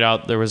already figured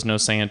out there was no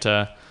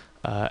Santa.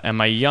 And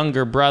my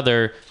younger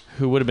brother,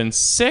 who would have been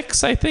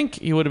 6, I think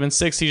he would have been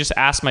 6. He just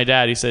asked my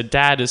dad. He said,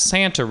 "Dad, is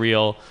Santa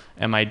real?"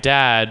 And my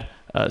dad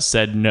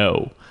said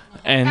no.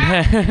 And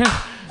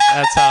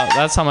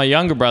that's how my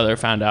younger brother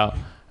found out.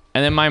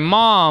 And then my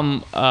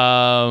mom,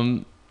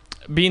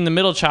 being the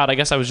middle child, I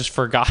guess I was just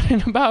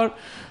forgotten about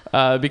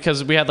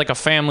because we had like a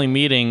family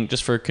meeting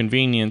just for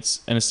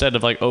convenience. And instead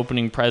of like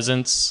opening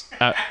presents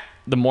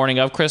the morning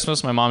of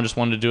Christmas, my mom just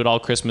wanted to do it all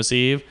Christmas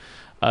Eve.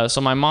 So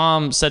my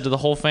mom said to the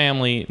whole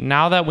family,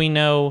 now that we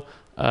know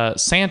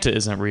Santa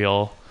isn't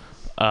real,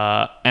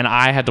 and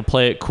I had to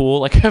play it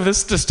cool. Like I have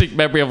this distinct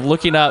memory of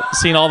looking up,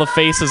 seeing all the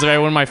faces of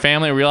everyone in my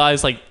family, and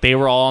realized like they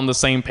were all on the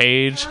same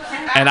page,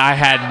 and I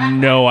had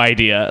no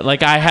idea.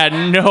 Like I had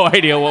no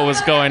idea what was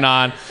going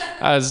on.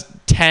 I was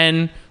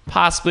 10,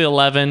 possibly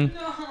 11,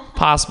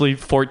 possibly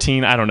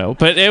 14. I don't know,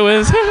 but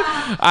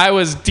I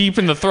was deep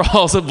in the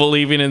thralls of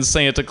believing in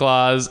Santa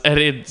Claus, and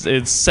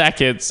in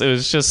seconds, it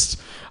was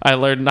just I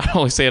learned not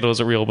only Santa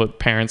wasn't real, but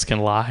parents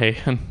can lie,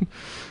 and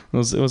it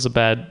was a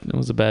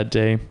bad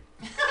day.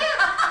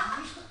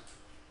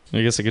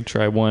 I guess I could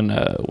try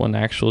one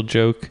actual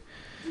joke.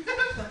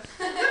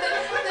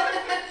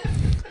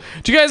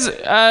 Do you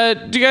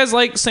guys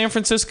like San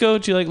Francisco?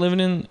 Do you like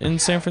living in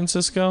San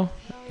Francisco?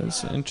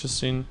 That's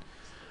interesting.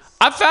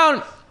 I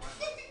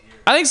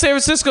think San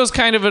Francisco is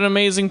kind of an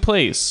amazing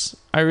place.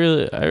 I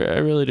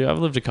really do. I've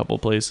lived a couple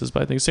places,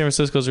 but I think San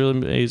Francisco is a really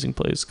amazing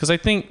place because I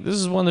think this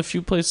is one of the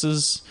few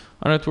places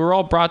on earth where we're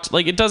all brought to,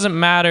 like, it doesn't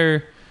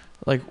matter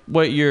like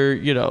what your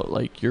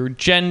like your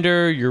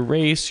gender, your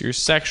race, your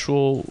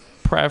sexual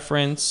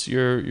preference,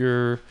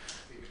 your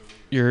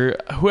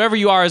whoever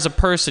you are as a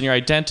person, your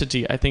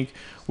identity. I think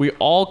we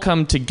all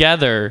come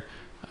together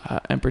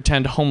and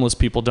pretend homeless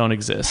people don't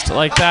exist.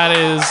 Like that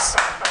is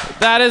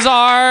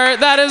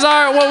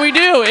our what we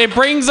do. It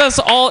brings us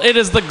all. It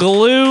is the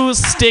glue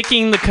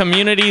sticking the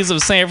communities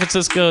of San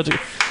Francisco to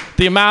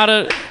the amount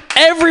of.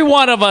 Every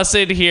one of us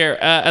in here,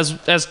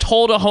 as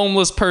told a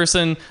homeless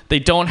person they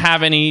don't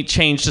have any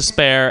change to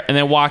spare, and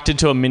then walked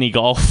into a mini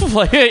golf,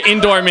 like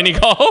indoor mini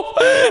golf,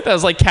 that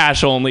was like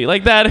cash only.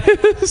 Like that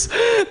is,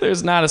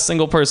 there's not a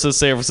single person in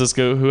San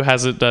Francisco who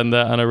hasn't done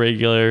that on a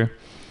regular.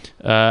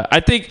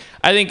 I think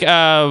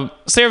San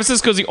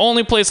Francisco is the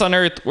only place on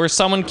earth where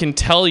someone can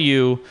tell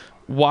you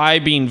why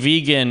being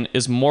vegan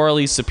is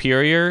morally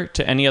superior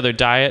to any other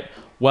diet,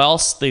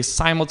 whilst they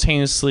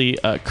simultaneously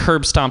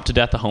curb stomp to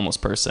death a homeless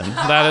person.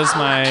 That is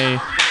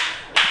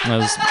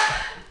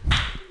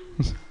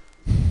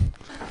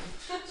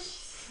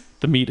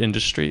the meat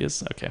industry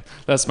is okay.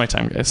 That's my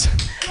time, guys.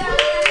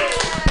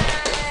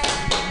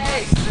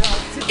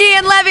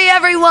 Ian Levy,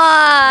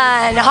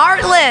 everyone!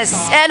 Heartless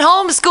and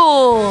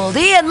homeschooled.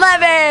 Ian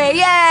Levy,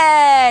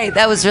 yay!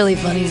 That was really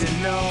funny.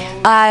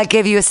 I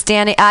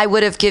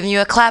would have given you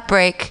a clap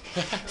break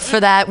for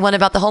that one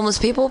about the homeless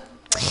people.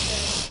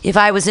 If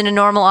I was in a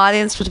normal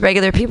audience with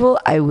regular people,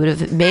 I would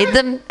have made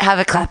them have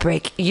a clap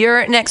break.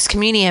 Your next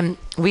comedian,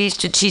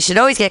 she should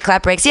always get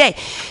clap breaks. Yay!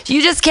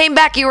 You just came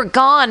back. You were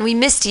gone. We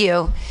missed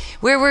you.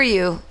 Where were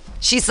you?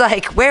 She's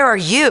like, where are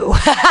you?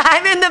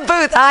 I'm in the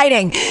booth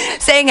hiding,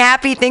 saying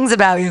happy things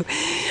about you.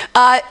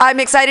 I'm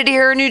excited to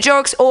hear her new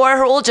jokes or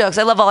her old jokes.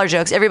 I love all her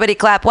jokes. Everybody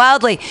clap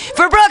wildly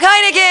for Brooke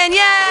Heineken.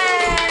 Yay!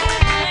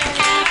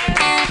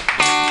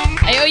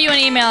 I owe you an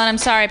email, and I'm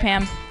sorry,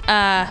 Pam,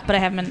 but I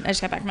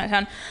just got back from my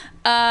town.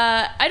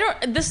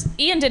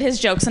 Ian did his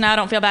joke, so now I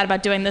don't feel bad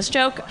about doing this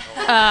joke.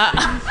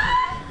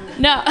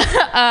 No,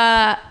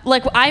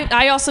 like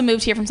I also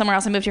moved here from somewhere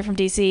else. I moved here from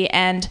DC,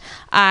 and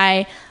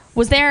I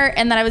was there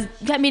and that I was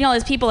meeting all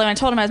these people, and I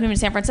told them I was moving to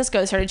San Francisco,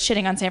 they started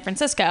shitting on San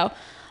Francisco.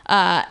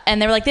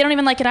 And they were like, they don't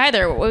even like it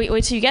either.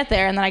 Wait till you get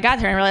there. And then I got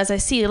there and realized I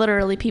see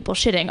literally people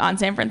shitting on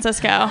San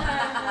Francisco. All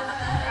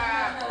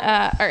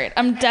right,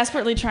 I'm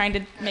desperately trying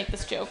to make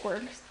this joke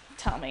work.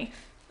 Tell me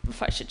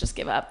if I should just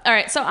give up. All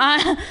right, so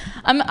I'm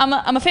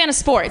a fan of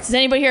sports. Is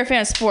anybody here a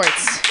fan of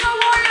sports? Go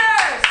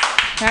Warriors!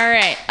 All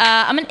right,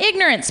 I'm an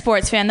ignorant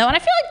sports fan though, and I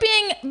feel like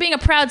being a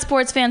proud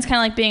sports fan is kind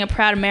of like being a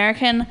proud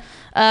American,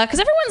 because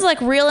everyone's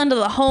like real into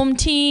the home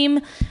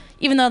team,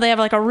 even though they have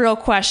like a real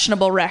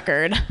questionable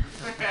record.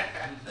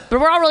 But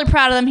we're all really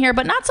proud of them here,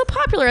 but not so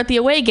popular at the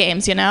away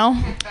games, you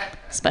know?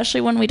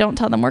 Especially when we don't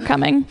tell them we're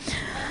coming.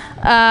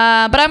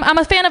 But I'm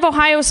a fan of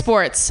Ohio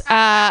sports.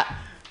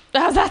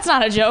 That's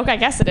not a joke. I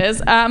guess it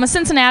is. I'm a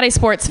Cincinnati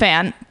sports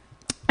fan.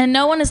 And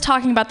no one is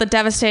talking about the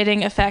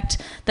devastating effect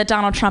that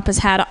Donald Trump has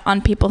had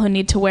on people who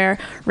need to wear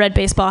red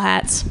baseball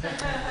hats.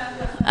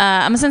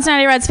 I'm a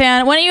Cincinnati Reds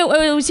fan. When you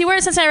wear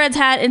a Cincinnati Reds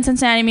hat in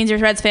Cincinnati, it means you're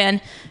a Reds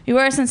fan. You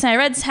wear a Cincinnati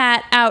Reds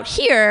hat out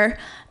here,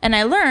 and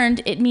I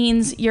learned it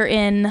means you're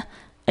in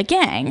a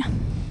gang.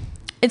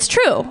 It's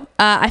true.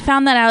 I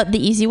found that out the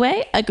easy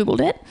way. I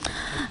Googled it.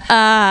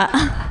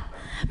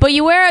 But if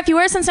you wear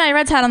a Cincinnati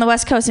Reds hat on the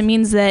West Coast, it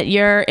means that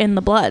you're in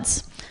the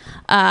Bloods.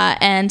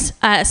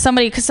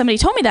 Somebody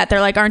told me that, they're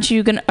like, aren't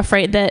you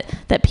afraid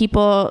that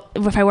people,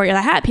 if I wear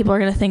the hat, people are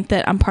going to think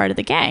that I'm part of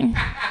the gang?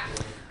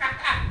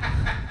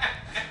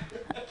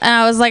 And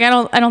I was like, I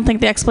don't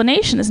think the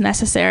explanation is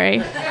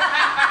necessary.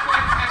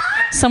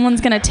 Someone's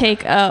going to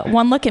take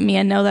one look at me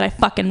and know that I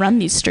fucking run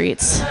these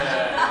streets.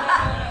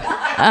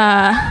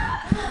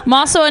 I'm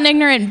also an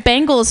ignorant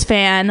Bengals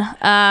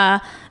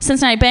fan.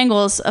 Cincinnati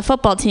Bengals, a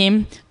football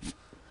team.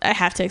 I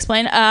have to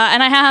explain.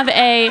 And I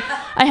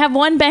have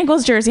one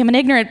Bengals jersey. I'm an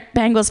ignorant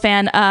Bengals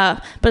fan,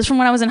 but it's from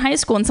when I was in high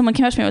school, and someone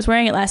came up to me, I was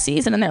wearing it last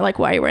season, and they're like,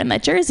 why are you wearing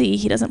that jersey?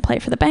 He doesn't play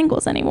for the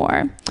Bengals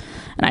anymore.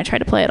 And I tried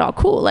to play it all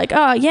cool, like,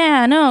 oh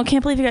yeah, no,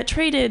 can't believe he got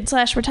traded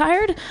 /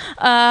 retired.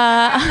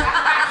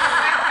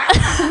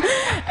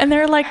 And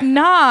they're like,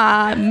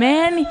 nah,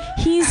 man,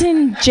 he's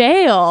in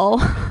jail.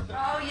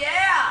 Oh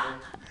yeah.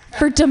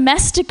 For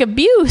domestic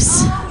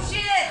abuse. Oh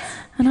shit.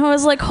 And I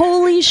was like,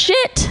 holy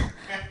shit.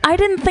 I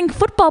didn't think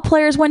football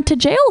players went to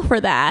jail for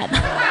that.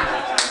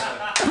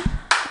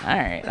 All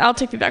right, I'll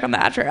take you back on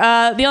that after.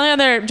 The only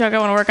other joke I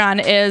want to work on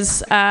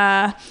is,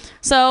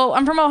 so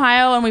I'm from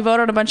Ohio, and we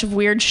voted a bunch of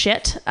weird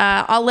shit.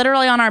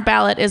 Literally on our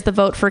ballot is the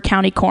vote for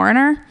county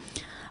coroner.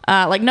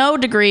 Like no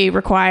degree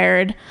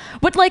required.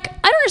 But like,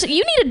 I don't understand.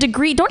 You need a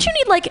degree. Don't you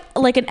need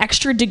like an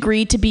extra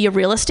degree to be a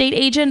real estate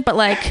agent? But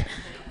like,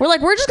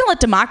 we're just gonna let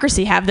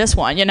democracy have this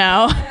one, you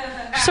know?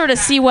 Sort of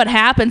see what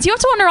happens. You have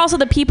to wonder also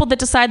the people that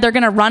decide they're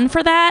gonna run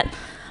for that.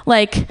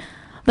 Like,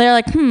 they're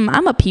like,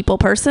 I'm a people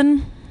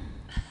person.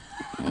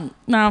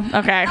 No,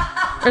 okay.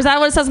 Or is that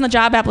what it says in the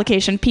job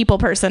application? People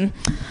person.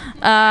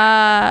 So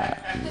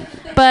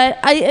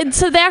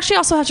they actually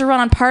also have to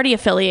run on party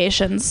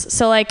affiliations.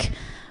 So like,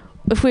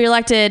 if we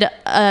elected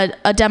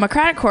a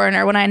Democratic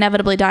coroner when I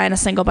inevitably die in a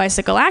single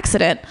bicycle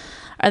accident,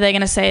 are they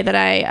going to say that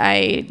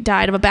I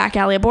died of a back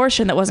alley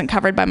abortion that wasn't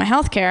covered by my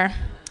health care?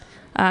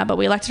 But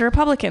we elected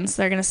Republicans.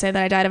 They're going to say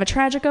that I died of a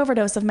tragic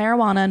overdose of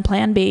marijuana and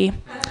Plan B. All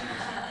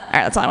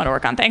right, that's all I want to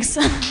work on. Thanks.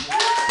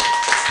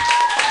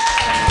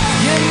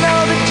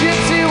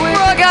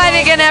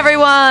 Bronchite again,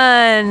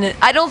 everyone.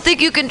 I don't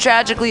think you can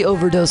tragically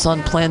overdose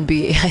on Plan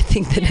B. I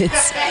think that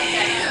it's...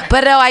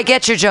 But no, I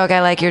get your joke.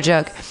 I like your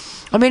joke.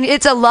 I mean,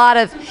 it's a lot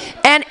of...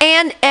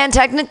 And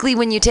technically,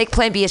 when you take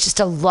Plan B, it's just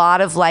a lot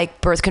of,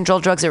 like, birth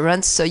control drugs at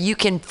once, so you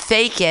can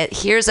fake it.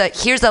 Here's a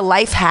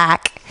life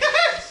hack.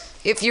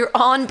 If you're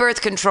on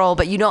birth control,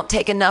 but you don't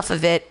take enough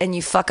of it, and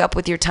you fuck up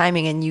with your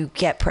timing and you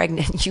get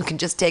pregnant, you can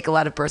just take a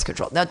lot of birth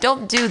control. Now,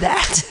 don't do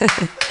that.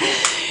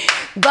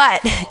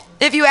 But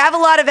if you have a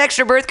lot of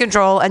extra birth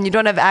control and you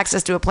don't have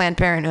access to a Planned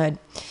Parenthood,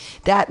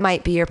 that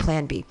might be your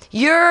Plan B.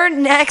 Your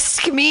next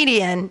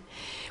comedian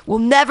will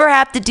never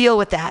have to deal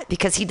with that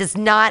because he does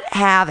not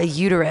have a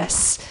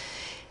uterus.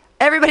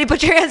 Everybody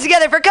put your hands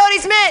together for Cody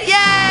Smith. Yay!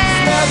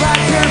 Smells like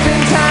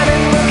turpentine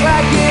and look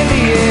like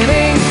Indian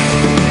ink.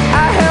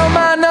 I held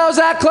my nose,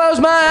 I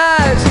closed my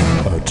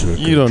eyes.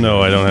 You don't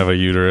know I don't have a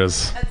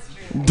uterus.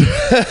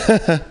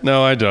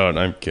 No, I don't.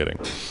 I'm kidding.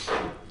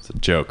 It's a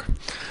joke.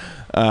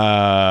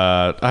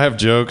 I have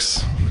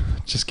jokes.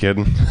 Just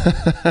kidding.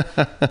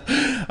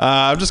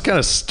 I'm just kind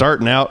of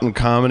starting out in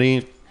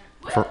comedy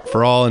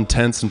for all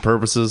intents and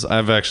purposes.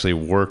 I've actually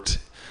worked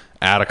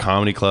at a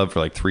comedy club for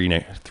like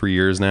 3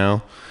 years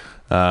now.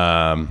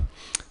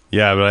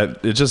 Yeah,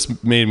 but it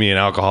just made me an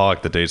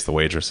alcoholic that dates the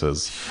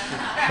waitresses.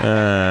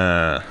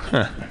 I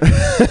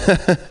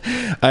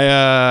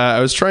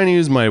was trying to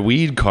use my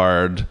weed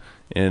card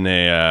in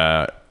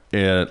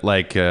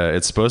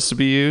it's supposed to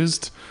be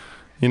used.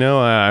 You know,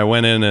 I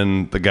went in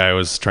and the guy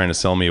was trying to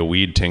sell me a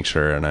weed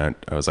tincture, and I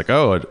was like,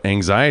 oh, an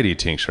anxiety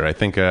tincture. I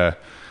think I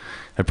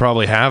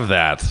probably have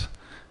that,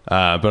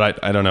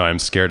 but I don't know. I'm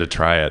scared to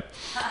try it.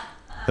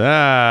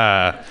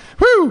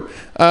 Woo!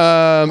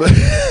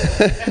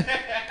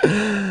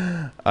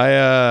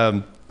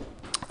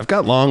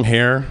 got long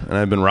hair, and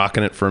I've been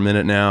rocking it for a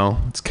minute now.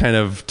 It's kind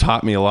of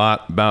taught me a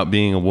lot about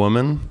being a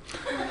woman.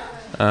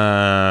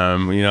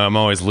 I'm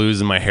always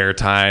losing my hair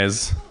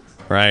ties,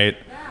 right?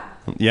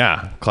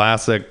 Yeah,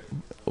 classic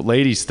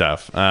lady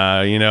stuff.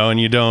 And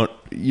you don't.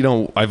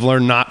 I've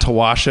learned not to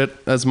wash it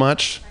as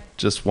much.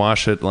 Just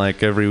wash it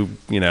like every.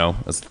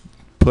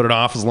 Put it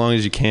off as long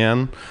as you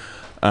can.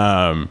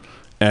 And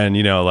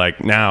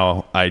like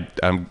now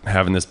I'm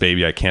having this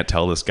baby. I can't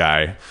tell this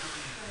guy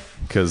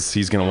because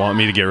he's gonna want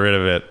me to get rid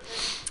of it.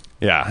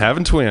 Yeah,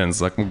 having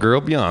twins like my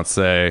girl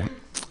Beyonce.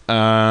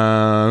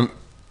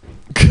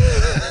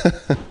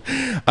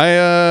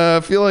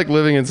 I feel like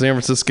living in San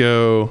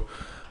Francisco.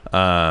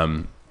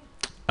 I'm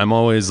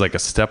always like a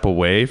step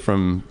away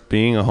from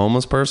being a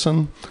homeless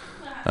person.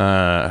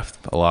 A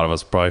lot of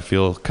us probably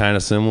feel kind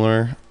of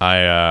similar.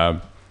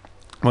 I'm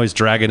always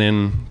dragging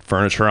in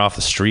furniture off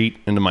the street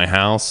into my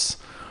house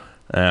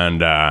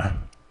and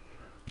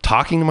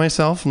talking to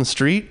myself in the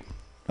street.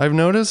 I've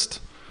noticed.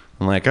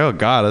 I'm like, oh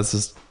God, this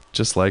is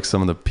just like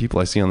some of the people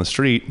I see on the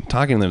street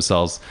talking to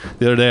themselves.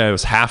 The other day I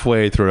was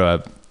halfway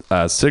through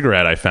a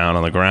cigarette I found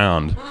on the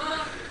ground,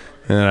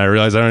 and I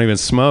realized I don't even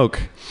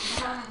smoke.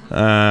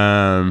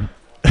 I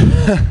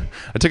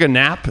took a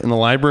nap in the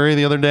library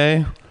the other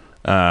day.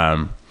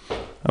 I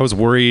was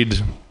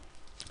worried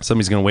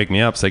somebody's gonna wake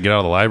me up, say get out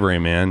of the library,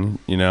 man,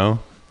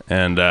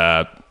 and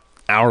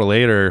hour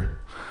later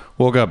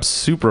woke up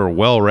super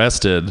well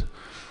rested.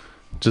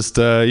 Just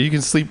you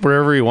can sleep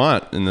wherever you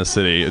want in the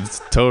city.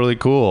 It's totally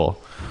cool.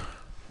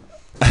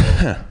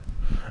 Do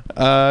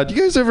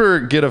you guys ever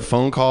get a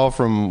phone call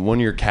from one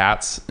of your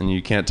cats and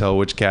you can't tell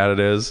which cat it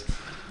is?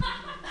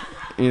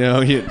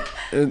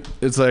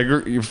 It's like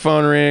your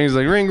phone rings,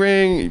 like ring,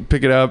 ring. You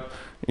pick it up,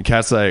 and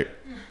cat's like,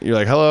 you're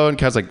like, hello, and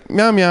cat's like,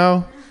 meow,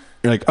 meow.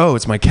 You're like, oh,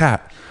 it's my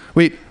cat.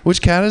 Wait,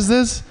 which cat is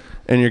this?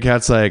 And your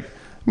cat's like,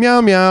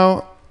 meow,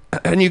 meow,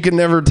 and you can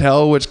never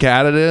tell which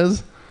cat it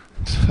is.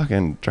 It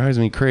fucking drives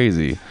me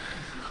crazy.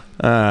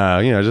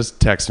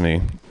 Just text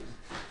me.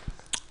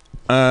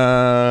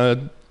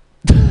 You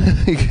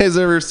guys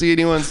ever see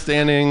anyone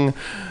standing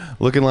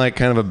looking like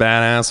kind of a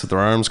badass with their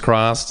arms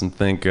crossed and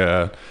think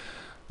I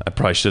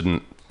probably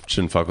shouldn't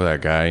fuck with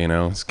that guy,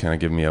 It's kind of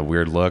giving me a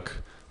weird look.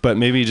 But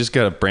maybe he just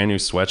got a brand new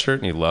sweatshirt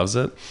and he loves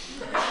it.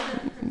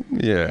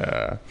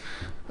 Yeah.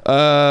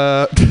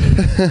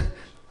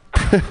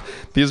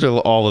 These are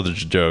all of the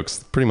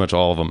jokes, pretty much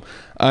all of them.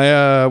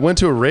 I went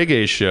to a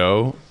reggae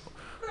show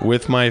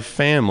with my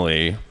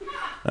family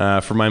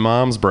for my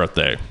mom's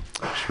birthday.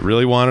 She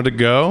really wanted to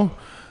go.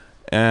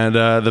 And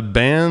the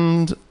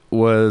band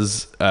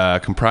was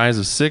comprised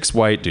of 6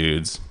 white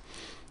dudes.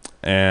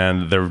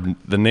 And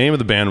the name of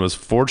the band was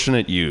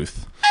Fortunate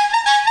Youth.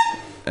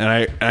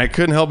 And I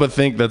couldn't help but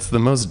think that's the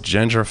most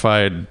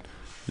gentrified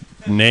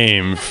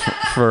name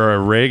for a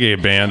reggae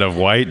band of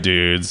white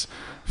dudes.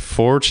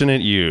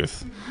 Fortunate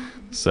Youth.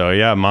 So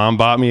yeah, Mom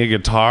bought me a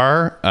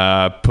guitar,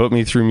 put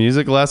me through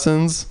music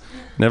lessons.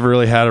 Never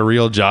really had a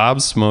real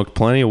job, smoked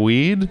plenty of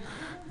weed.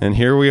 And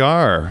here we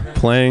are,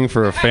 playing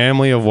for a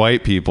family of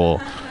white people.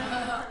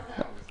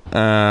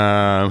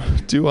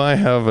 Do I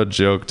have a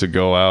joke to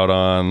go out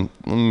on?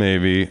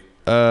 Maybe.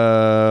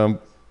 I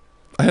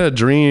had a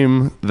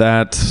dream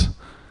that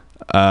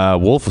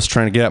Wolf was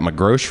trying to get at my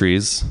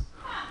groceries.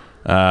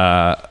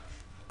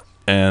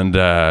 And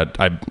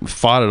I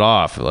fought it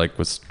off,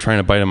 was trying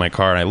to bite in my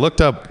car. And I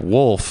looked up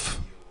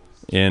Wolf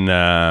in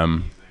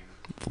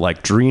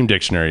dream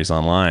dictionaries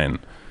online.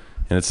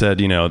 And it said,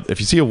 if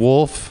you see a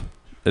wolf,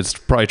 it's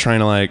probably trying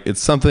to it's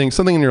something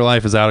in your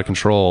life is out of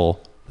control.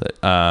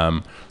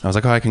 I was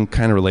like, oh, I can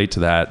kind of relate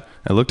to that.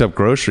 I looked up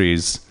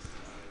groceries,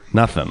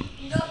 nothing.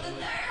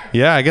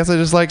 Yeah, I guess I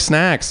just like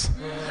snacks.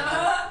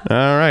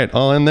 All right,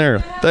 all in there.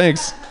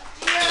 Thanks.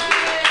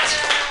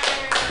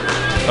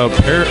 Oh,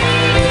 Perry's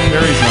not here,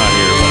 by the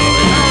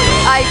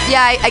way.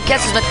 I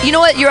guess it's not. You know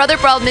what? Your other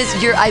problem is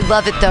I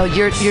love it though.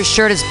 Your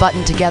shirt is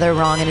buttoned together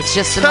wrong, and it's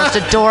just the most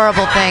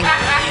adorable thing.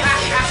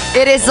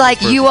 It is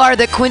like you are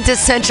the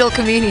quintessential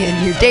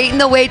comedian. You're dating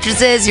the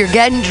waitresses, you're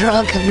getting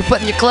drunk, and you're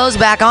putting your clothes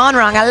back on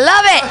wrong. I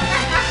love it.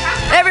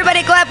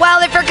 Everybody clap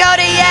wildly for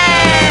Cody.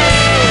 Yay!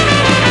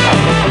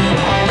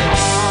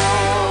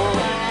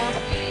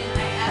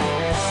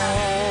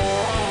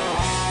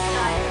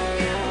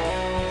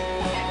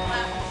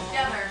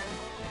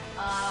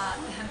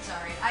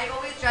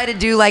 Try to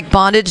do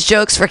bondage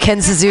jokes for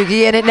Ken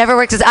Suzuki, and it never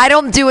works. I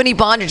don't do any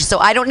bondage, so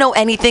I don't know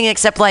anything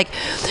except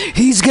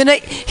he's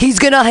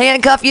gonna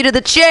handcuff you to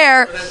the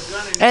chair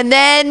and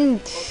then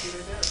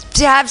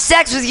to have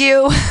sex with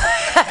you.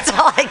 That's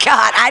all I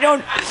got. I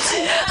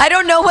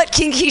don't know what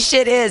kinky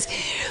shit is,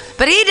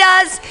 but he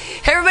does.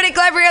 Everybody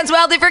clap your hands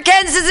wildly for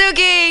Ken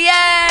Suzuki.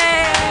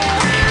 Yay!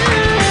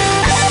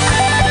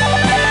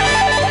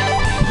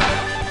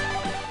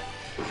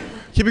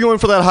 Keep it going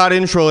for that hot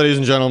intro, ladies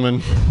and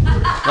gentlemen.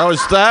 That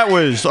was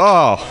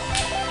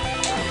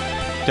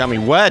got me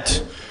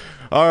wet.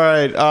 All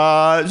right.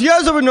 Do you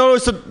guys ever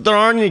notice that there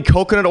aren't any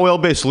coconut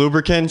oil-based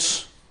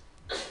lubricants?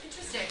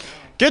 Interesting.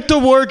 Get to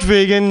work,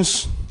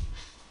 vegans.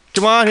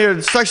 Come on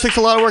here. Sex takes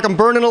a lot of work. I'm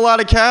burning a lot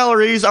of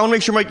calories. I want to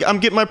make sure I'm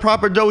getting my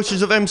proper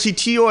dosage of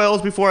MCT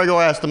oils before I go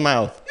ass to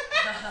mouth.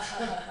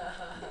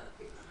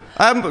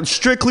 I'm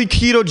strictly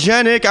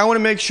ketogenic. I want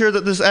to make sure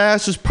that this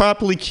ass is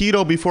properly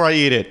keto before I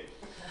eat it.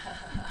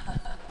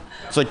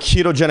 It's like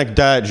ketogenic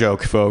diet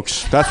joke,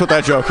 folks. That's what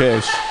that joke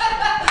is.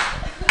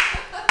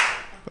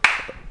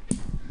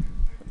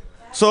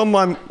 So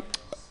my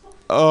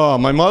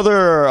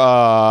mother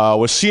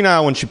was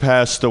senile when she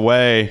passed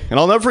away, and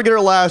I'll never forget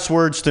her last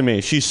words to me.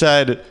 She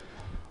said,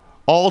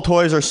 "All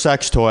toys are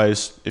sex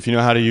toys if you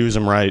know how to use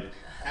them right."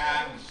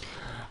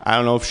 I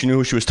don't know if she knew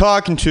who she was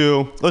talking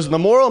to. Listen, the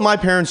moral of my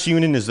parents'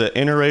 union is that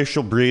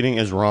interracial breeding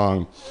is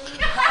wrong.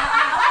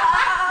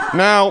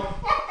 Now,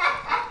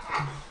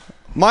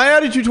 my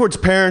attitude towards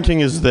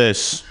parenting is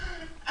this.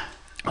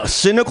 A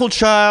cynical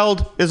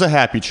child is a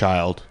happy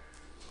child.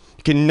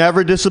 You can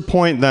never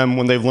disappoint them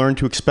when they've learned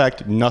to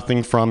expect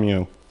nothing from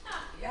you.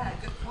 Yeah,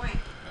 good point.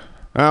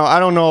 Now, I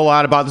don't know a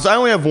lot about this. I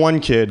only have one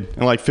kid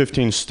in like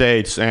 15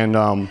 states, and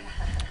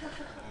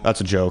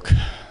that's a joke.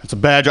 It's a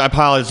bad joke. I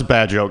apologize. It's a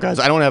bad joke, guys.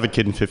 I don't have a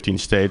kid in 15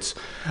 states.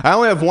 I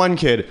only have one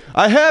kid.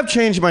 I have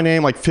changed my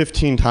name like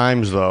 15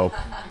 times, though.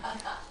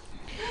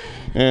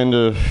 And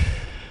I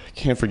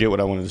can't forget what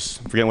I wanted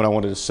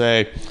to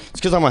say. It's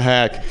because I'm a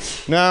hack.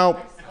 Now,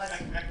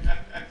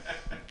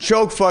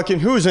 choke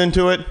fucking. Who's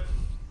into it?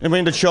 Anybody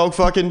into choke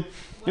fucking?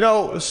 You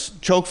know,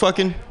 choke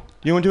fucking?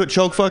 You into it?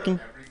 Choke fucking?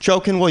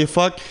 Choking while you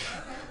fuck?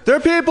 There are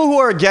people who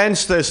are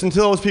against this.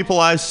 Until those people,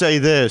 I say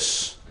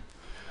this.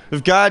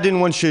 If God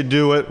didn't want you to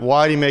do it,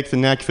 why did he make the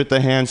neck fit the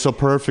hand so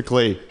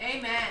perfectly?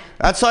 Amen.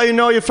 That's how you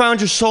know you found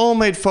your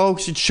soulmate,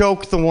 folks. You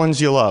choke the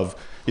ones you love.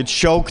 You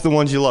choke the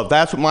ones you love.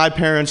 That's what my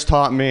parents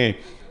taught me.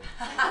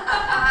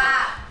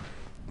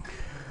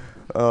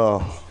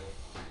 Oh.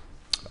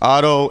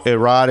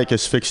 Autoerotic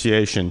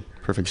asphyxiation.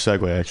 Perfect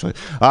segue, actually.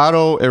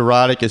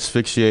 Autoerotic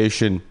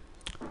asphyxiation.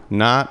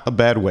 Not a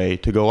bad way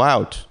to go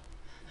out.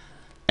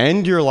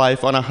 End your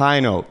life on a high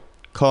note.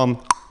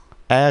 Come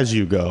as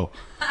you go.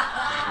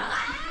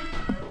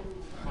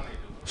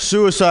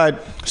 Suicide,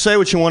 say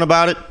what you want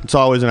about it, it's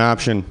always an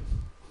option.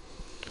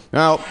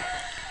 Now,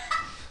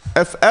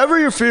 if ever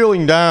you're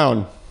feeling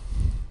down,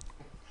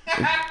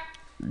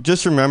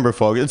 just remember,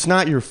 folks, it's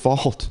not your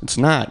fault. It's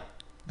not.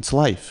 It's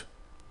life.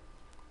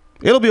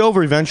 It'll be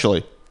over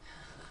eventually.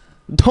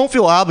 Don't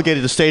feel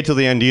obligated to stay till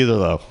the end either,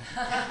 though.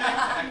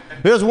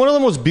 Because one of the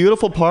most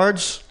beautiful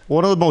parts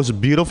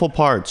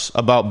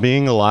about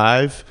being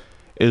alive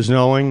is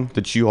knowing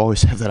that you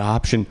always have that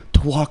option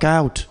to walk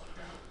out.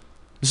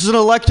 This is an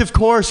elective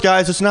course,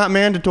 guys. It's not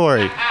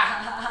mandatory.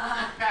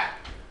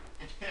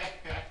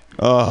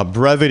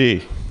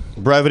 Brevity.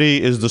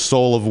 Brevity is the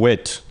soul of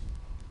wit.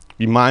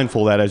 Be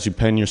mindful of that as you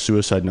pen your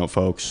suicide note,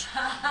 folks.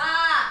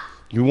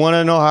 You want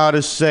to know how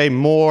to say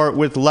more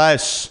with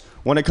less.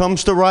 When it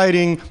comes to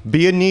writing,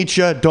 be a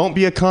Nietzsche. Don't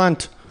be a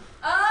cunt.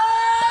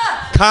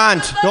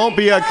 Kant. Don't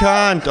be a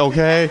cunt,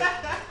 okay?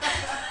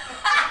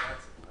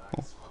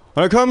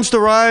 When it comes to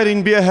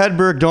writing, be a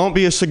Hedberg, don't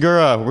be a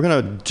Segura. We're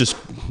going to just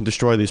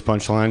destroy these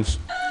punchlines.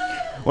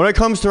 When it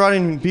comes to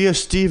writing, be a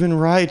Stephen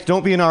Wright,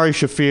 don't be an Ari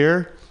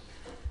Shafir.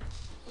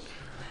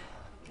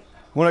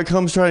 When it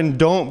comes to writing,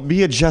 don't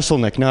be a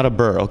Jesselnick, not a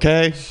Burr,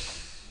 okay?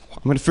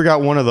 I'm going to figure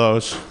out one of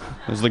those.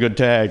 This is a good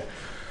tag.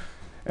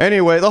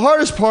 Anyway, the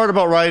hardest part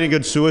about writing a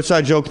good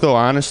suicide joke, though,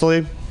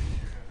 honestly,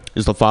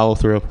 is the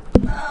follow-through.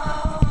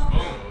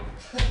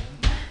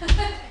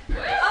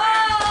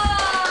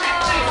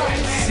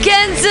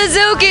 Ken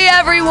Suzuki,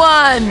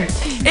 everyone!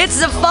 It's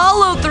the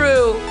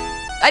follow-through.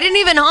 I didn't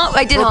even honk.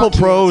 I did Purple honk.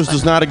 prose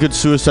does not a good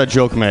suicide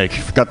joke make.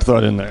 Forgot to throw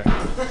it in there.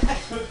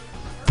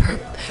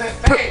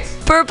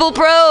 Purple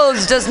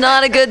prose does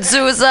not a good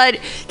suicide.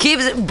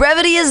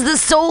 Brevity is the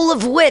soul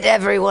of wit,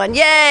 everyone.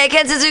 Yay,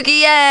 Ken Suzuki,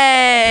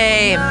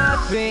 yay!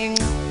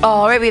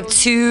 All right, we have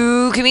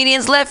 2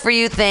 comedians left for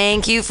you.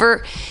 Thank you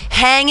for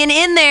hanging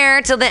in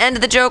there till the end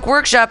of the joke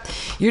workshop.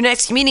 Your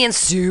next comedian,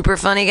 super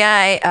funny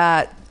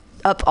guy.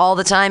 Up all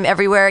the time,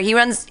 everywhere. You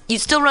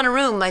still run a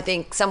room, I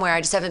think, somewhere.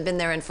 I just haven't been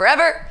there in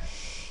forever.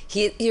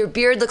 Your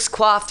beard looks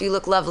coiffed. You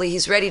look lovely.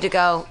 He's ready to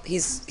go.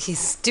 He's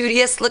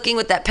studious looking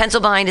with that pencil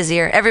behind his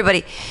ear.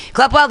 Everybody,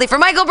 clap wildly for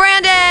Michael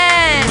Brandon!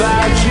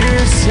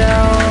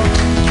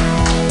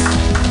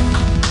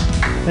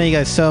 Thank you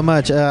guys so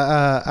much.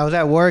 I was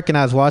at work and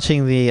I was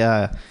watching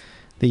the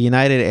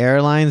United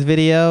Airlines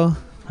video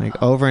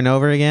like over and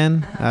over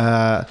again.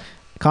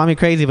 Call me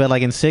crazy, but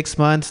like in 6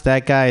 months,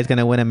 that guy is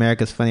gonna win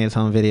America's Funniest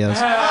Home Videos.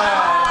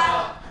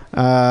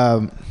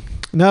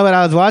 No, but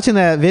I was watching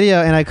that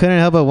video and I couldn't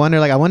help but wonder,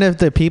 like, I wonder if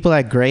the people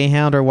at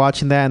Greyhound are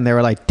watching that and they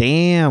were like,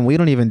 damn, we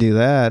don't even do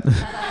that.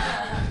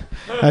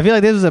 I feel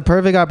like this is a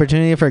perfect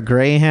opportunity for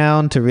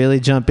Greyhound to really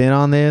jump in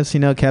on this,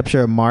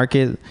 capture a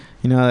market,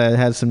 that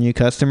has some new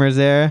customers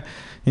there.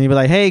 And you'd be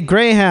like, hey,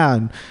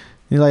 Greyhound. And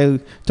you're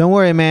like, don't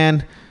worry,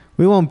 man.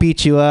 We won't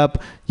beat you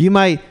up. You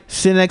might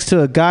sit next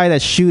to a guy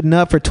that's shooting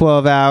up for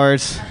 12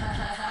 hours.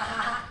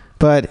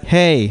 But,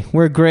 hey,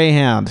 we're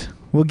Greyhound.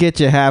 We'll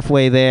get you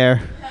halfway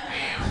there.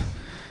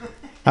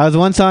 I was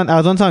once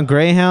on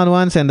Greyhound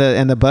once, and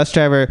the bus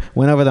driver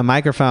went over the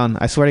microphone.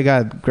 I swear to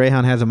God,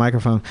 Greyhound has a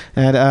microphone,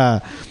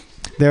 and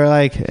they were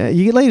like,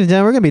 "You ladies and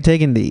gentlemen, we're gonna be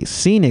taking the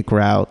scenic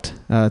route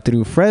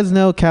through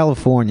Fresno,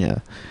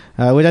 California."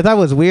 Which I thought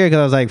was weird because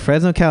I was like,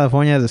 Fresno,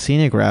 California has a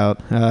scenic route.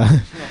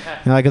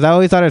 Because I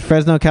always thought of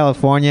Fresno,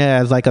 California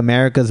as like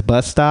America's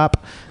bus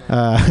stop.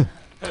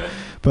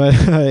 But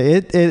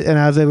and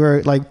I was like, we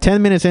were like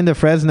 10 minutes into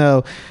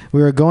Fresno,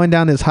 we were going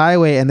down this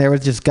highway, and there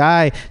was this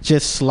guy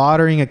just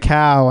slaughtering a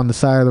cow on the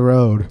side of the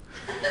road.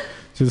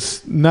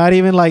 Just not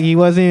even like, he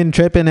wasn't even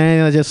tripping,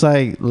 and just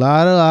like,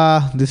 la la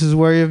la, this is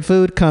where your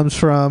food comes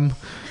from.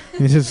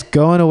 He's just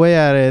going away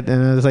at it,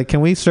 and I was like,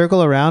 can we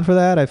circle around for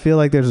that? I feel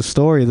like there's a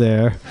story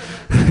there.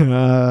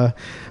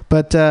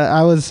 But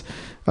I was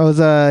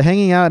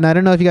hanging out, and I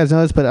don't know if you guys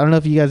know this, but I don't know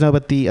if you guys know,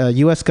 but the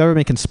U.S.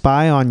 government can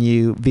spy on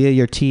you via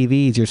your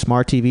TVs, your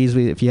smart TVs.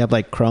 If you have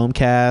like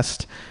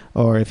Chromecast,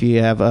 or if you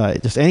have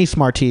just any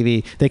smart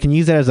TV, they can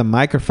use that as a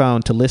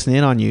microphone to listen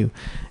in on you.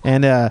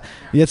 And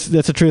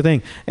that's a true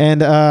thing.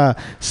 And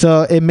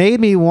so it made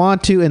me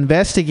want to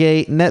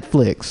investigate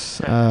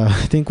Netflix.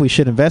 I think we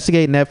should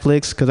investigate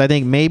Netflix, because I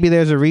think maybe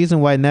there's a reason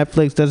why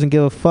Netflix doesn't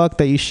give a fuck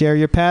that you share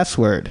your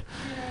password.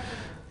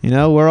 You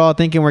know, we're all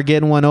thinking we're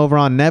getting one over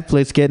on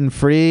Netflix, getting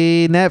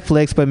free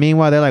Netflix, but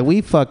meanwhile, they're like,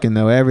 we fucking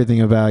know everything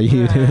about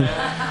you, dude.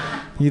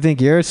 You think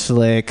you're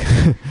slick.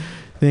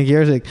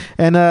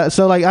 And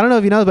so, like, I don't know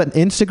if you know, but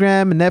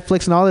Instagram and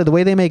Netflix and all that, the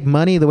way they make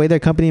money, the way their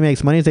company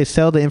makes money is they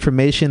sell the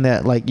information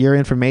that, like, your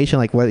information,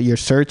 like what your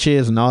search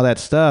is and all that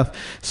stuff.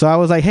 So I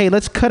was like, hey,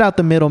 let's cut out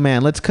the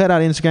middleman. Let's cut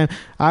out Instagram.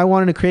 I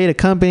wanted to create a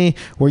company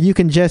where you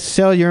can just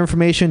sell your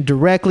information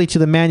directly to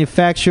the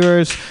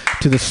manufacturers,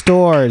 to the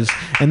stores.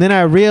 And then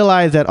I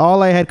realized that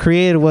all I had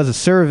created was a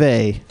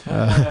survey.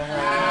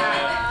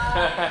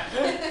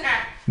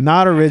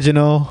 Not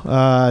original.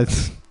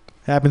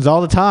 Happens all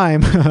the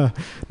time.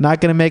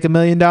 Not gonna make $1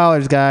 million,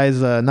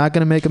 guys. Not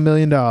gonna make $1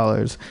 million.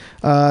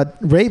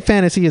 Rape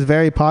fantasy is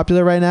very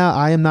popular right now.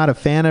 I am not a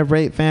fan of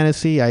rape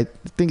fantasy. I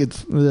think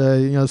it's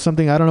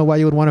something, I don't know why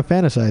you would want to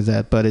fantasize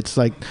that, but it's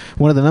like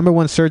one of the number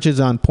one searches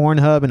on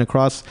Pornhub and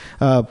across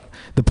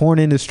the porn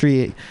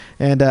industry.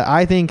 And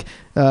I think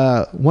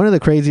one of the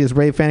craziest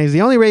rape fantasies,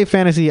 the only rape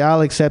fantasy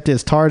I'll accept,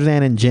 is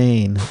Tarzan and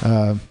Jane.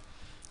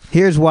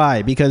 Here's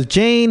why. Because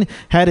Jane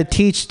had to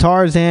teach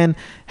Tarzan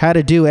how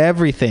to do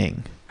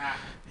everything.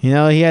 You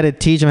know, he had to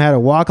teach him how to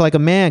walk like a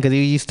man, because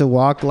he used to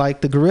walk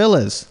like the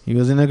gorillas. He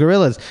was in the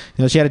gorillas.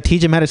 You know, she had to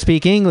teach him how to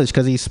speak English,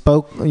 because he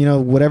spoke,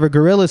 whatever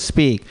gorillas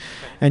speak.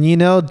 And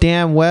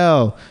damn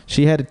well,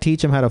 she had to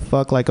teach him how to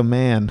fuck like a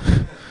man.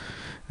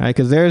 Right?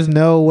 Because there's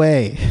no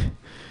way.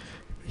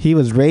 He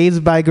was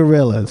raised by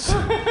gorillas.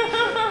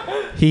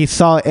 He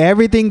saw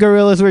everything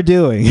gorillas were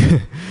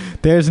doing.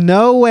 There's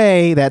no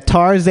way that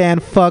Tarzan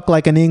fucked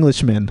like an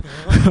Englishman.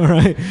 All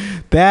right.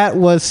 That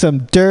was some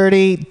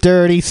dirty,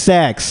 dirty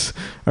sex.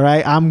 All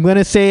right. I'm going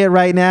to say it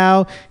right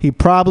now. He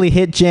probably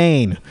hit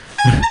Jane.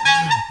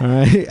 All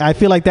right. I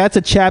feel like that's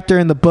a chapter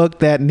in the book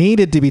that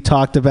needed to be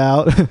talked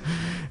about.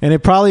 And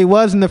it probably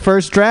was in the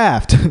first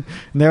draft. And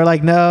they were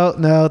like,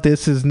 no,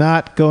 this is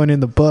not going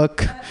in the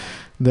book.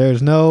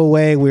 There's no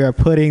way we are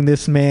putting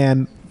this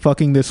man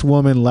fucking this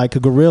woman like a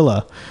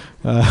gorilla.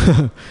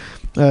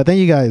 Thank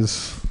you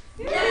guys.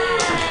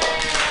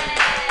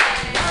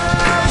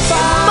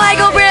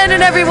 Michael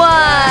Brandon, everyone!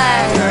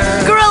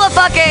 Gorilla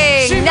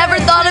fucking! Never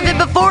thought of it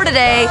before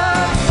today,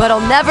 but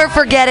I'll never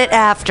forget it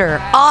after.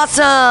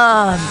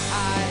 Awesome!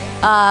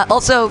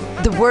 Also,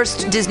 the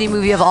worst Disney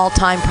movie of all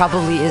time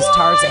probably is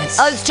Tarzan.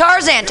 It's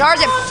Tarzan! Oh,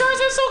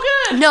 Tarzan's so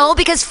good! No,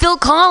 because Phil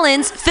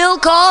Collins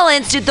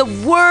did the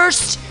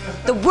worst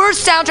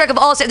soundtrack of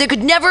all. There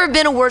could never have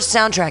been a worse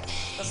soundtrack.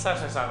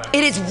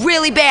 It is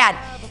really bad.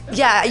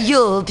 Yeah,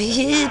 you'll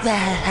be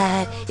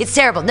bad. It's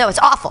terrible. No, it's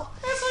awful.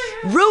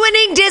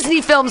 Ruining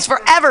Disney films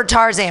forever,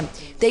 Tarzan.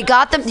 They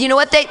got them. You know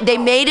what? They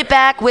made it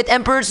back with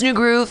Emperor's New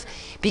Groove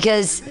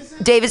because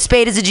David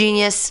Spade is a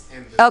genius.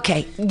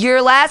 Okay,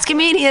 your last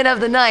comedian of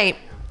the night.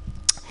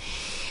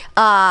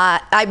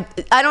 I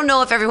don't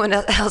know if everyone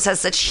else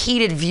has such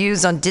heated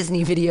views on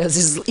Disney videos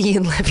as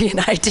Ian Levy and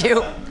I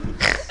do.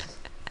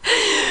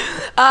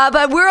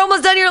 But we're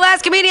almost done. Your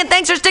last comedian.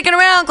 Thanks for sticking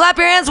around. Clap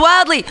your hands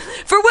wildly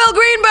for Will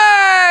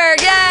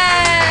Greenberg.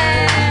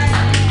 Yay!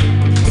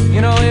 You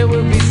know, it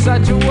would be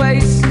such a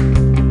waste.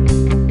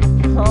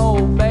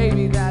 Oh,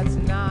 baby, that's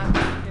not the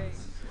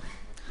case.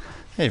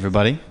 Hey,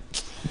 everybody.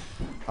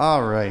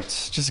 All right,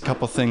 just a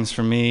couple things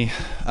from me.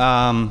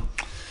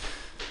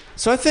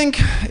 So I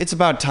think it's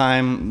about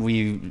time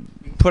we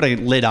put a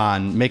lid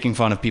on making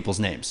fun of people's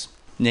names,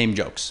 name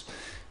jokes.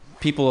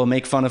 People will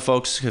make fun of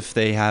folks if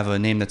they have a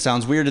name that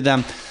sounds weird to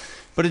them,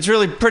 but it's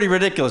really pretty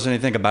ridiculous when you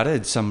think about it.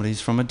 It's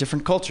somebody's from a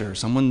different culture,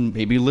 someone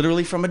maybe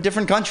literally from a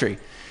different country.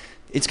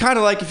 It's kind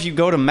of like if you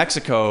go to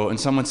Mexico and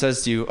someone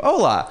says to you,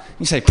 hola,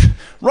 you say,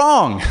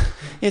 wrong.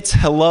 It's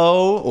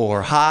hello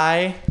or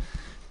hi,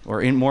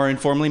 or more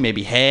informally,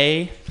 maybe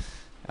hey.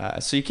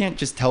 So you can't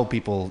just tell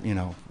people,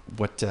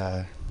 what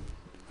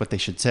what they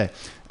should say.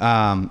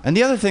 And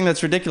the other thing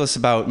that's ridiculous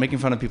about making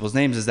fun of people's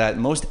names is that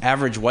most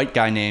average white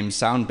guy names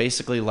sound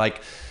basically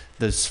like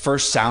the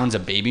first sounds a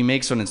baby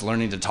makes when it's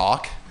learning to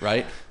talk,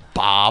 right?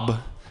 Bob,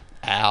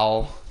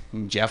 Al,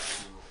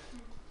 Jeff.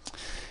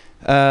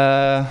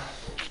 Let's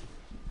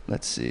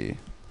see.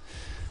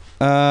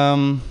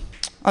 I'll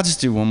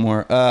just do one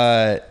more.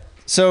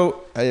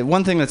 So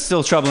one thing that's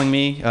still troubling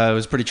me, it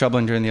was pretty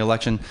troubling during the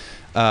election,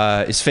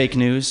 is fake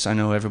news. I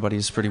know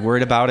everybody's pretty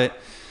worried about it,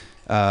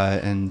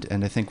 and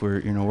I think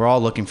we're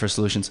all looking for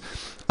solutions.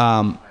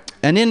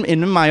 And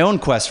in my own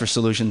quest for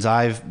solutions,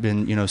 I've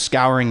been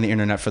scouring the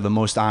internet for the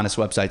most honest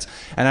websites,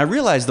 and I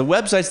realized the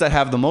websites that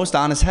have the most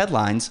honest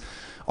headlines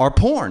are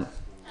porn.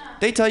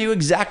 They tell you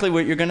exactly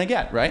what you're gonna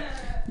get, right?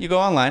 You go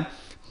online,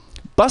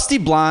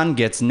 busty blonde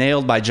gets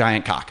nailed by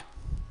giant cock.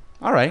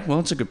 All right, well,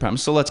 it's a good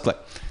premise, so let's click.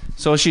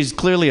 So she's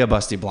clearly a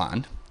busty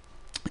blonde,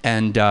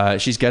 and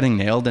she's getting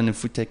nailed, and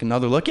if we take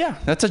another look, yeah,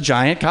 that's a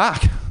giant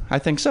cock. I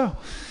think so.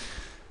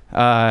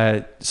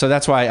 So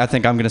that's why I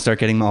think I'm going to start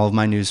getting all of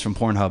my news from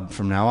Pornhub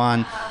from now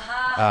on.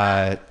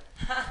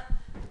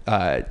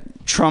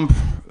 Trump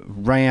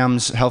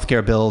rams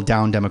healthcare bill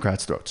down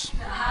Democrats' throats.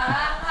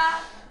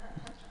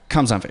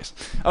 Comes on face.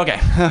 Okay,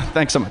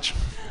 thanks so much.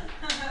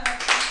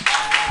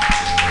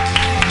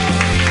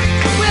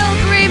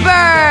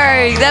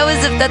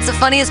 That's the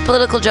funniest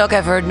political joke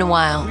I've heard in a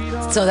while.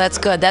 So that's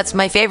good. That's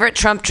my favorite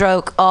Trump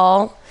joke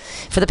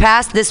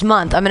this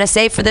month. I'm going to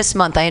say for this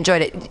month. I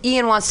enjoyed it.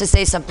 Ian wants to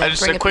say something.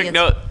 Just a quick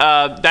note.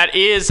 That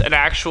is an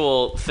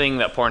actual thing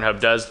that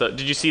Pornhub does.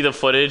 Did you see the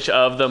footage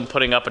of them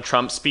putting up a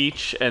Trump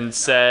speech and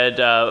said,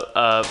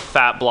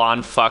 fat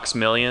blonde fucks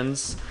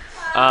millions?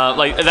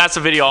 That's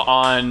a video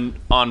on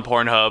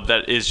Pornhub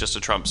that is just a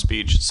Trump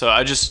speech. So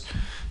I just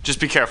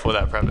be careful with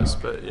that premise.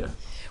 But yeah.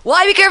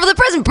 Why be careful of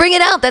the present? Bring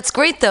it out. That's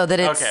great, though. That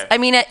it's. Okay. I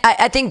mean,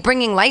 I think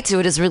bringing light to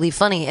it is really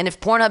funny. And if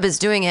Pornhub is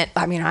doing it,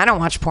 I mean, I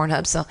don't watch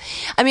Pornhub, so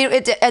I mean,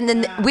 and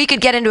then we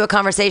could get into a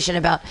conversation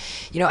about,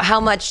 how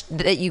much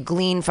that you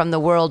glean from the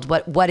world.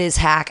 What is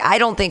hack? I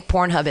don't think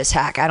Pornhub is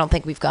hack. I don't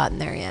think we've gotten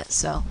there yet.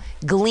 So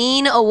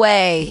glean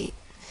away,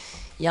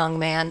 young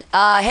man.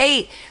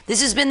 Hey,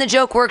 this has been the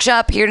Joke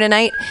Workshop here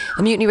tonight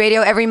on Mutiny Radio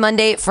every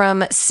Monday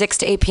from 6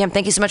 to 8 p.m.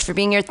 Thank you so much for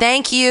being here.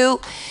 Thank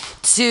you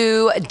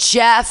to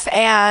Jeff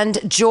and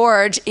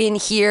George in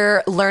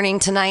here learning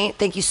tonight.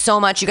 Thank you so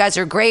much. You guys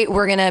are great.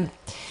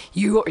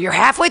 You're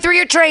halfway through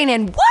your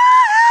training.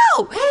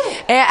 Woo!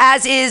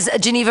 As is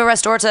Geneva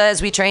Restorta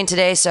as we train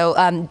today.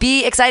 So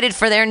be excited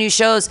for their new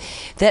shows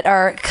that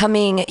are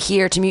coming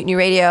here to Mutiny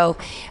Radio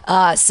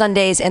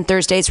Sundays and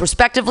Thursdays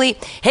respectively.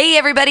 Hey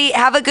everybody,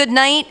 have a good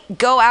night.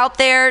 Go out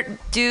there,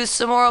 do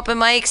some more open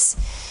mics.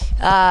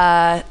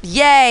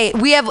 Yay.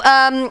 We have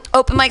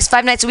open mics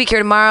 5 nights a week here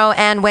tomorrow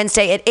and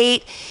Wednesday at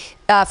 8,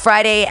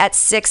 Friday at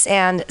 6,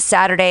 and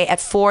Saturday at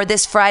 4.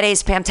 This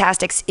Friday's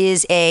Pamtastics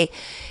is a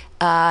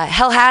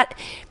hell hat.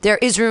 There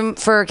is room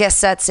for guest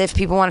sets if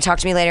people want to talk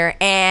to me later.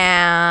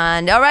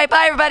 And all right,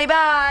 bye everybody.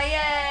 Bye.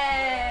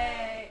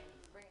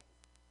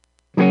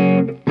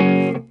 Yay.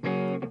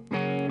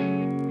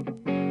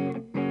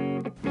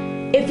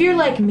 If you're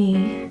like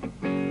me,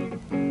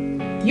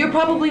 you're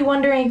probably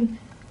wondering,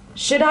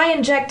 should I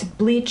inject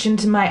bleach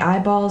into my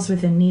eyeballs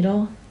with a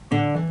needle?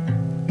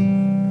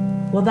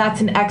 Well,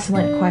 that's an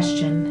excellent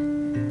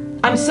question.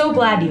 I'm so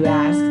glad you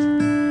asked.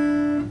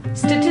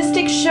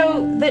 Statistics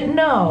show that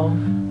no,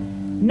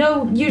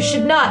 you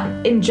should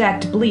not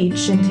inject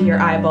bleach into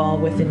your eyeball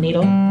with a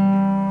needle.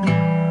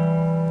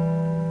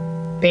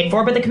 Paid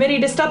for by the committee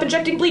to stop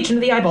injecting bleach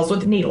into the eyeballs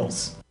with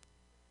needles.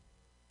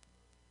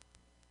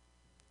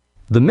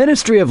 The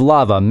Ministry of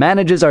Lava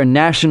manages our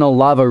national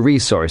lava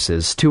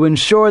resources to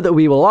ensure that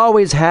we will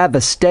always have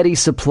a steady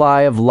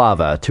supply of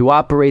lava to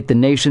operate the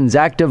nation's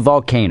active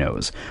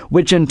volcanoes,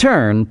 which in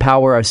turn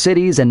power our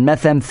cities and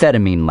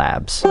methamphetamine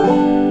labs.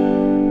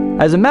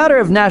 As a matter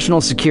of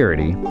national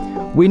security,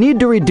 we need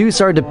to reduce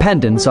our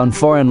dependence on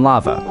foreign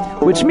lava,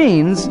 which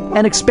means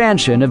an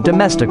expansion of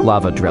domestic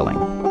lava drilling.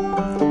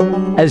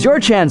 As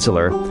your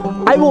Chancellor,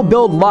 I will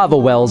build lava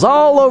wells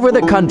all over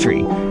the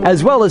country,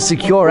 as well as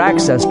secure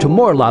access to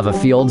more lava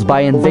fields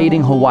by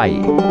invading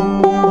Hawaii.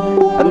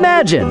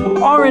 Imagine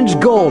orange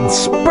gold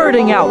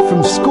spurting out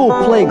from school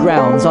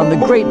playgrounds on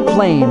the Great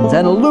Plains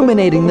and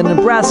illuminating the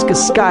Nebraska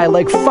sky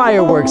like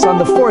fireworks on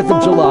the 4th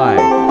of July.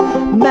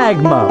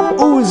 Magma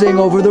oozing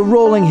over the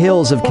rolling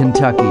hills of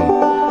Kentucky.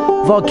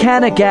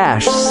 Volcanic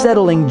ash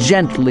settling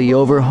gently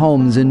over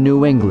homes in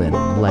New England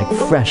like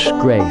fresh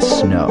gray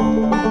snow.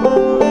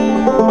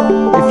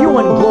 If you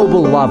want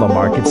global lava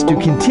markets to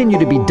continue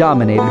to be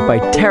dominated by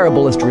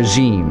terriblest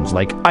regimes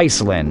like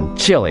Iceland,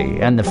 Chile,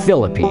 and the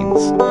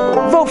Philippines,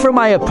 vote for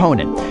my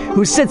opponent,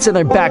 who sits in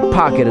their back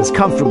pocket as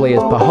comfortably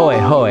as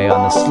Pahoehoe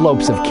on the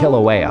slopes of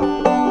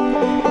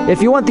Kilauea.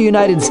 If you want the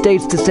United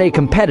States to stay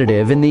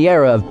competitive in the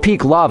era of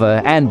peak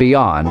lava and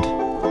beyond,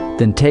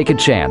 then take a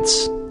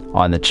chance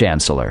on the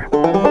Chancellor.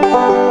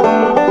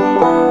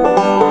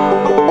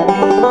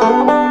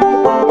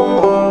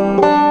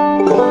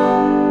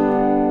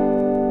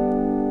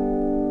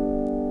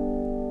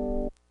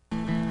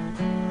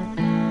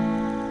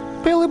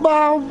 Billy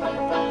Bob,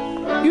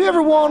 you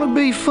ever want to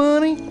be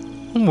funny?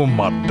 Well,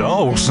 my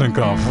dogs think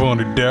I'm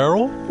funny,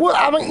 Daryl. Well,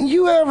 I mean,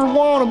 you ever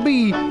want to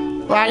be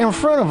like in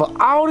front of an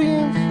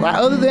audience, like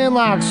other than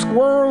like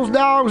squirrels,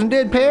 dogs, and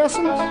dead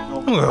peasants?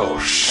 Oh,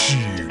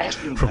 shoot.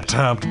 From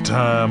time to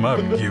time,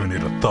 I've been giving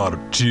it a thought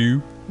or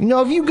two. You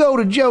know, if you go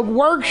to Joke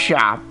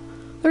Workshop,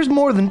 there's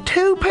more than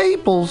 2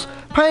 peoples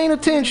paying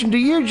attention to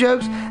your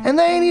jokes, and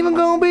they ain't even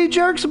gonna be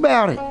jerks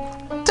about it.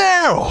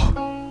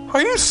 Daryl,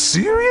 are you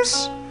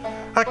serious?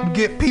 I can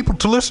get people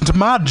to listen to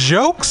my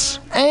jokes?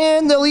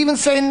 And they'll even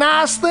say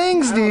nice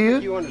things to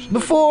you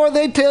before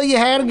they tell you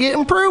how to get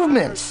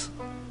improvements.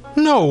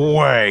 No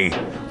way.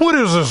 What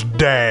is this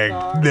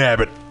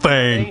dag-nabbit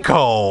thing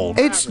called?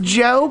 It's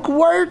Joke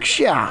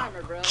Workshop.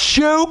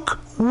 Joke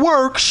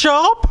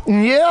Workshop?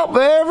 Yep,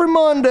 every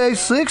Monday,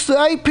 6 to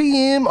 8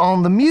 p.m.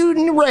 on the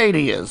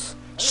MutinyRadio.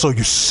 So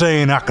you're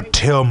saying I could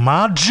tell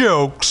my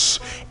jokes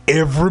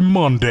every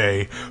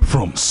Monday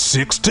from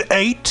 6 to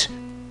 8?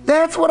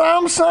 That's what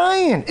I'm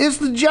saying. It's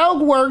the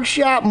Joke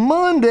Workshop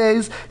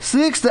Mondays,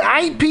 6 to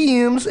 8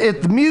 p.m.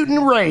 at the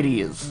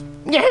MutinyRadio.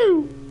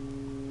 Yahoo!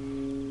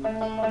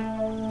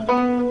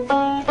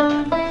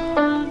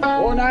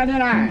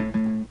 $4.99.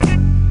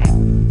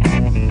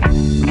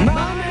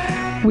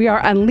 We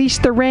are Unleash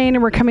the Rain,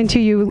 and we're coming to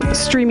you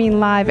streaming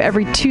live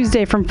every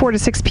Tuesday from 4 to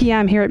 6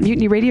 p.m. here at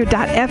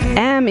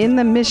MutinyRadio.fm in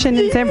the Mission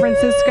in San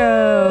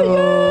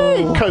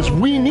Francisco. Because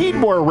we need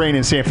more rain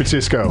in San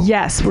Francisco.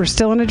 Yes, we're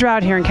still in a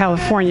drought here in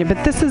California,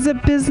 but this is a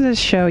business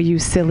show, you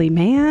silly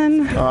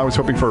man. I was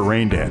hoping for a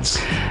rain dance.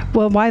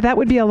 Well, why, that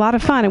would be a lot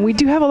of fun, and we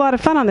do have a lot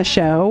of fun on the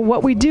show.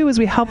 What we do is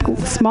we help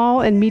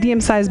small and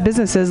medium-sized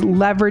businesses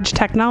leverage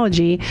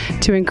technology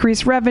to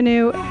increase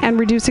revenue and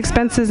reduce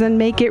expenses and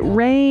make it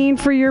rain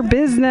for your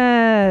business.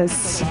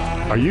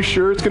 Are you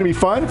sure it's going to be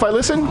fun if I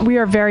listen? We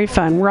are very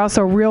fun. We're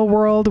also real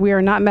world. We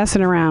are not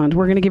messing around.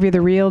 We're going to give you the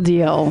real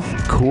deal.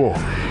 Cool.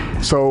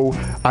 So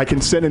I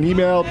can send an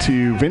email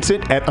to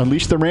Vincent at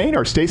Unleash the Rain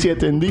or Stacy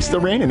at Unleash the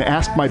Rain and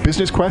ask my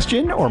business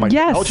question or my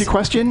technology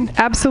question?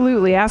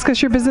 Absolutely. Ask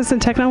us your business and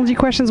technology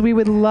questions. We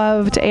would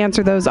love to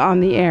answer those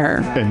on the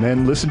air. And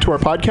then listen to our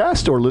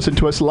podcast or listen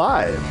to us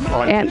live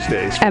on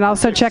Tuesdays. And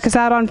also check us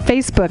out on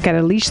Facebook at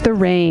Unleash the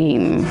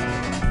Rain.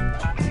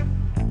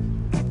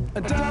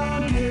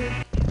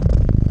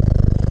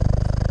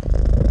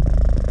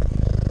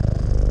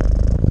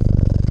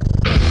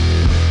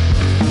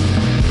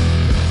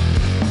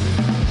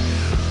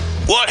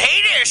 Well,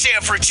 hey there,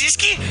 San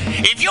Francisco.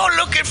 If you're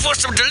looking for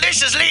some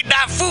delicious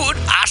late-night food,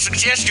 I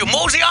suggest you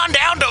mosey on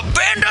down to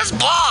Bender's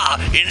Bar.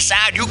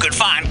 Inside, you can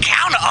find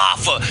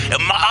counter-offer,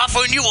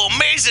 offering you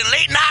amazing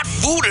late-night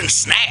food and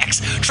snacks.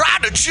 Try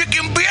the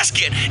chicken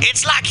biscuit.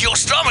 It's like your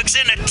stomach's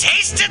in a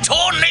tasty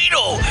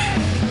tornado.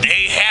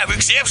 They have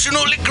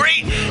exceptionally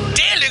great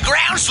daily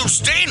ground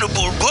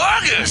sustainable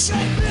burgers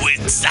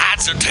with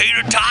sides of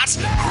tater tots,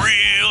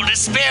 grilled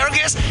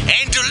asparagus,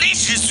 and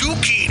delicious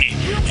zucchini,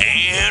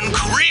 and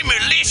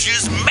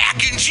creamy-licious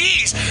mac and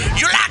cheese.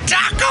 You like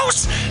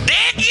tacos?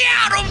 They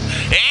got them.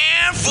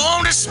 And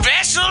from the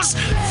specials,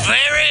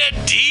 very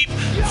deep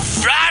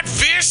fried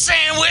fish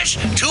sandwich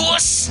to a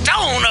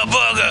stoner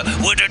burger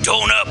with a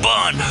donut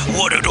bun.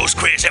 What are those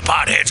crazy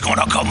potheads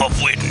gonna come up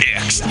with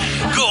next?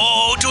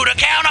 Go to the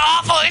counter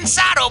offer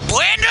inside of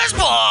Bender's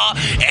Bar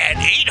at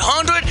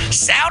 800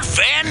 South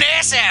Van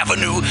Ness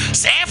Avenue,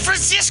 San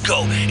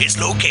Francisco. It's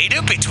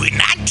located between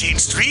 19th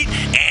Street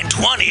and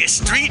 20th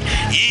Street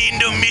in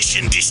the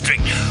Mission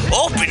District.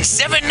 Open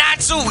 7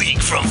 nights a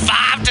week from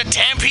 5 to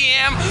 10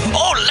 p.m.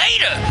 or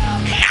later.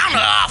 Counter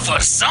offer,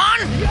 son.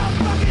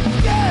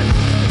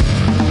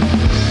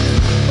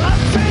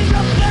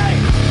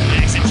 The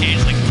accent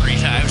changed like 3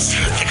 times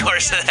through the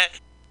course of that.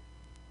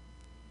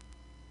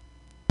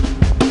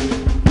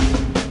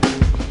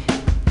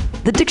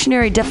 The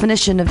dictionary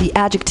definition of the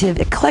adjective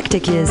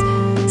eclectic is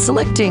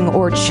selecting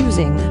or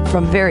choosing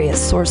from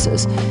various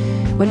sources.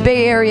 When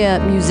Bay Area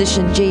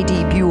musician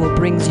J.D. Buell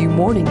brings you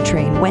Morning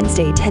Train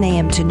Wednesday 10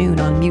 a.m. to noon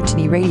on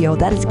Mutiny Radio,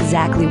 that is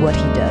exactly what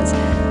he does.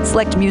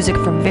 Select music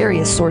from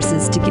various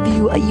sources to give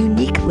you a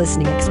unique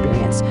listening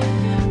experience.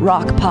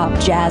 Rock, pop,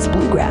 jazz,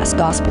 bluegrass,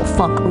 gospel,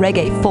 funk,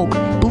 reggae, folk,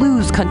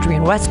 blues, country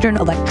and western,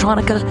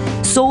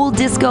 electronica, soul,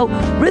 disco,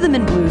 rhythm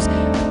and blues,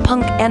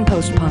 punk and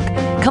post-punk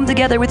come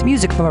together with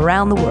music from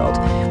around the world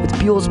with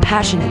Buell's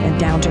passionate and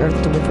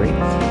down-to-earth delivery.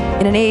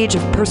 In an age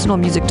of personal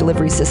music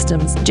delivery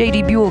systems,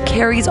 J.D. Buell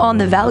carries on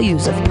the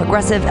values of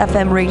progressive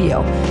FM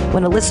radio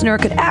when a listener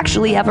could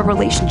actually have a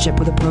relationship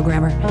with a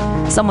programmer,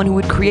 someone who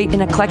would create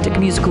an eclectic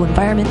musical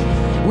environment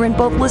wherein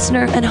both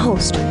listener and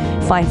host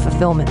find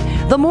fulfillment.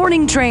 The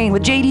Morning Train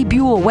with J.D.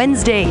 Buell,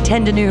 Wednesday,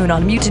 10 to noon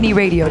on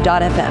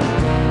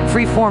MutinyRadio.fm.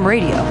 Freeform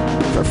radio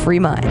for free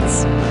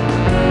minds.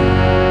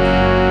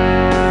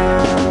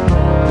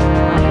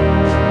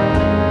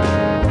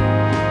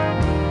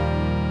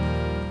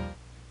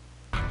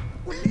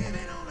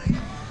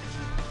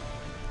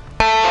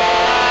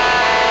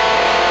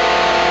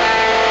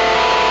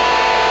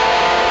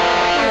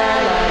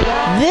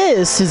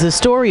 This is the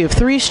story of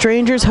three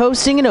strangers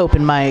hosting an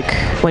open mic.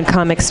 When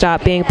comics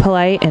stop being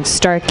polite and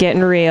start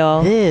getting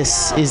real.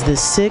 This is the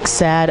Sick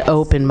Sad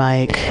Open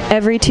Mic.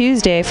 Every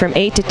Tuesday from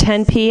 8 to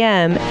 10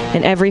 p.m.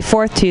 and every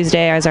fourth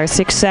Tuesday is our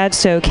Sick Sad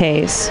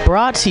Showcase.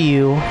 Brought to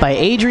you by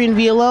Adrian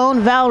Villalone,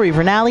 Valerie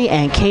Vernali,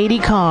 and Katie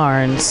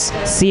Carnes.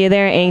 See you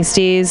there,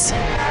 angsties.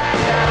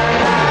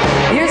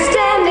 You're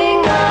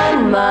standing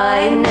on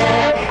my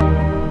neck.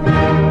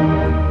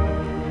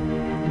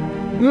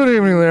 Good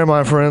evening there,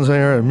 my friends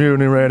here at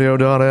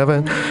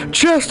MutinyRadio.fm.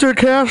 Chester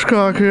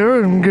Cashcock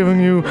here, and giving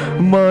you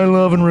my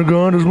love and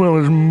regard as well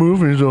as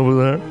movies over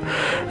there.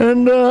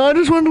 And I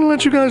just wanted to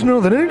let you guys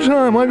know that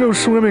anytime I go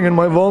swimming in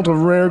my vault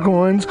of rare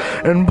coins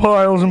and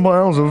piles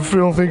of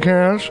filthy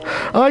cash,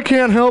 I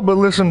can't help but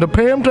listen to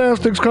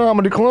Pamtastic's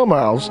Comedy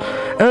Clubhouse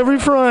every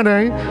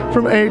Friday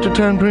from 8 to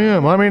 10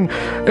 p.m. I mean,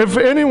 if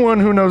anyone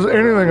who knows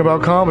anything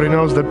about comedy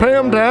knows that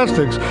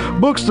Pamtastics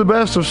books the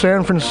best of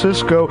San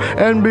Francisco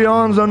and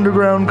beyond's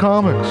underground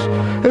comics.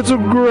 It's a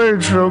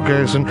great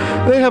showcase, and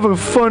they have a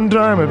fun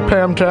time at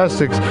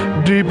Pamtastics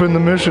deep in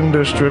the Mission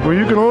District, where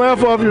you can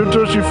laugh off your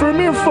tushy for a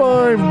mere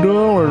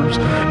 $5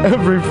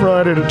 every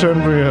Friday to 10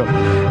 p.m.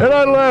 And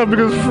I laugh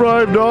because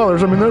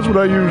 $5, I mean, that's what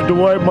I use to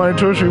wipe my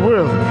tushy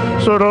with.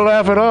 So to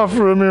laugh it off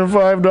for a mere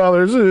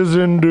 $5 is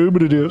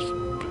indubitious.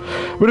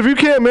 But if you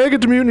can't make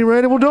it to Mutiny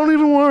Radio, well, don't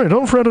even worry.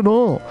 Don't fret at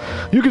all.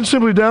 You can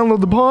simply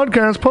download the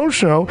podcast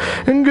post-show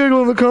and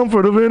giggle in the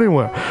comfort of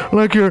anywhere,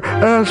 like your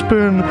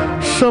Aspen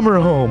summer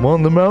home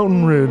on the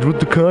mountain ridge with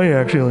the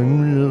kayak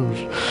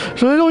feeling.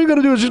 So all you got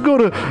to do is just go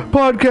to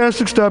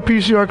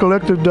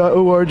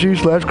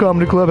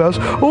podcastics.pcrcollective.org/comedy clubhouse,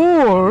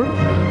 or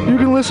you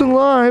can listen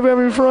live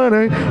every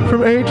Friday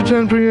from 8 to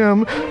 10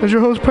 p.m. as your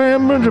host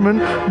Pam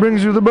Benjamin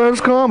brings you the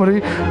best comedy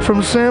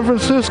from San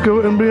Francisco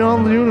and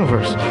beyond the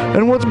universe.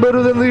 And what's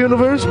better than the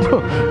universe?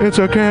 It's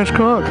a cash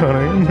cock,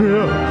 honey.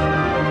 Yeah.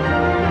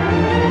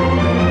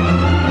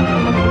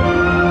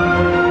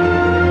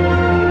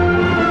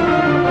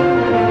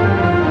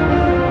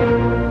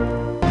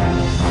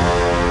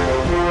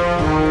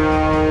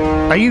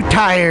 Are you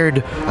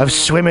tired of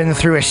swimming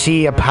through a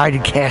sea of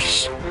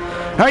podcasts?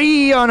 Are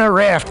ye on a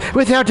raft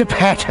without a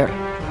paddle?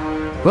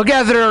 Well,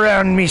 gather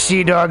around me,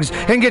 sea dogs,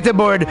 and get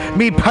aboard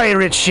me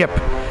pirate ship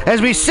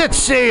as we set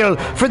sail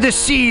for the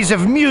seas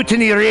of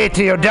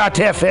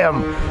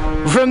MutinyRadio.fm.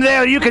 From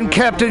there, you can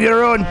captain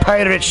your own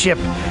pirate ship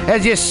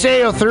as you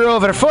sail through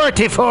over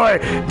 44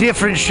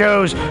 different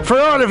shows for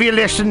all of your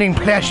listening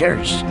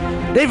pleasures.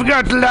 They've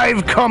got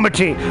live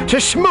comedy to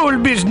small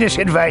business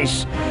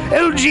advice,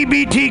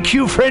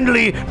 LGBTQ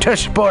friendly to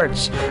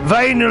sports,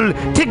 vinyl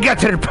to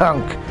gutter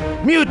punk.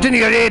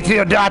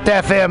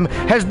 MutinyRadio.fm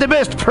has the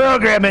best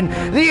programming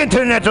the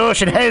internet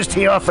ocean has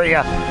to offer you.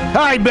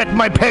 I bet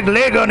my peg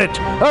leg on it,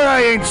 or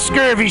I ain't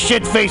scurvy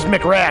shit-faced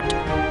McRat.